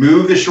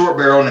 remove the short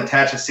barrel and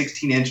attach a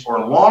 16-inch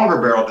or longer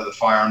barrel to the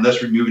firearm,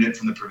 thus removing it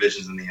from the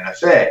provisions in the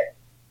NFA.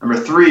 Number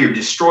 3, you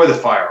destroy the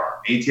firearm.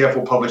 ATF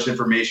will publish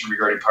information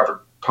regarding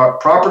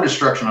proper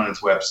destruction on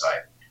its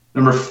website.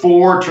 Number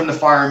 4, turn the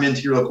firearm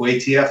into your local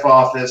ATF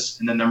office.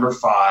 And then number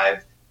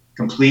 5,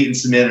 complete and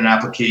submit an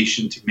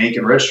application to make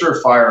and register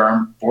a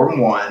firearm, Form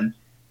 1.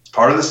 As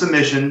part of the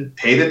submission,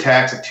 pay the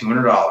tax of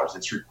 $200.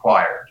 It's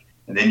required.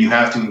 And then you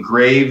have to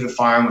engrave the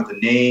firearm with the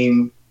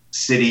name,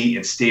 city,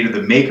 and state of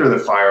the maker of the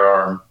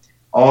firearm,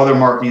 all other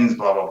markings,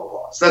 blah, blah, blah,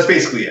 blah. So that's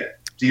basically it.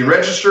 So you can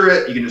register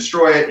it, you can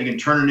destroy it, you can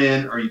turn it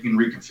in, or you can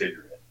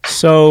reconfigure it.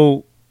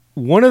 So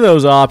one of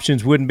those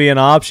options wouldn't be an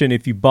option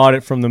if you bought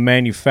it from the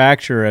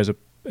manufacturer as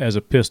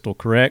a pistol,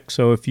 correct?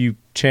 So if you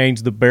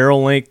change the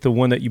barrel length, the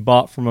one that you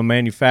bought from a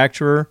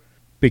manufacturer,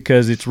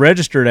 because it's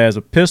registered as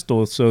a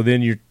pistol, so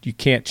then you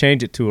can't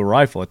change it to a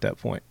rifle at that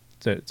point.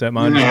 Is that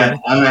my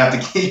understanding? I'm going to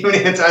have to give you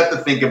an answer. I have to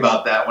think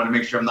about that one to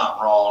make sure I'm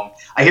not wrong.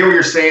 I hear what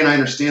you're saying. I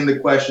understand the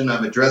question.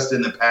 I've addressed it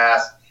in the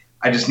past.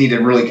 I just need to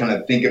really kind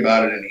of think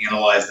about it and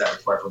analyze that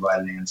before I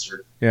provide an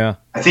answer. Yeah.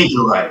 I think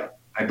you're right.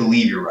 I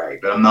believe you're right,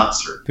 but I'm not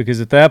certain. Because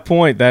at that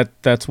point,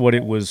 that's what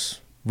it was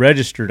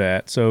registered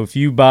at. So if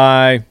you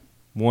buy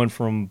one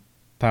from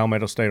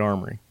Palmetto State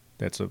Armory,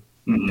 that's a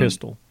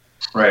pistol.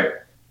 Right.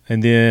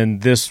 And then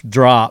this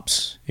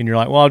drops, and you're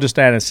like, well, I'll just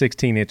add a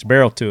 16-inch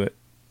barrel to it.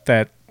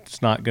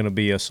 That's not going to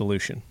be a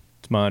solution.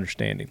 It's my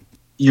understanding.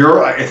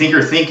 I think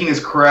your thinking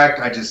is correct.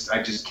 I just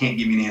can't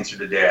give you an answer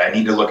today. I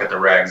need to look at the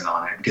regs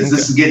on it because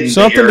this is getting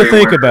something to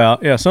think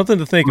about. Yeah, something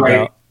to think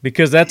about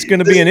because that's going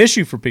to be an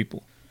issue for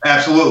people.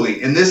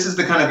 Absolutely, and this is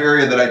the kind of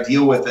area that I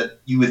deal with that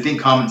you would think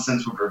common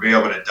sense would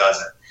prevail, but it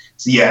doesn't.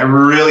 So yeah, I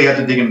really have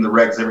to dig into the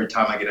regs every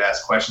time I get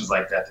asked questions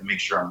like that to make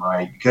sure I'm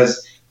right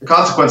because the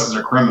consequences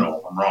are criminal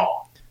if I'm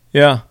wrong.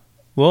 Yeah,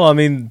 well, I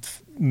mean,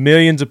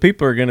 millions of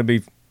people are going to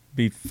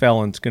be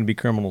felons, going to be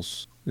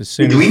criminals.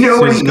 Do we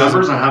know any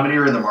numbers on how many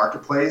are in the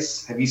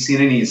marketplace? Have you seen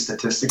any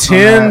statistics on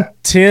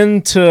that?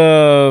 10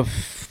 to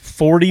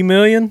 40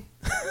 million?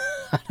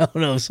 I don't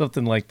know,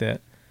 something like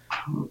that.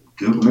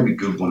 Maybe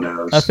Google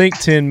knows. I think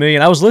 10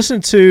 million. I was listening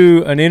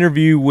to an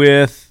interview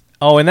with,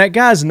 and that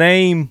guy's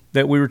name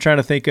that we were trying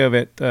to think of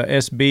at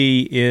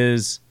SB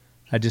is,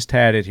 I just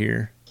had it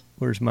here.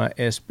 Where's my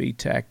SB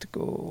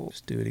Tactical? Let's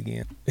do it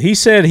again. He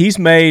said he's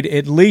made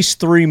at least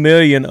 3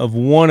 million of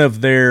one of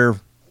their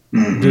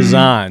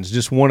designs,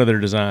 just one of their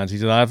designs. He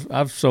said,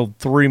 I've sold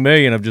 3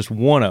 million of just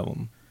one of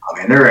them. I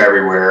mean, they're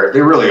everywhere. They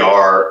really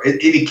are.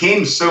 It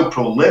became so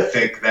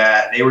prolific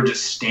that they were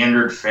just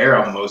standard fare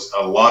on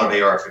a lot of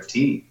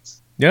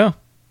AR-15s. Yeah.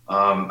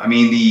 I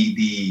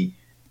mean,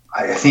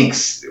 I think,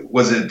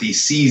 was it the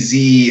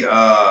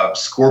CZ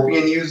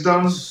Scorpion used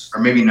them? Or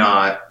maybe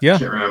not. Yeah. I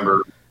can't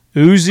remember.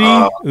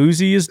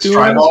 Uzi is doing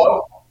them.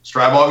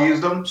 Strybog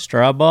used them.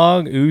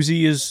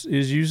 Uzi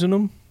is using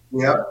them.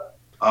 Yep.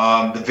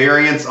 The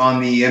variants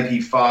on the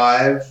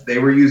MP5, they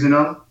were using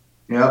them.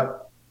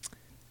 Yep.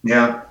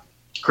 Yeah.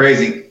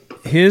 Crazy.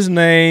 His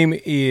name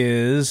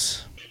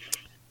is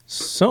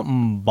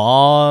something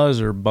Bose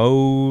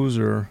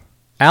or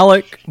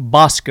Alec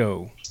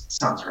Bosco.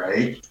 Sounds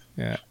right.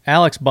 Yeah.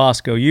 Alex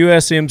Bosco,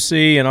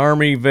 USMC and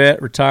Army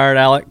vet, retired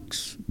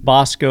Alex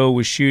Bosco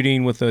was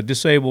shooting with a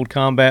disabled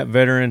combat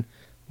veteran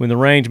when the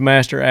range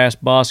master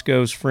asked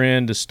Bosco's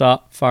friend to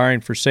stop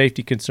firing for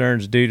safety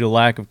concerns due to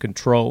lack of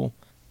control.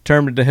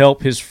 Determined to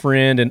help his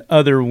friend and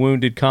other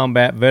wounded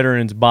combat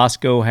veterans,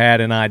 Bosco had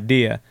an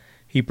idea.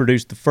 He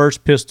produced the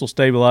first pistol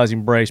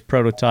stabilizing brace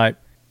prototype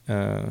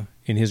in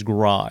his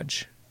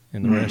garage,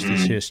 and the rest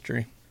is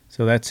history.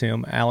 So that's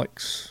him,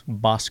 Alex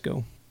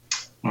Bosco.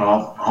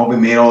 Well, I hope he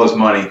made all his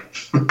money.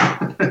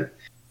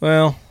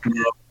 Well,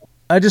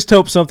 I just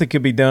hope something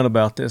can be done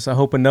about this. I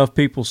hope enough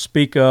people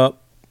speak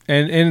up.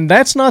 And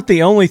that's not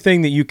the only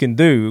thing that you can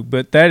do,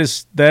 but that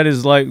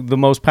is like the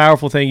most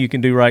powerful thing you can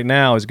do right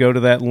now is go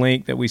to that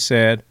link that we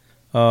said,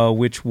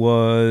 which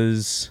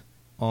was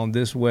on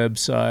this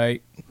website.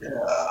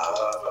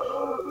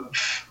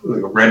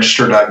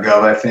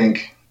 Register.gov, I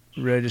think.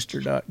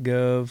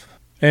 Register.gov.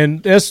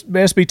 And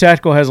SB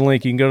Tactical has a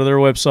link. You can go to their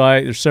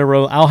website. There's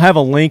several. I'll have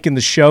a link in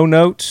the show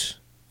notes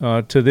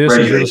to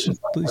this.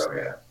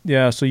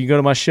 Yeah, so you go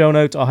to my show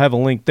notes. I'll have a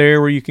link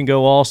there where you can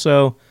go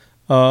also.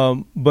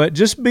 But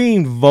just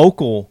being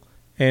vocal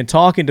and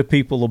talking to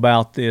people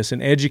about this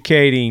and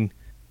educating,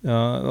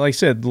 like I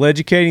said,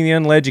 educating the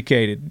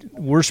uneducated.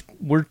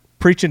 We're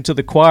preaching to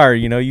the choir.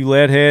 You know, you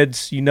lead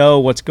heads, you know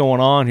what's going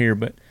on here.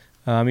 But,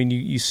 I mean,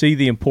 you see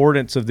the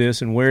importance of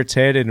this and where it's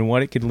headed and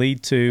what it could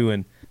lead to.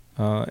 And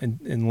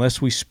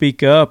unless we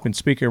speak up and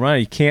speak our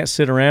mind, you can't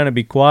sit around and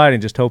be quiet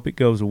and just hope it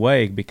goes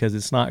away because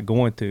it's not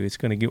going to. It's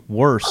going to get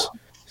worse.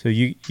 So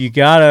you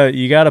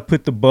gotta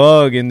put the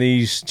bug in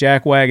these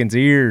jackwagons'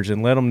 ears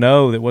and let them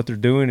know that what they're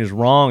doing is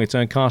wrong. It's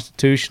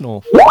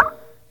unconstitutional,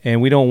 and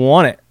we don't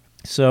want it.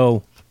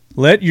 So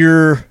let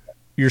your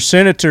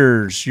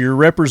senators, your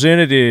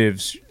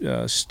representatives,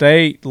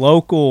 state,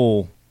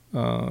 local,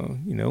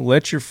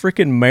 let your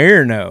freaking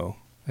mayor know.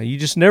 You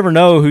just never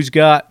know who's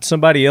got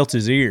somebody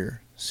else's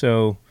ear.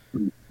 So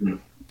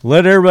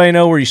let everybody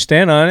know where you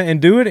stand on it,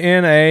 and do it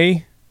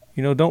in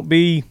don't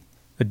be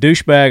a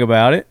douchebag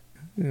about it.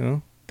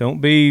 Don't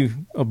be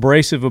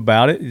abrasive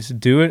about it. Just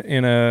do it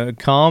in a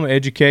calm,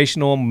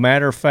 educational,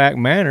 matter-of-fact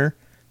manner.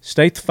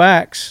 State the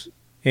facts,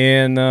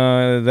 and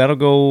that'll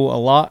go a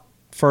lot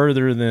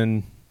further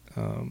than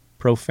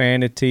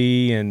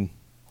profanity and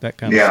that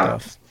kind of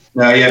stuff.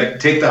 No, yeah,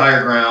 take the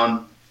higher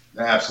ground.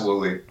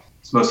 Absolutely.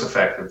 It's most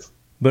effective.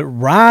 But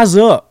rise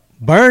up.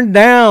 Burn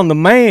down the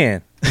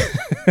man.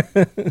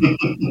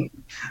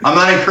 I'm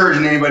not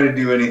encouraging anybody to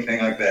do anything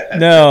like that.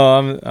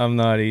 No, I'm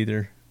not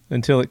either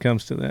until it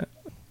comes to that.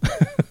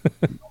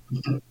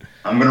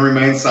 I'm going to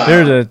remain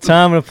silent. There's a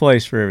time and a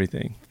place for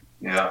everything.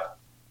 Yeah.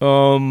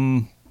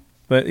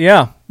 But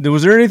yeah,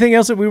 was there anything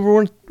else that we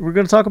were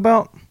going to talk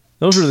about?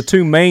 Those are the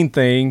two main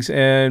things,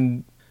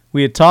 and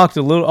we had talked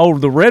a little. Oh,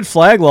 the red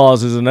flag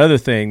laws is another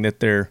thing that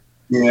they're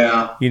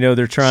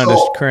trying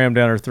to cram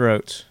down our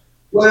throats.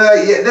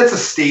 Well, yeah, that's a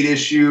state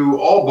issue.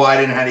 All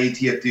Biden had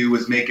ATF do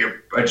was make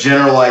a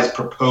generalized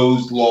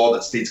proposed law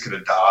that states could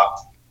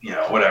adopt.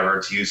 Whatever,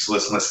 it's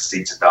useless unless the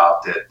states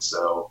adopt it.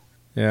 So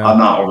yeah. I'm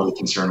not overly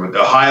concerned with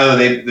Ohio.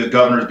 The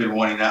governor's been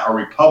wanting that. Our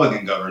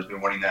Republican governor's been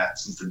wanting that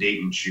since the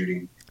Dayton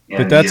shooting.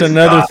 But that's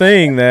another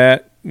thing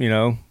that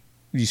you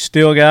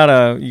still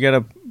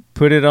gotta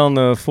put it on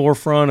the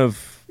forefront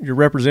of your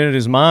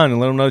representative's mind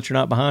and let them know that you're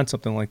not behind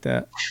something like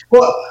that.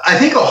 Well, I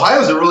think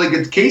Ohio's a really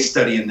good case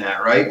study in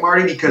that, right,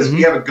 Marty? Because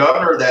we have a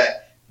governor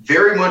that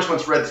very much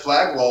wants red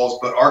flag laws,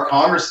 but our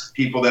Congress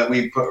people that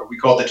we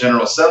call it the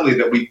General Assembly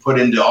that we put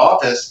into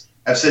office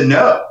have said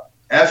no.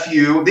 F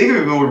you. They've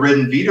even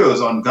written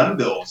vetoes on gun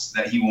bills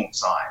that he won't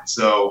sign.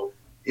 So,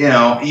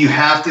 you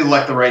have to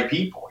elect the right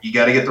people. You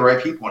got to get the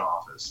right people in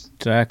office.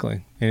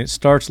 Exactly. And it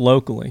starts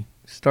locally.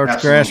 It starts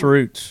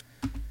grassroots.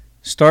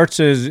 Starts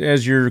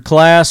as your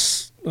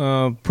class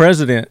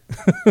president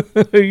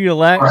who you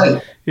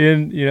elect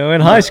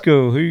in high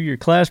school, who your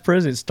class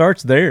president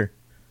starts there.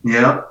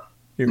 Yeah.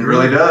 It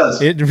really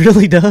does. It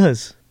really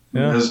does.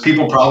 Yeah. Those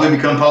people probably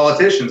become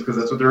politicians because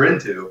that's what they're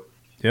into.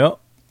 Yep.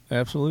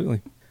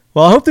 Absolutely.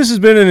 Well, I hope this has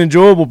been an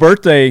enjoyable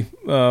birthday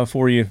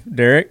for you,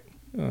 Derek.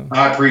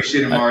 I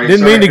appreciate it, Marty. I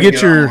didn't mean to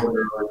get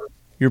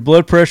your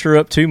blood pressure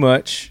up too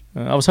much.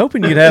 I was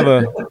hoping you'd have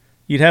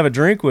a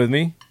drink with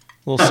me,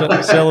 a little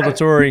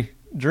celebratory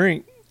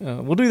drink.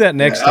 We'll do that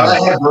next time.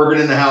 I have bourbon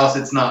in the house.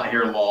 It's not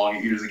here long.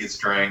 It usually gets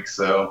drank,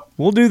 so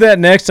we'll do that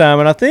next time.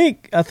 And I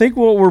think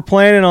what we're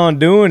planning on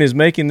doing is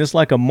making this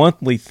like a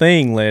monthly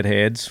thing,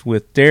 Leadheads,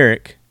 with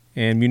Derek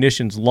and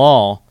Munitions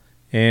Law.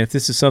 And if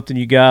this is something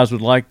you guys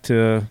would like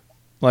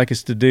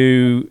us to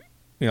do,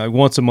 like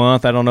once a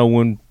month, I don't know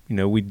when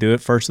we do it,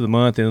 first of the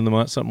month, end of the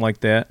month, something like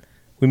that.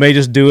 We may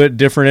just do it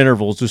different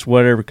intervals, just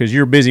whatever, because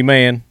you're a busy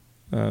man.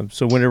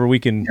 So whenever we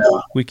can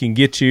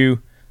get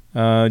you.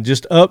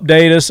 Just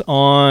update us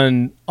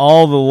on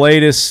all the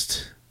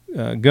latest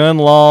gun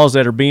laws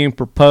that are being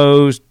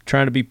proposed,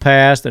 trying to be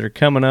passed, that are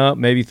coming up,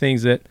 maybe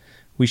things that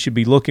we should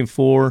be looking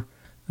for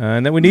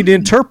and that we need to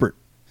interpret.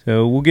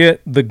 So we'll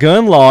get the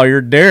gun lawyer,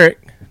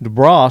 Derek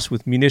DeBross,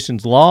 with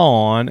Munitions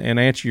Law on and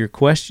answer your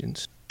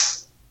questions.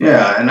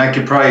 Yeah, and I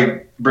could probably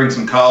bring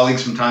some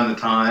colleagues from time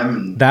to time.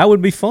 And that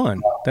would be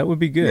fun. That would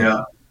be good.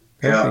 Yeah.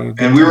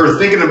 And we were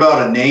thinking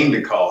about a name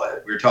to call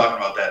it. We were talking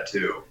about that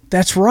too.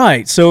 That's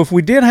right. So if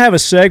we did have a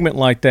segment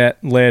like that,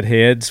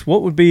 Leadheads,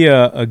 what would be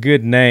a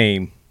good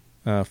name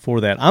for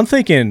that? I'm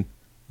thinking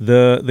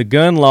the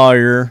gun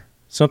lawyer,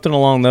 something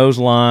along those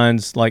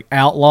lines, like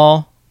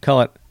outlaw.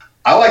 Call it.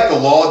 I like the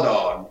law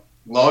dog.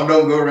 Law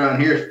don't go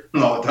around here.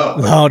 Law dog.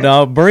 Law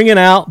dog. Bringing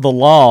out the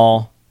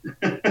law.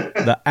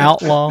 The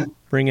outlaw.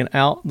 Bringing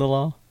out the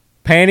law.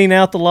 Panning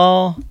out the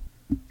law.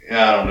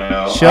 Yeah, I don't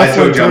know.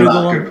 Shuffling through I'm the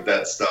not law. good with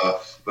that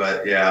stuff,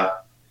 but yeah.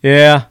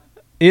 Yeah.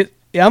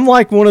 I'm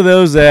like one of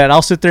those that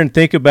I'll sit there and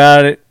think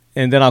about it,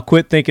 and then I'll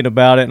quit thinking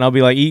about it, and I'll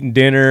be like eating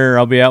dinner, or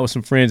I'll be out with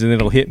some friends, and then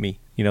it'll hit me.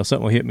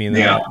 Something will hit me, and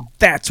then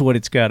that's what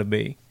it's got to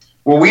be.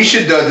 Well, we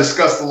should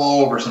discuss the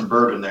law over some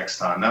bourbon next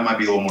time. That might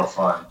be a little more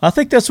fun. I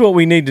think that's what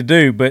we need to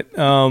do. But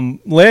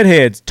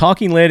Leadheads,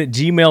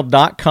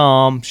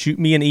 talkingled@gmail.com. Shoot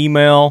me an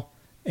email,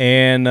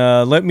 and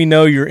let me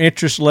know your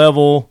interest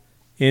level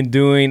in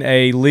doing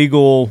a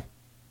legal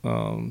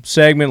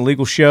segment,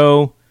 legal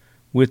show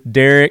with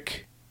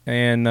Derek,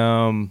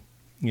 and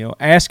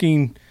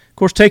asking, of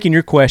course, taking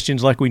your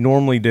questions like we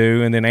normally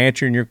do, and then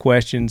answering your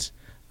questions.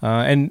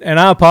 And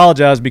I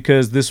apologize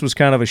because this was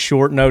kind of a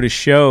short notice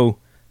show.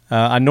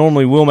 I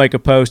normally will make a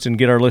post and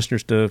get our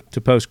listeners to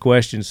post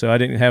questions, so I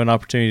didn't have an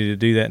opportunity to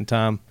do that in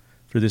time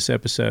for this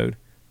episode.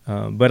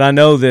 But I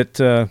know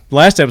that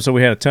last episode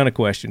we had a ton of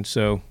questions,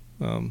 so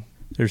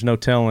there's no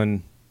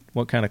telling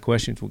what kind of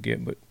questions we'll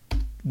get. But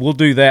we'll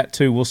do that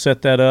too. We'll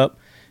set that up.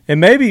 And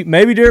maybe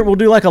Derek, we'll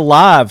do like a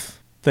live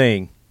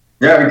thing.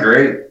 Yeah, that'd be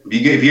great.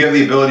 If you have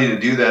the ability to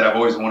do that, I've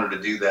always wanted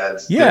to do that.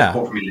 It's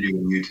difficult for me to do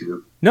on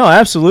YouTube. No,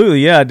 absolutely.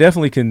 Yeah, I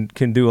definitely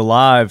can do a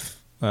live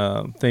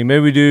thing. Maybe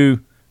we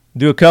do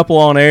a couple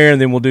on air, and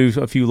then we'll do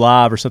a few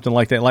live or something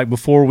like that. Like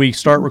before we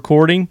start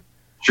recording,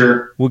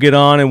 sure, we'll get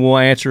on and we'll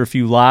answer a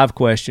few live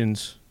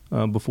questions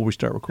before we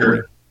start recording.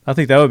 Sure. I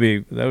think that would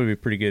be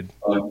pretty good.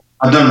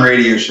 I've done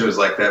radio shows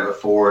like that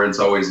before. It's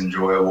always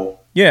enjoyable.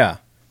 Yeah.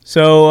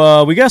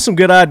 So we got some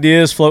good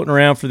ideas floating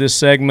around for this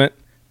segment,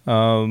 but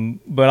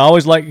I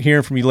always like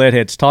hearing from you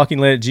leadheads.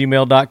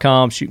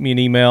 TalkingLead@gmail.com. Shoot me an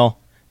email,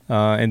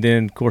 and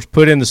then, of course,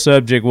 put in the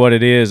subject what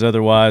it is.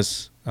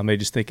 Otherwise, I may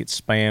just think it's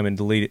spam and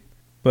delete it.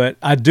 But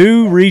I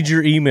do read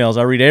your emails.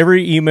 I read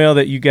every email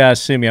that you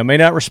guys send me. I may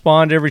not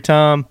respond every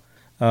time,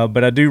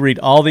 but I do read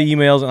all the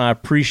emails, and I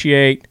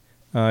appreciate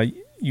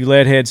you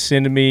leadheads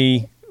sending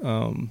me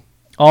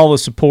all the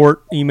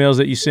support emails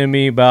that you send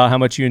me about how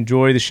much you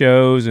enjoy the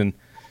shows and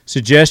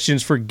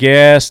suggestions for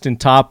guests and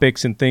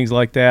topics and things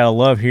like that. I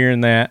love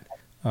hearing that.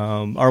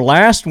 Our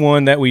last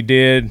one that we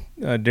did,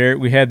 Derek,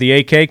 we had the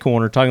AK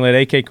Corner, Talking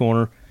Lead AK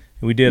Corner,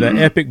 and we did an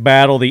epic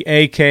battle, the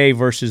AK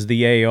versus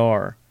the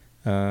AR.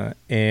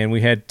 And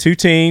we had two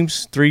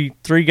teams,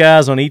 three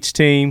guys on each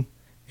team,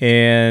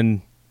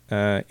 and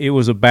it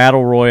was a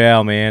battle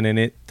royale, man, and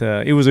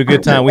it was a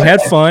good time. We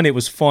had fun. It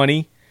was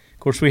funny. Of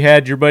course, we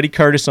had your buddy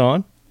Curtis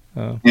on.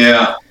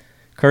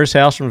 Curtis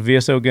House from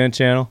VSO Gun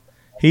Channel.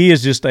 He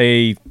is just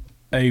a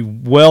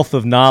wealth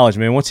of knowledge,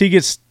 man. Once he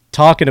gets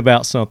talking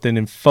about something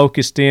and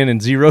focused in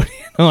and zeroed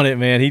in on it,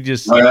 man,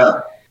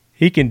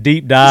 he can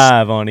deep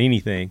dive on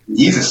anything.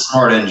 He's a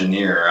smart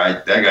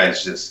engineer. That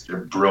guy's just a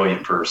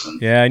brilliant person.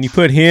 Yeah, and you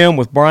put him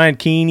with Brian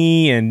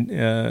Keeney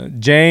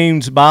and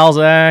James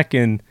Balzac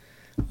and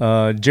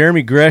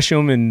Jeremy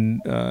Gresham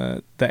and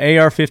the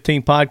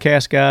AR-15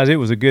 podcast guys. It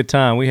was a good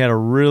time. We had a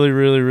really,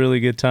 really, really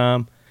good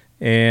time.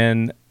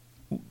 And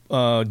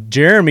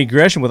Jeremy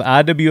Gresham with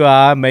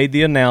IWI made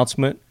the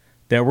announcement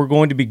that we're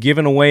going to be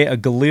giving away a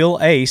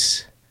Galil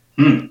Ace,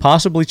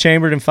 possibly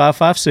chambered in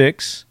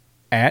 5.56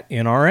 at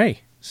NRA.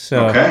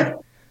 So, okay.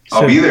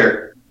 I'll be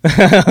there.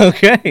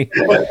 Okay.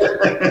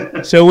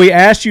 So we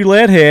asked you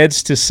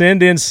leadheads to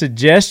send in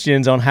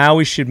suggestions on how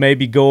we should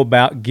maybe go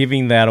about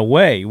giving that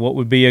away. What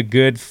would be a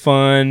good,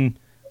 fun,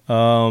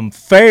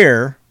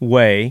 fair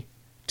way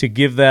to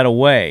give that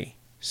away?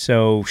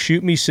 So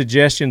shoot me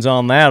suggestions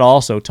on that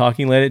also,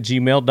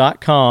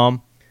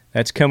 talkingled@gmail.com.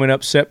 That's coming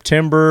up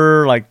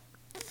September,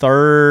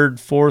 3rd,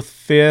 4th,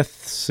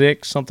 5th,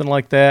 6th, something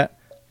like that.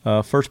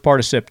 First part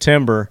of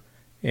September.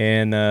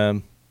 And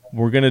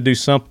we're going to do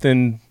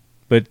something,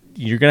 but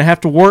you're going to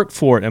have to work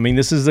for it. I mean,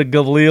 this is a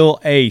Galil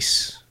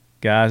Ace,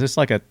 guys. It's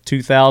like a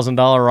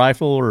 $2,000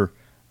 rifle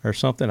or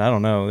something. I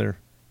don't know. They're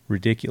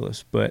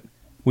ridiculous. But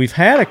we've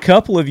had a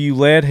couple of you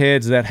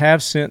leadheads that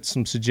have sent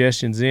some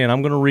suggestions in.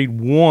 I'm going to read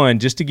one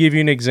just to give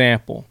you an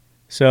example.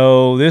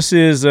 So this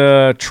is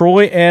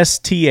Troy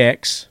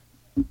STX,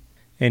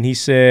 and he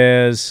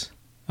says,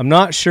 I'm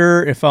not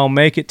sure if I'll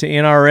make it to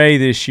NRA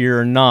this year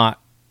or not.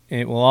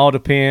 It will all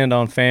depend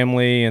on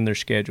family and their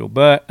schedule.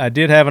 But I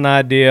did have an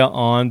idea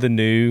on the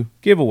new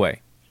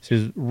giveaway. It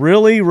says,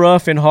 really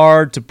rough and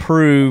hard to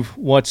prove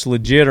what's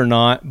legit or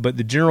not, but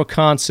the general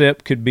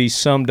concept could be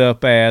summed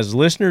up as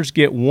listeners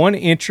get one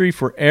entry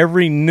for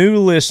every new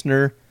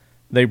listener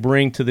they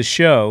bring to the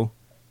show,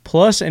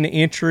 plus an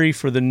entry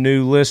for the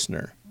new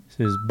listener. It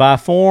says, by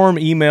form,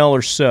 email,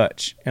 or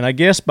such. And I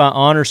guess by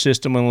honor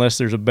system unless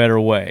there's a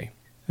better way.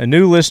 A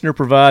new listener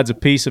provides a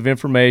piece of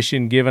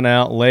information given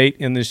out late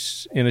in a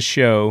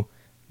show,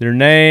 their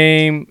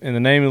name and the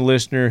name of the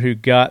listener who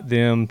got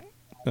them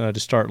to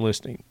start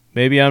listening.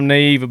 Maybe I'm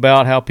naive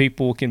about how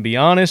people can be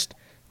honest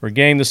or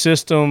game the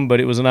system, but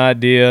it was an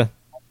idea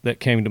that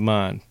came to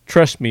mind.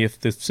 Trust me, if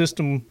the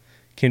system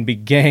can be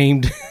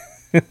gamed,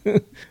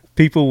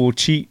 people will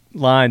cheat,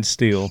 lie, and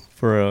steal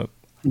for a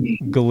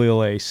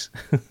Galil Ace.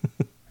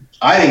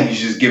 I think you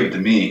should just give it to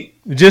me.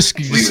 Just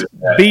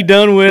be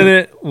done with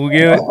it. We'll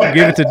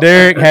give it to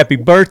Derek. Happy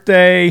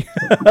birthday.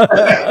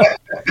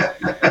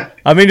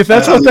 I mean, if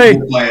that's what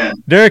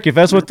Derek, if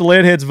that's what the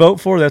leadheads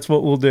vote for, that's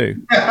what we'll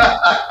do.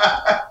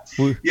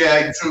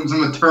 Yeah,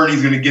 some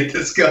attorney's going to get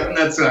this gun.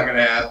 That's not going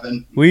to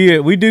happen.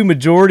 We do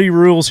majority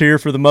rules here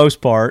for the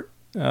most part.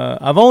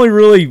 I've only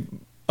really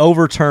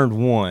overturned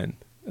one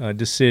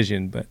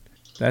decision, but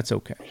that's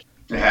okay.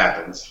 It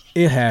happens.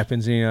 It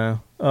happens, you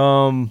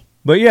know.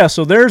 But yeah,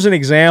 so there's an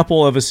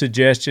example of a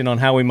suggestion on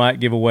how we might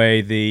give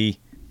away the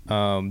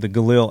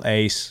Galil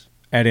Ace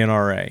at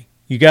NRA.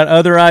 You got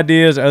other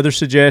ideas, other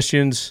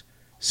suggestions,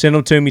 send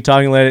them to me,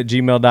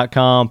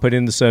 talkingled@gmail.com, put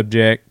in the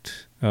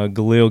subject,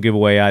 Galil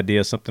giveaway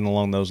idea, something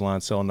along those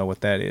lines, so I'll know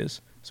what that is,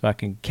 so I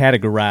can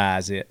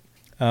categorize it.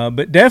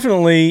 But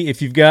definitely,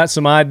 if you've got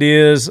some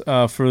ideas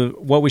for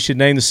what we should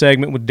name the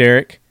segment with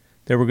Derek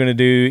that we're going to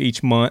do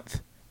each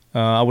month,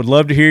 I would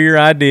love to hear your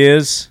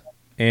ideas.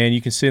 And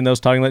you can send those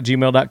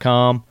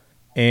talking@gmail.com.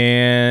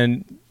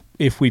 And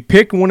if we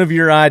pick one of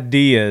your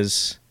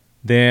ideas,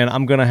 then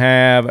I'm going to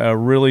have a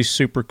really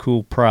super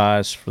cool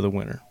prize for the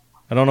winner.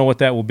 I don't know what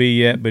that will be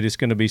yet, but it's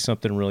going to be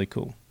something really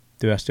cool.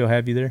 Do I still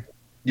have you there?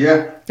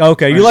 Yeah.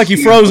 Okay.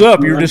 You froze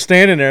up. You were just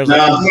standing there. No,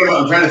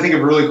 I'm trying to think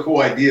of a really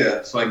cool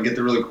idea so I can get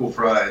the really cool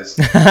prize.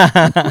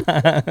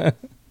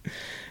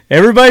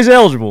 Everybody's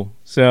eligible.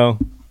 So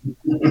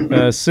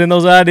send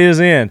those ideas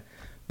in.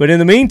 But in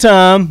the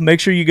meantime, make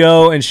sure you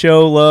go and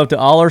show love to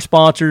all our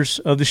sponsors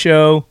of the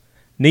show.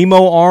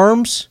 Nemo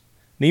Arms.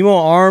 Nemo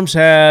Arms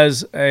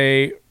has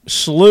a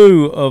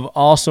slew of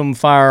awesome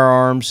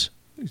firearms.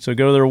 So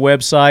go to their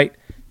website,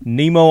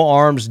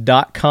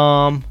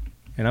 nemoarms.com,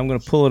 and I'm going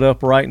to pull it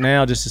up right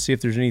now just to see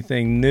if there's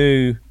anything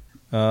new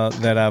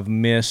that I've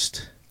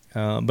missed.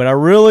 But I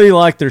really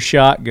like their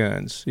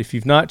shotguns. If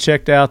you've not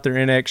checked out their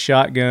NX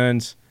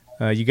shotguns,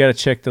 you got to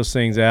check those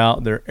things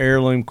out. They're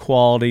heirloom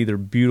quality. They're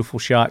beautiful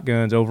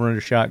shotguns,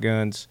 over-under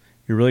shotguns.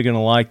 You're really going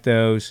to like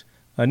those.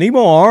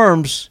 Nemo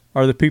Arms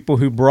are the people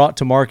who brought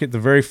to market the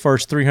very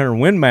first 300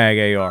 Win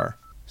Mag AR.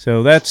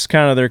 So that's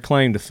kind of their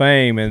claim to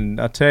fame, and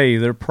I tell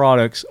you, their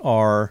products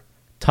are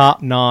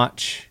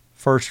top-notch,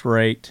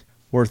 first-rate,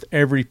 worth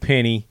every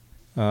penny.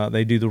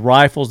 They do the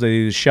rifles, they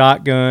do the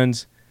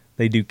shotguns,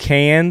 they do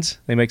cans,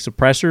 they make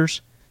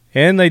suppressors,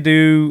 and they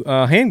do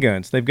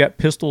handguns. They've got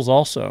pistols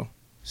also.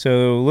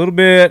 So a little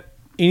bit,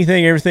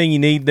 anything, everything you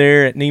need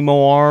there at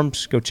Nemo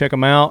Arms. Go check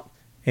them out,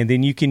 and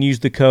then you can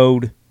use the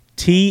code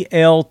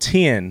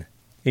TL10,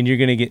 and you're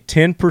going to get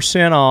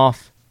 10%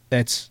 off.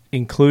 That's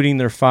including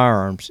their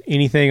firearms.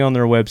 Anything on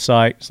their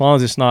website, as long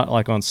as it's not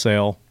like on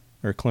sale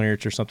or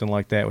clearance or something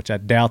like that, which I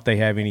doubt they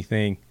have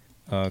anything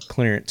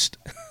clearanced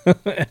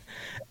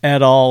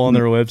at all on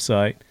their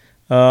website.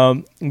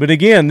 But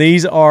again,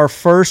 these are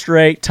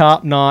first-rate,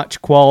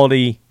 top-notch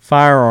quality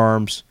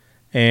firearms.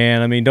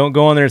 And I mean, don't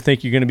go on there and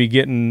think you're going to be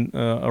getting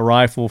a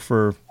rifle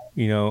for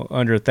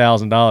under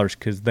 $1,000,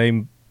 because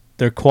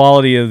their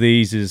quality of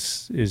these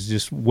is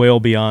just well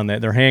beyond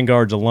that. Their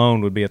handguards alone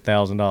would be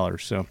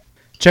 $1,000. So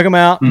check them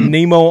out,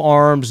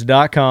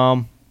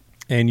 nemoarms.com,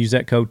 and use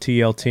that code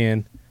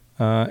TL10.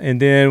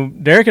 And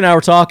then Derek and I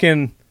were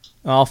talking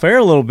off air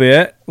a little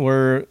bit,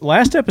 where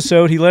last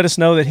episode he let us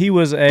know that he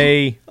was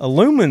a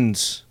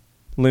lumens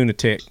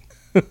lunatic.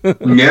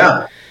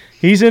 Yeah.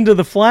 He's into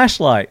the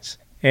flashlights.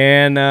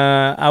 And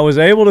I was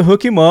able to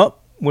hook him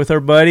up with our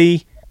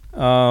buddy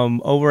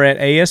over at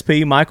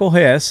ASP, Michael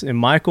Hess, and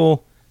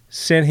Michael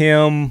sent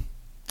him,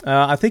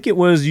 I think it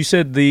was, you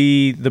said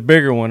the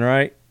bigger one,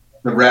 right?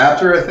 The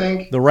Raptor, I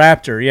think. The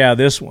Raptor, yeah,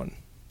 this one.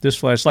 This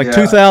flash, like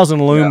 2,000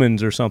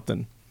 lumens or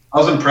something. I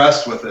was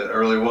impressed with it. I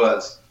really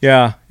was.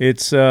 Yeah,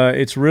 it's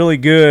really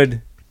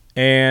good.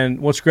 And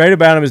what's great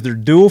about them is they're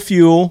dual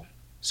fuel,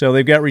 so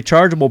they've got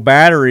rechargeable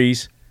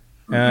batteries,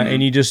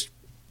 and you just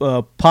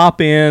pop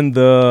in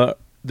the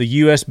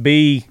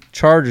USB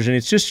chargers, and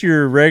it's just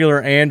your regular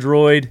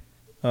Android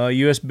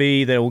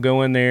USB that will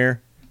go in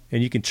there,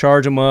 and you can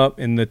charge them up,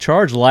 and the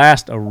charge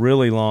lasts a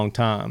really long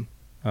time.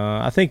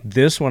 I think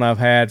this one I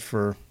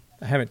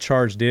haven't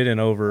charged it in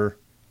over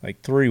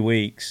like 3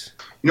 weeks.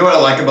 You know what I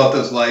like about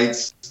those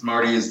lights,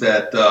 Marty, is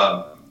that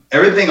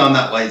everything on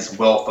that light is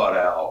well thought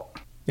out.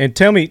 And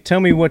tell me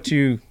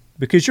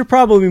because you're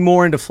probably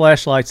more into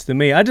flashlights than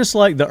me. I just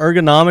like the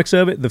ergonomics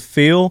of it, the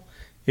feel.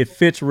 It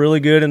fits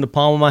really good in the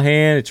palm of my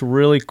hand. It's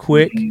really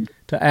quick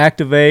to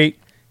activate.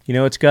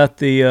 It's got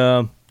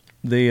the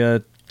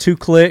 2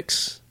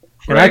 clicks,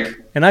 right.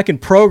 and I can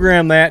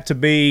program that to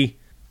be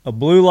a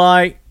blue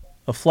light,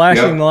 a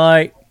flashing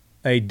light,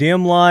 a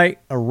dim light,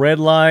 a red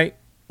light,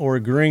 or a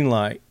green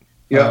light.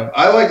 Yeah,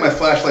 I like my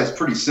flashlights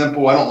pretty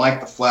simple. I don't like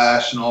the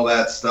flash and all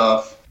that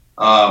stuff.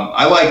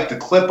 I like the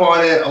clip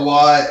on it a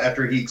lot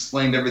after he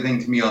explained everything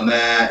to me on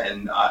that.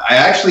 And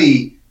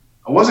I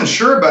wasn't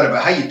sure about it,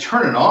 but how you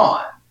turn it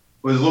on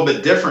was a little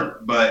bit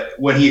different. But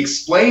when he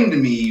explained to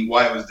me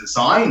why it was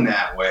designed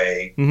that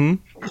way,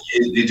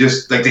 it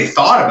just, like, they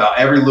thought about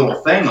every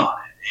little thing on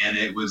it. And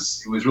it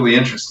was really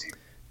interesting.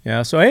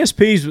 Yeah, so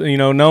ASP's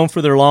known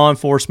for their law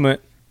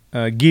enforcement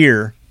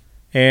gear,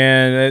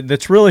 and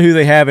that's really who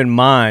they have in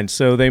mind.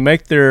 So they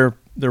make their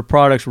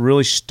products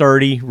really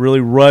sturdy, really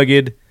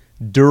rugged,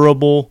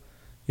 durable.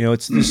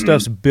 This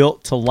stuff's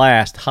built to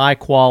last, high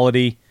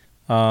quality.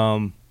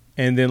 And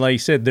then, like you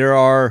said, there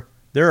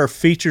are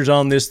features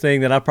on this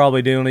thing that I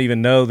probably don't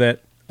even know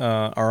that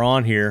are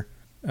on here.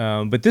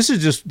 But this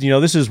is just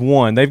this is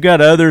one. They've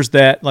got others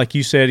that, like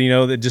you said,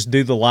 that just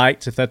do the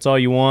lights if that's all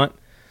you want.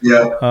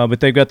 Yeah. But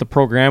they've got the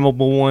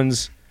programmable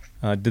ones,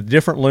 the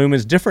different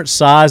lumens, different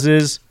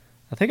sizes.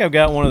 I think I've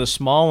got one of the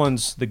small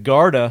ones, the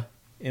Garda,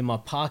 in my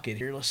pocket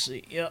here. Let's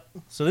see. Yep.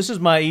 So this is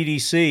my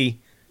EDC.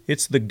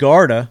 It's the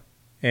Garda,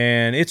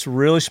 and it's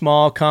really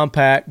small,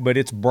 compact, but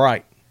it's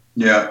bright.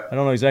 Yeah. I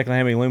don't know exactly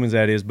how many lumens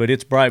that is, but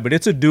it's bright. But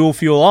it's a dual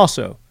fuel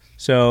also.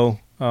 So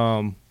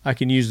I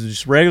can use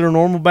just regular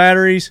normal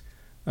batteries.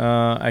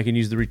 I can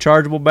use the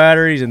rechargeable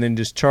batteries and then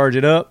just charge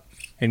it up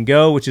and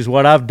go, which is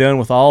what I've done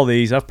with all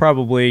these. I'm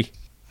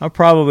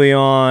probably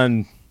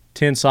on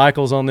 10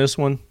 cycles on this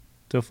one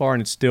so far,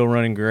 and it's still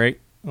running great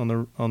on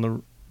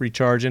the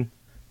recharging.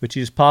 But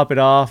you just pop it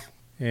off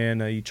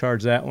and you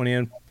charge that one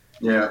in.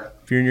 Yeah.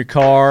 If you're in your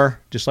car,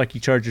 just like you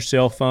charge your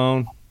cell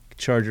phone, you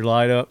charge your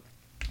light up.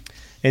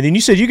 And then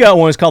you said you got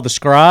one. It's called the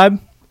Scribe.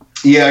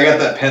 Yeah, I got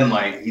that pen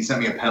light. He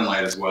sent me a pen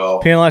light as well.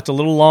 Pen light's a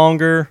little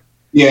longer.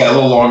 Yeah, a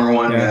little longer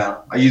one.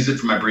 Yeah. I use it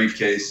for my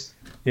briefcase.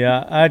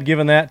 Yeah, I had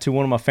given that to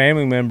one of my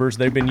family members.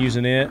 They've been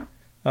using it.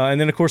 And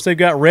then, of course, they've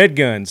got red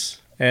guns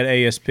at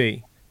ASP.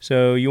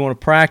 So you want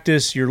to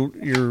practice your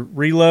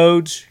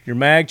reloads, your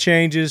mag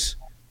changes.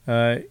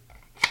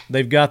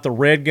 They've got the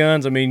red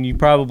guns. I mean, you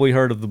probably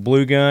heard of the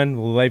blue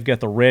gun. Well, they've got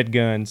the red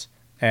guns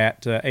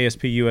at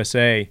ASP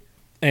USA.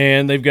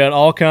 And they've got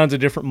all kinds of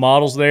different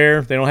models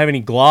there. They don't have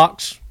any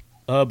Glocks,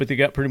 but they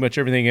got pretty much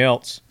everything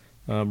else.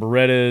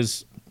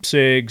 Berettas,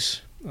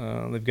 SIGs,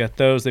 they've got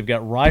those. They've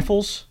got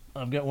rifles.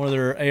 I've got one of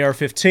their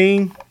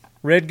AR-15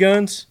 red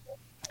guns.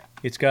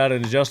 It's got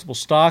an adjustable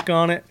stock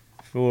on it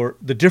for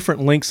the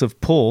different lengths of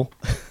pull.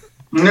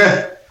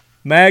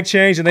 Mag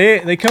change, and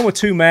they come with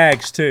 2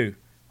 mags too.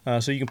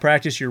 So you can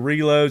practice your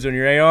reloads on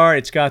your AR.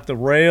 It's got the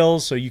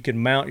rails so you can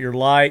mount your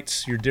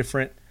lights, your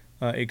different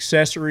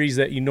accessories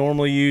that you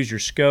normally use, your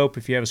scope,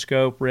 if you have a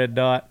scope, red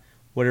dot,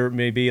 whatever it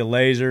may be, a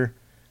laser.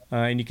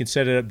 And you can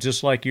set it up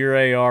just like your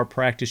AR,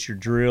 practice your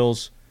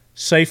drills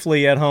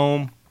safely at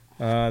home.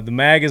 The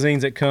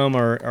magazines that come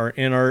are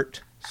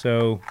inert,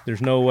 so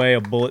there's no way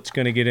a bullet's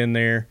going to get in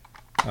there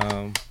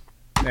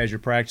as you're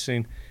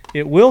practicing.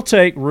 It will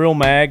take real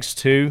mags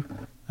too.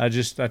 I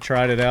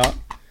tried it out,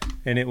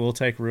 and it will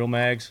take real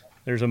mags.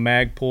 There's a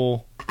mag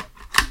pull.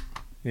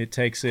 It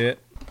takes it.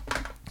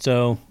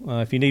 So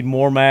if you need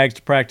more mags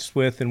to practice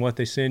with than what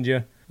they send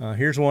you,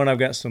 here's one. I've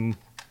got some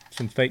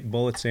fake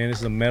bullets in. This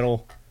is a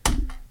metal.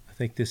 I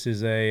think this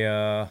is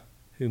a,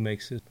 who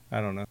makes it?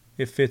 I don't know.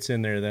 It fits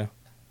in there, though.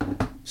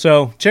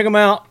 So check them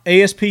out,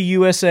 ASP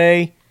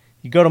USA.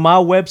 You go to my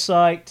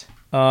website.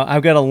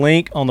 I've got a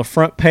link on the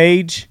front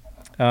page.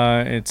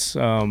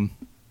 Let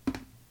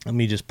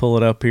me just pull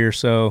it up here.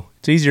 So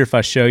it's easier if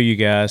I show you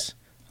guys.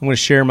 I'm going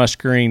to share my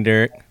screen,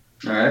 Derek.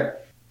 All right.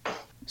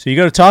 So you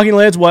go to Talking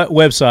Lead's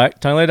website,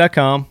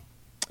 talkingled.com.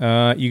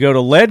 You go to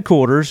Lead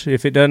Quarters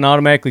if it doesn't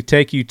automatically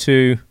take you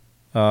to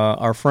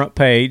our front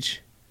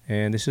page.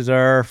 And this is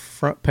our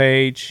front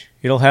page.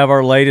 It'll have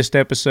our latest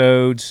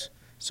episodes,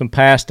 some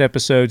past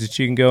episodes that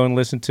you can go and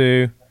listen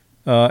to.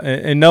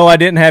 And no, I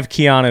didn't have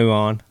Keanu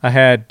on. I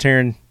had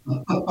Taryn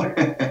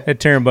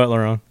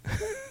Butler on.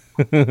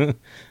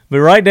 But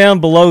right down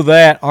below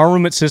that,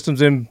 Armament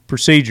Systems and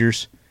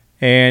Procedures.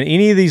 And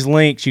any of these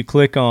links you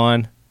click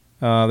on,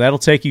 that'll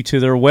take you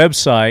to their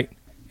website.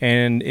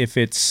 And if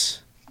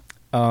it's,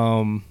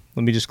 let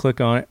me just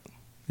click on it.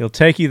 It'll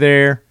take you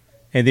there,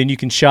 and then you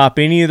can shop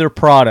any of their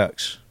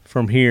products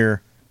from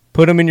here.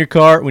 Put them in your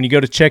cart. When you go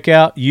to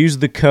checkout, use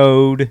the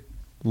code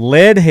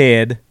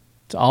LEADHEAD.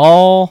 It's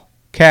all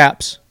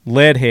caps,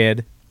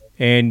 LEADHEAD.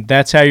 And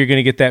that's how you're going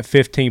to get that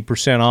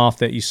 15% off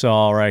that you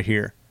saw right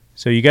here.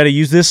 So you got to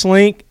use this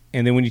link,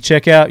 and then when you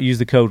check out, use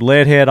the code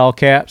LEADHEAD, all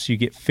caps. You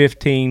get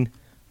 15%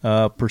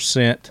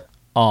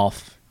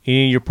 off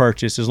any of your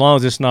purchase, as long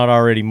as it's not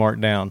already marked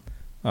down.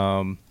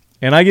 And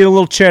I get a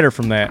little cheddar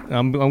from that.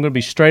 I'm going to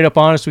be straight up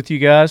honest with you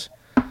guys.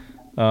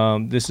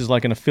 This is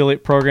like an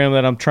affiliate program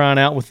that I'm trying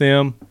out with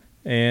them,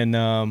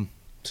 and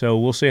so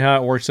we'll see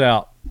how it works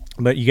out.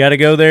 But you got to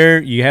go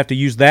there. You have to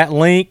use that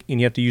link, and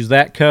you have to use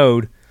that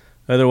code.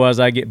 Otherwise,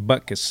 I get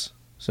butkus.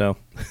 So,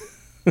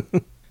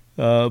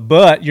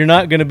 but you're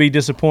not going to be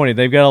disappointed.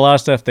 They've got a lot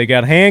of stuff. They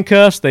got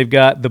handcuffs. They've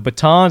got the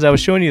batons. I was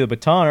showing you the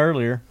baton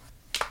earlier.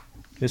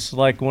 This is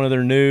like one of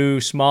their new,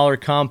 smaller,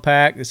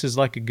 compact. This is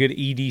like a good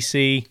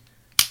EDC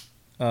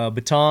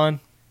baton.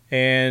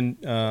 And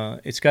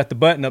it's got the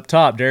button up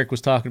top. Derek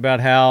was talking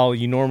about how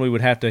you normally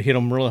would have to hit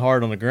them really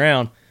hard on the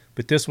ground.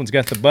 But this one's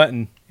got the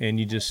button, and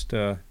you just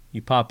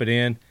you pop it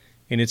in.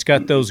 And it's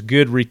got those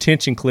good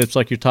retention clips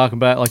like you're talking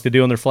about, like they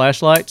do on their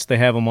flashlights. They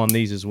have them on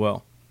these as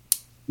well.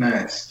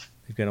 Nice.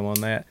 They've got them on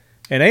that.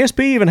 And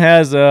ASP even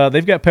has,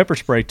 they've got pepper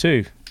spray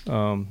too.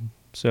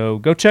 So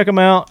go check them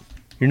out.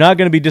 You're not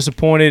going to be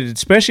disappointed,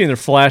 especially in their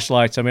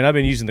flashlights. I mean, I've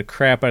been using the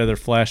crap out of their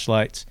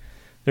flashlights.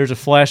 There's a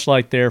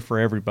flashlight there for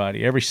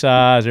everybody, every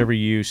size, every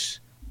use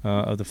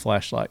of the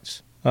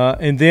flashlights.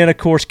 And then, of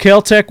course,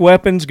 Kel-Tec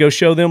Weapons. Go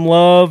show them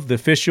love. The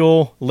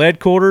official lead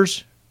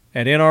quarters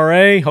at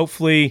NRA.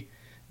 Hopefully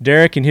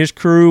Derek and his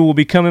crew will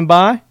be coming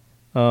by.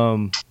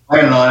 Hanging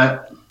on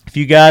it. If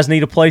you guys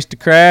need a place to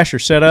crash or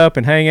set up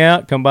and hang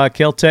out, come by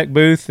Kel-Tec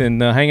booth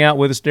and hang out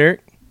with us,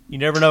 Derek. You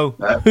never know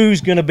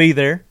who's going to be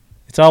there.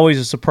 It's always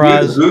a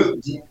surprise.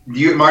 Marty,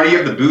 you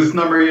have the booth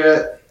number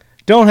yet?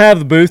 Don't have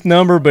the booth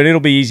number, but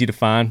it'll be easy to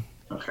find.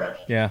 Okay.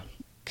 Yeah.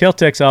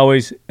 Kel-Tec's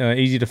always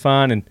easy to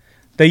find, and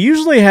they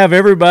usually have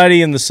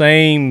everybody in the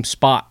same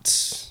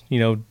spots,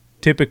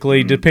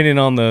 typically depending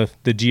on the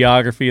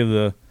geography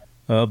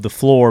of the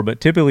floor,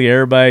 but typically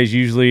everybody's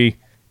usually,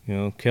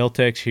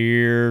 Kel-Tec's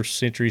here,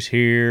 Sentry's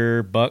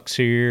here, Buck's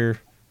here,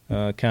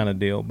 kind of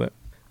deal. But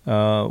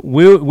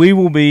we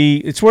will be,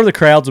 it's where the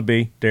crowds will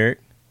be, Derek.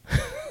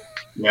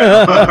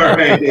 Yeah, all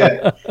right,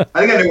 yeah.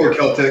 I think I know where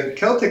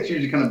Kel-Tec's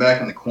usually kind of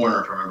back in the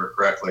corner, if I remember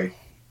correctly.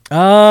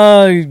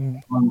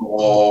 On the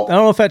wall. I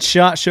don't know if that's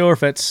SHOT Show or if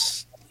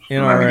that's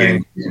NRA. I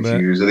think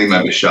it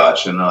might be SHOT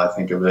Show now I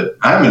think of it.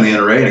 I haven't been in the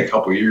NRA in a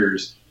couple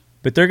years.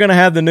 But they're going to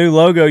have the new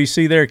logo. You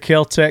see there,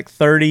 Kel-Tec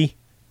 30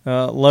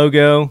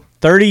 logo.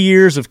 30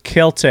 years of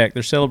Kel-Tec.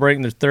 They're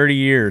celebrating their 30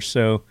 years.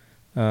 So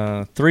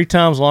 3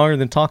 times longer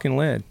than Talking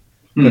Lead.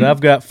 But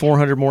I've got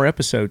 400 more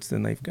episodes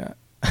than they've got.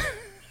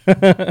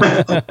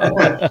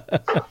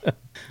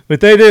 But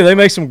they do. They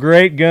make some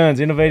great guns,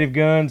 innovative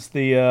guns.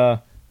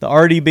 The the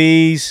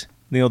RDBs,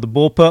 the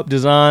bullpup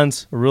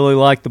designs. I really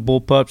like the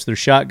bullpups. They're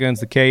shotguns,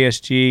 the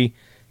KSG,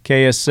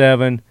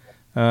 KS7.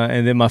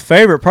 And then my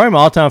favorite, probably my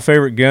all-time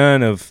favorite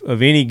gun of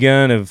any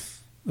gun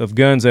of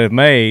guns that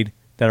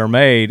are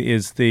made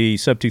is the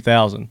Sub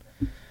 2000.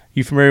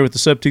 You familiar with the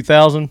Sub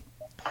 2000?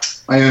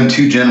 I own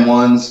 2 Gen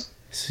 1s.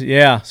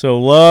 Yeah, so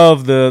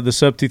love the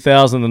Sub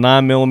 2000, the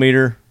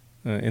 9mm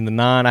in the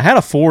 9. I had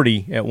a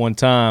 40 at one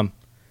time.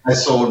 I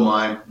sold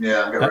mine.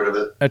 Yeah, I got rid of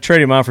it. I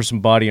traded mine for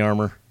some body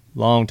armor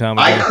long time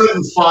ago. I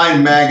couldn't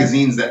find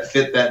magazines that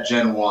fit that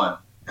Gen 1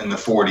 and the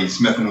 40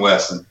 Smith &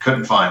 Wesson.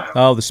 Couldn't find them.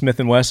 Oh, the Smith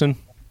 & Wesson?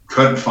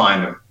 Couldn't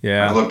find them.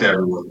 Yeah. I looked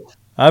everywhere.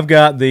 I've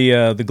got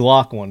the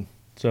Glock one.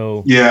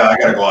 So yeah, I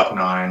got a Glock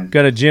 9.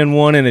 Got a Gen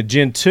 1 and a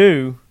Gen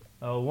 2.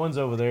 One's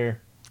over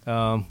there.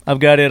 I've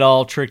got it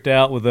all tricked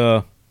out with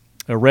a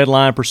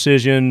Redline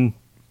Precision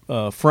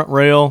front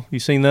rail. You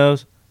seen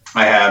those?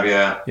 I have,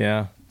 yeah.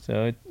 Yeah,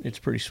 so it's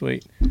pretty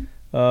sweet.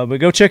 But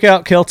go check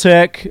out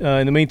Kel-Tec.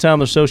 In the meantime,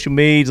 their social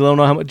medias. Let them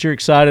know how much you're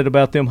excited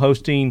about them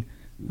hosting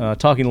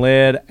Talking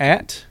Lead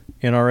at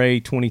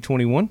NRA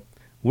 2021.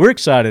 We're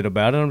excited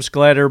about it. I'm just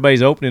glad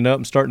everybody's opening up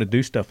and starting to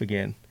do stuff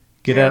again.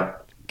 Get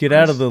out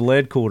of the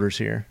lead quarters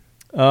here.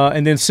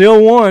 And then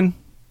Seal 1,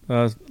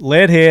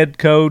 Leadhead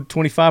code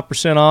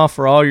 25% off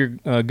for all your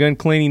gun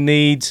cleaning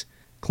needs.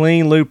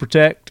 Clean, lube,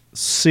 protect,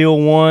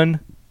 seal1.net.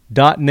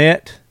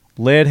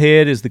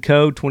 Leadhead is the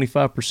code.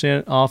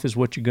 25% off is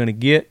what you're going to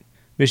get.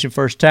 Mission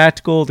First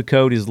Tactical, the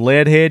code is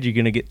Leadhead. You're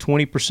going to get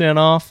 20%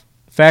 off.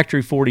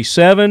 Factory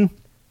 47.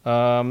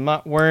 I'm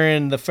not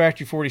wearing the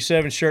Factory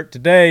 47 shirt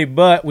today,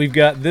 but we've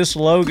got this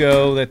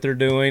logo that they're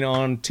doing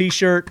on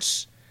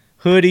T-shirts,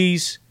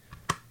 hoodies,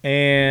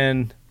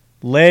 and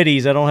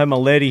leadies. I don't have my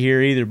leady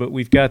here either, but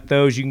we've got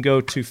those. You can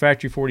go to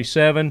Factory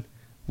 47.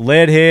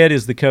 Leadhead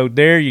is the code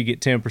there. You get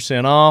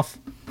 10% off.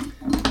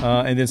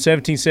 And then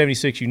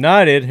 1776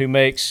 United, who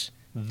makes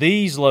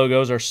these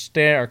logos,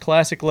 our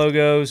classic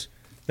logos.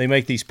 They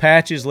make these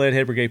patches,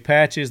 Leadhead Brigade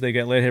patches. They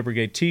got Leadhead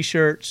Brigade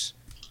T-shirts.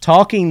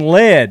 Talking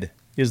Lead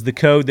is the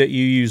code that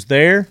you use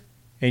there,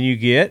 and you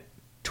get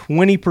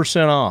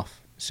 20% off.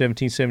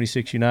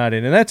 1776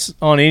 United, and that's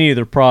on any of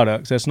their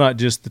products. That's not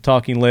just the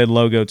Talking Lead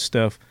logoed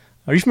stuff.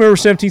 Are you familiar with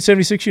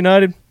 1776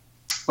 United?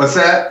 What's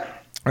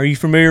that? Are you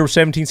familiar with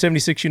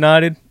 1776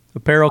 United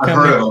apparel company?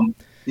 I've heard of them.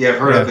 Yeah, I've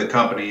heard of the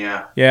company,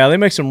 yeah. Yeah, they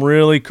make some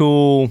really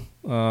cool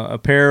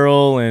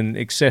apparel and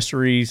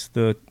accessories,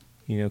 kind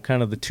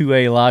of the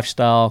 2A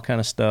lifestyle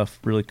kind of stuff,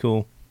 really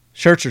cool.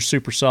 Shirts are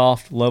super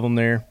soft, love them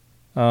there.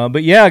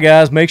 But yeah,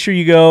 guys, make sure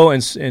you go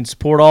and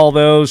support all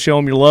those. Show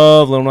them your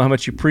love. Let them know how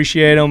much you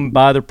appreciate them.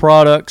 Buy their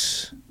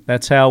products.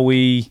 That's how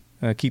we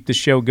keep this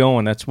show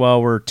going. That's why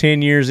we're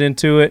 10 years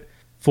into it,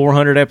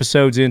 400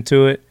 episodes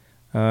into it,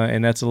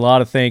 and that's a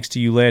lot of thanks to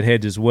you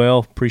Leadheads as well.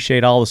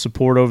 Appreciate all the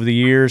support over the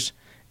years,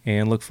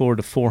 and look forward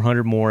to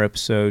 400 more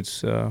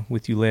episodes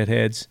with you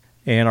Leadheads.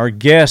 And our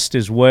guests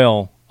as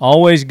well.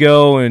 Always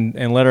go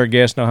and let our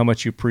guests know how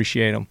much you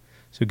appreciate them.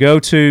 So go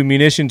to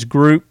Munitions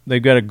Group.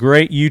 They've got a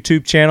great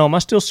YouTube channel. Am I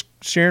still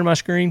sharing my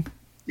screen?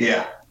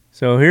 Yeah.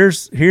 So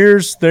here's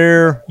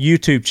their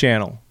YouTube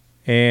channel.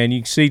 And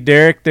you can see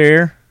Derek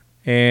there.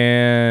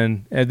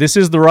 And this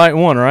is the right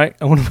one, right?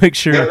 I want to make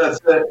sure. Yeah, that's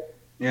it.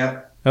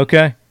 Yeah.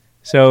 Okay.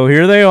 So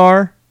here they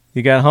are.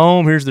 You got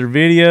home. Here's their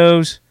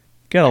videos.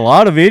 Got a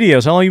lot of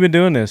videos. How long have you been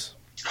doing this?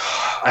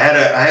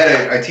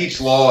 I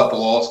teach law at the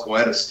law school. I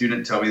had a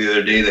student tell me the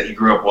other day that he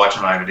grew up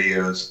watching my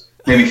videos.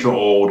 Made me feel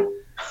old.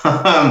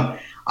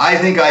 I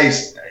think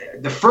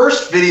the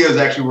first videos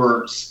actually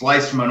were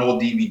spliced from an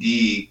old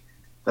DVD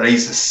that I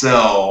used to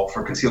sell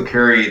for concealed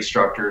carry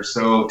instructors.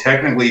 So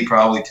technically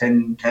probably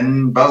 10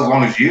 about as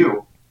long as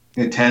you.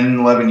 10,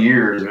 11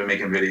 years I've been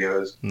making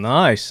videos.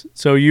 Nice.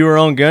 So you were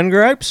on Gun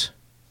Gripes?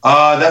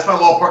 That's my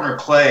law partner,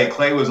 Clay.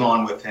 Clay was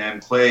on with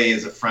him. Clay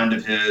is a friend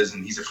of his,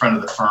 and he's a friend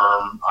of the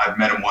firm. I've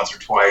met him once or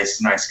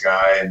twice. Nice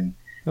guy. And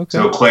okay.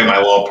 So Clay, my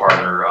law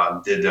partner,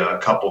 did a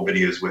couple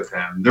videos with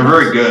him. They're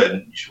very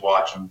good. You should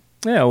watch them.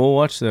 Yeah, we'll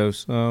watch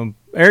those.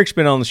 Eric's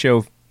been on the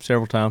show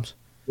several times.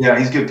 Yeah,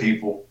 he's good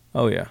people.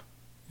 Oh, yeah.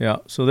 Yeah,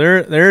 so there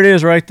it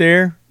is right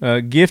there.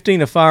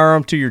 Gifting a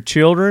firearm to your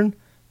children.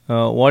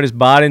 What is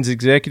Biden's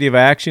executive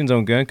actions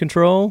on gun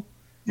control?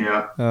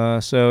 Yeah.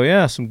 So,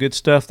 yeah, some good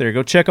stuff there.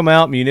 Go check them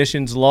out,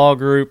 Munitions Law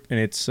Group, and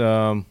it's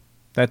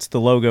that's the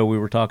logo we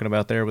were talking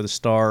about there with a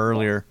star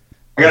earlier.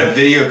 I got a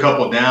video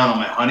couple down on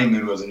my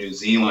honeymoon. Was in New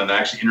Zealand. I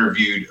actually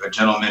interviewed a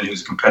gentleman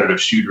who's a competitive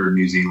shooter in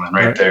New Zealand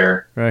right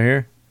there. Right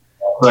here?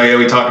 So, yeah,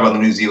 we talked about the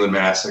New Zealand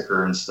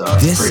massacre and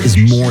stuff. This is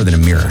more than a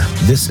mirror.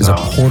 This is a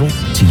portal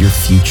to your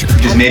future. You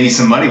just made me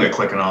some money by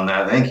clicking on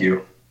that. Thank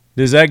you.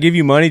 Does that give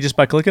you money just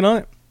by clicking on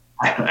it?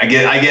 I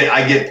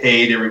get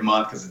paid every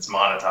month because it's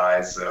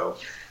monetized. So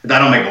I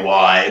don't make a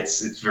lot.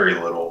 It's very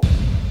little.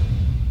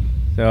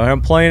 So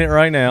I'm playing it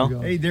right now.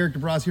 Hey, Derek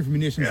DeBras here from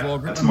Munitions Law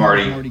Group. That's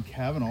Marty. Marty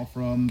Cavanaugh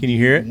from Can you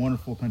hear it? the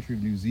wonderful country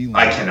of New Zealand.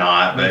 I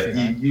cannot, but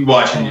you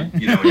watch it,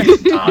 you know, when you get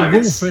some time,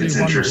 it's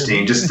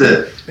interesting. Just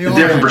the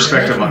different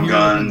perspective on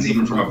guns,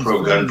 even from a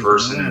pro-gun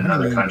person in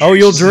another country. Oh,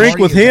 you'll drink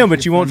with him,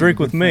 but you won't drink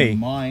with me.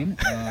 Mine.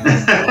 So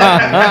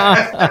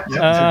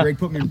Greg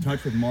put me in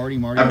touch with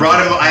Marty.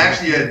 I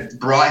actually had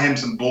brought him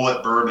some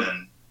Bullet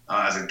bourbon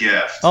as a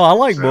gift. Oh, I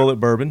like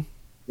Bullet bourbon.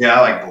 Yeah,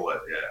 I like Bullet,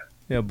 yeah.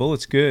 Yeah,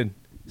 Bullet's good.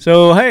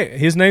 So, hey,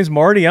 his name's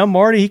Marty. I'm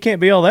Marty. He can't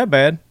be all that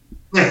bad.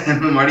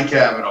 Marty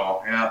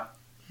Cavanaugh, yeah.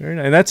 Very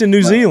nice. And that's in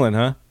New Zealand,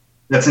 huh?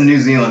 That's in New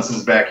Zealand. It's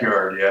his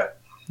backyard, yeah.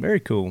 Very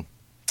cool.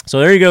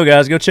 So there you go,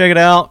 guys. Go check it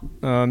out.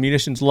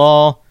 Munitions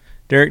Law,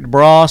 Derek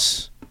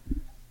DeBras.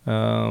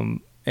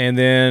 And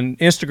then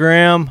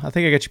Instagram. I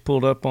think I got you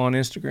pulled up on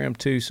Instagram,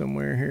 too,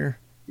 somewhere here.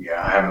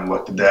 Yeah, I haven't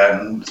looked at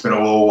that. It's been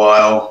a little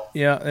while.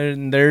 Yeah,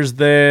 and there's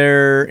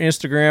their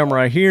Instagram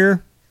right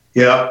here.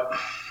 Yep.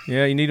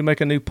 Yeah, you need to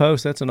make a new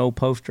post. That's an old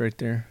post right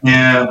there.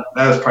 Yeah,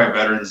 that was probably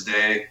Veterans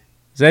Day.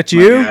 Is that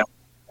you? Yeah,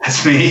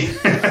 that's me.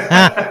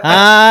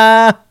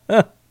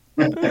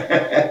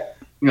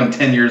 I'm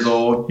 10 years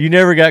old. You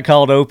never got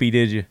called Opie,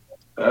 did you?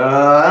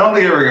 I don't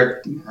think I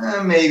ever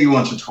got, maybe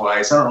once or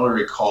twice. I don't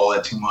really recall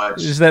that too much.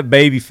 Just that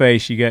baby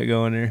face you got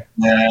going there.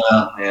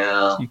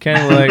 Yeah. You kind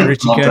of like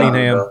Richie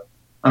Cunningham.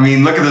 I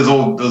mean, look at those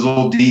old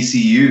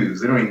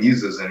DCUs. They don't even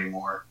use those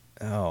anymore.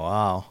 Oh,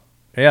 wow.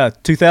 Yeah,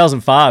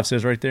 2005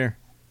 says right there.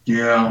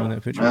 Yeah. When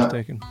that picture was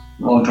taken.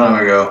 A long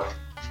time ago.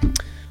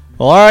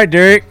 Well, all right,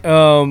 Derek.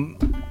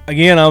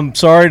 Again, I'm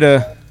sorry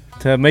to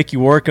make you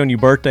work on your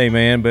birthday,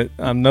 man, but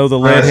I know the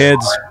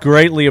Leadheads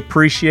greatly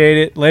appreciate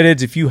it.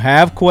 Leadheads, if you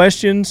have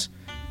questions,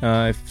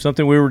 if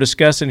something we were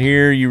discussing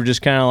here, you were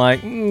just kind of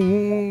like,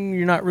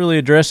 you're not really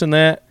addressing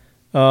that,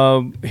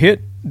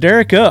 hit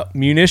Derek up.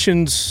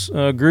 Munitions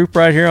group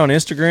right here on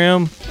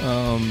Instagram.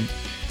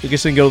 I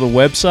guess they can go to the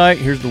website.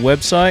 Here's the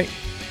website.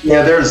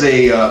 Yeah, there's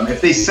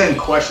if they send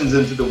questions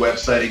into the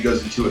website, it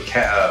goes into a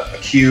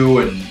queue,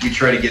 and we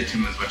try to get to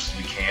them as much as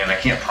we can. I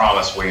can't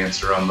promise we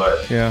answer them,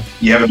 but yeah,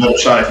 you have a better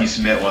shot if you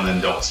submit one than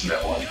don't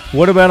submit one.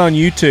 What about on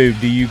YouTube?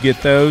 Do you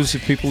get those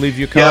if people leave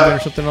you a comment or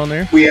something on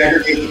there? We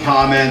aggregate the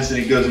comments, and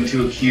it goes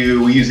into a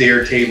queue. We use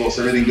Airtable,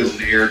 so everything goes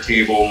into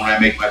Airtable. When I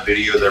make my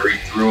videos, I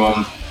read through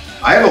them.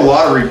 I have a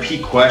lot of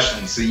repeat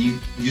questions, so you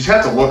just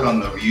have to look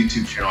on the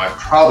YouTube channel. I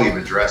probably have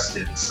addressed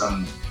it in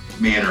some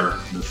manner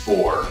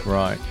before.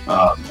 Right.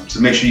 So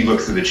make sure you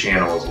look through the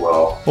channel as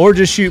well. Or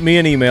just shoot me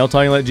an email,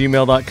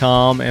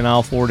 talkinglet@gmail.com, and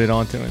I'll forward it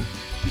on to him.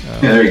 Yeah,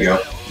 there you go.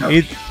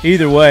 Yep.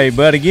 Either way.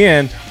 But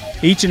again,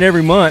 each and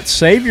every month,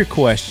 save your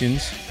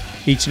questions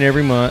each and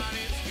every month.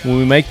 When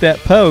we make that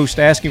post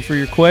asking for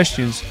your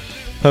questions,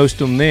 post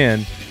them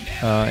then,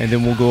 and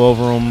then we'll go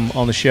over them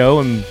on the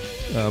show and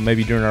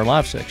maybe during our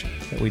live section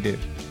that we do.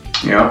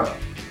 Yeah.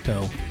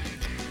 So,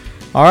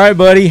 all right,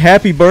 buddy.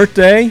 Happy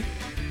birthday.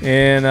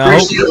 And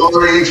appreciate it,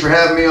 Lori. Thanks for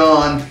having me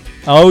on.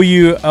 I owe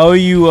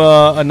you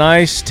a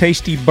nice,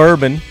 tasty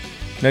bourbon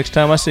next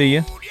time I see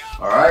you.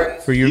 All right.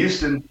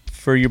 Houston.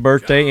 For your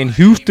birthday in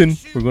Houston.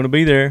 We're going to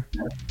be there.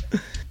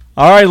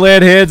 All right,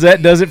 Leadheads,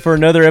 that does it for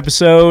another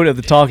episode of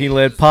the Talking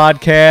Lead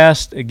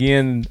podcast.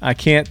 Again, I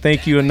can't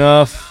thank you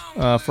enough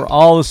for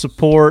all the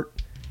support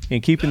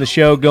and keeping the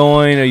show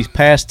going these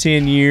past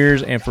 10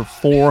 years and for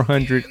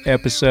 400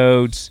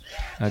 episodes.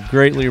 I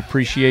greatly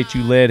appreciate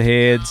you,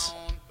 Leadheads.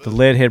 The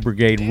Leadhead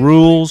Brigade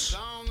rules.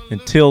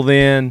 Until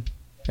then,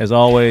 as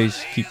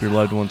always, keep your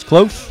loved ones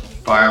close.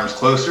 Firearms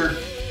closer.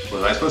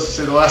 Was I supposed to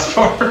say the last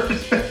part?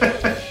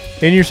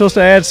 And you're supposed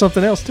to add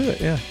something else to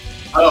it, yeah.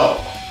 Oh.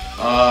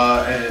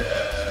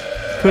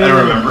 I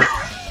don't remember.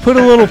 Put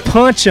a little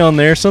punch on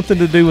there, something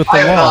to do with the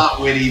law. I'm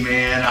not witty,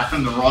 man.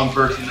 I'm the wrong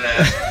person to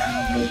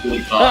ask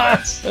witty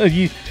comments.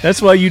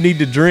 That's why you need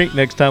to drink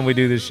next time we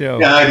do this show.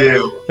 Yeah, I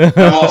do.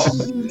 I'm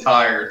also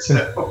tired,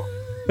 so.